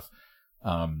and stuff.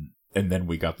 And then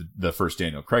we got the first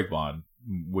Daniel Craig Bond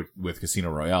with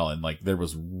Casino Royale, and like there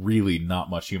was really not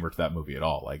much humor to that movie at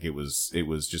all. Like it was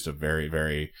just a very,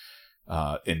 very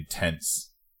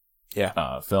intense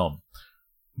film.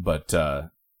 But I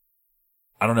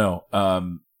don't know.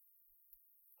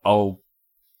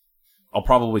 I'll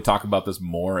probably talk about this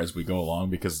more as we go along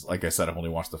because, like I said, I've only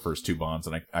watched the first 2 Bonds,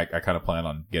 and I kind of plan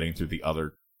on getting through the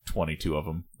other 22 of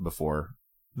them before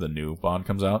the new Bond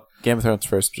comes out. Game of Thrones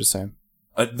first, just saying.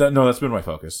 No, that's been my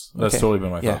focus. That's Okay. totally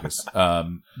been my focus.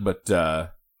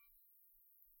 But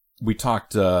we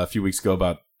talked a few weeks ago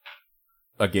about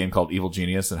a game called Evil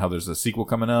Genius and how there's a sequel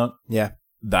coming out. Yeah.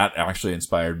 That actually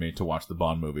inspired me to watch the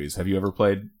Bond movies. Have you ever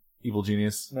played Evil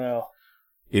Genius? No.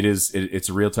 It's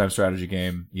a real-time strategy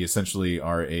game. You essentially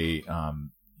are you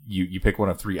pick one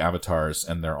of 3 avatars,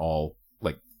 and they're all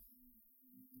like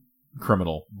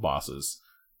criminal bosses,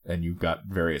 and you've got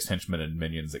various henchmen and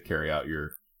minions that carry out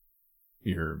your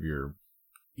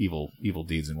evil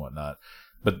deeds and whatnot.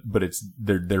 But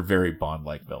they're very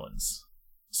Bond-like villains.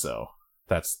 So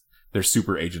they're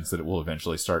super agents that will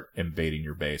eventually start invading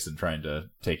your base and trying to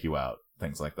take you out,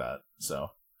 things like that. So.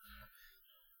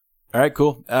 All right,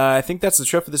 cool. I think that's the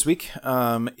show for this week.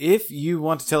 If you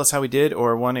want to tell us how we did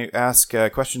or want to ask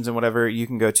questions and whatever, you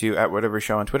can go to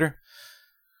 @whatevershow on Twitter.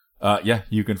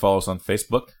 You can follow us on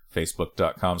Facebook,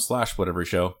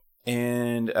 facebook.com/whatevershow.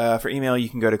 And for email, you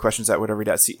can go to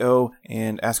questions@whatever.co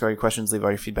and ask all your questions, leave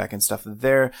all your feedback and stuff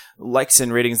there. Likes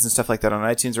and ratings and stuff like that on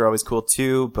iTunes are always cool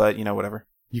too, but whatever.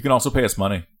 You can also pay us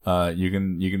money. You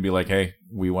can be like, hey,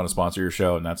 we want to sponsor your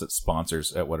show, and that's at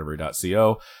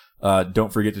sponsors@whatever.co.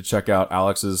 Don't forget to check out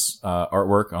Alex's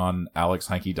artwork on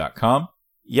alexheinke.com.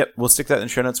 Yep, we'll stick that in the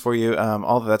show notes for you.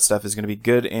 All of that stuff is going to be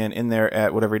good and in there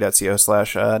at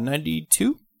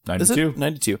whatever.co/92. 92.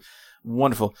 92.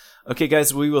 Wonderful. Okay,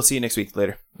 guys, we will see you next week.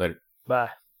 Later. Later.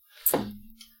 Bye.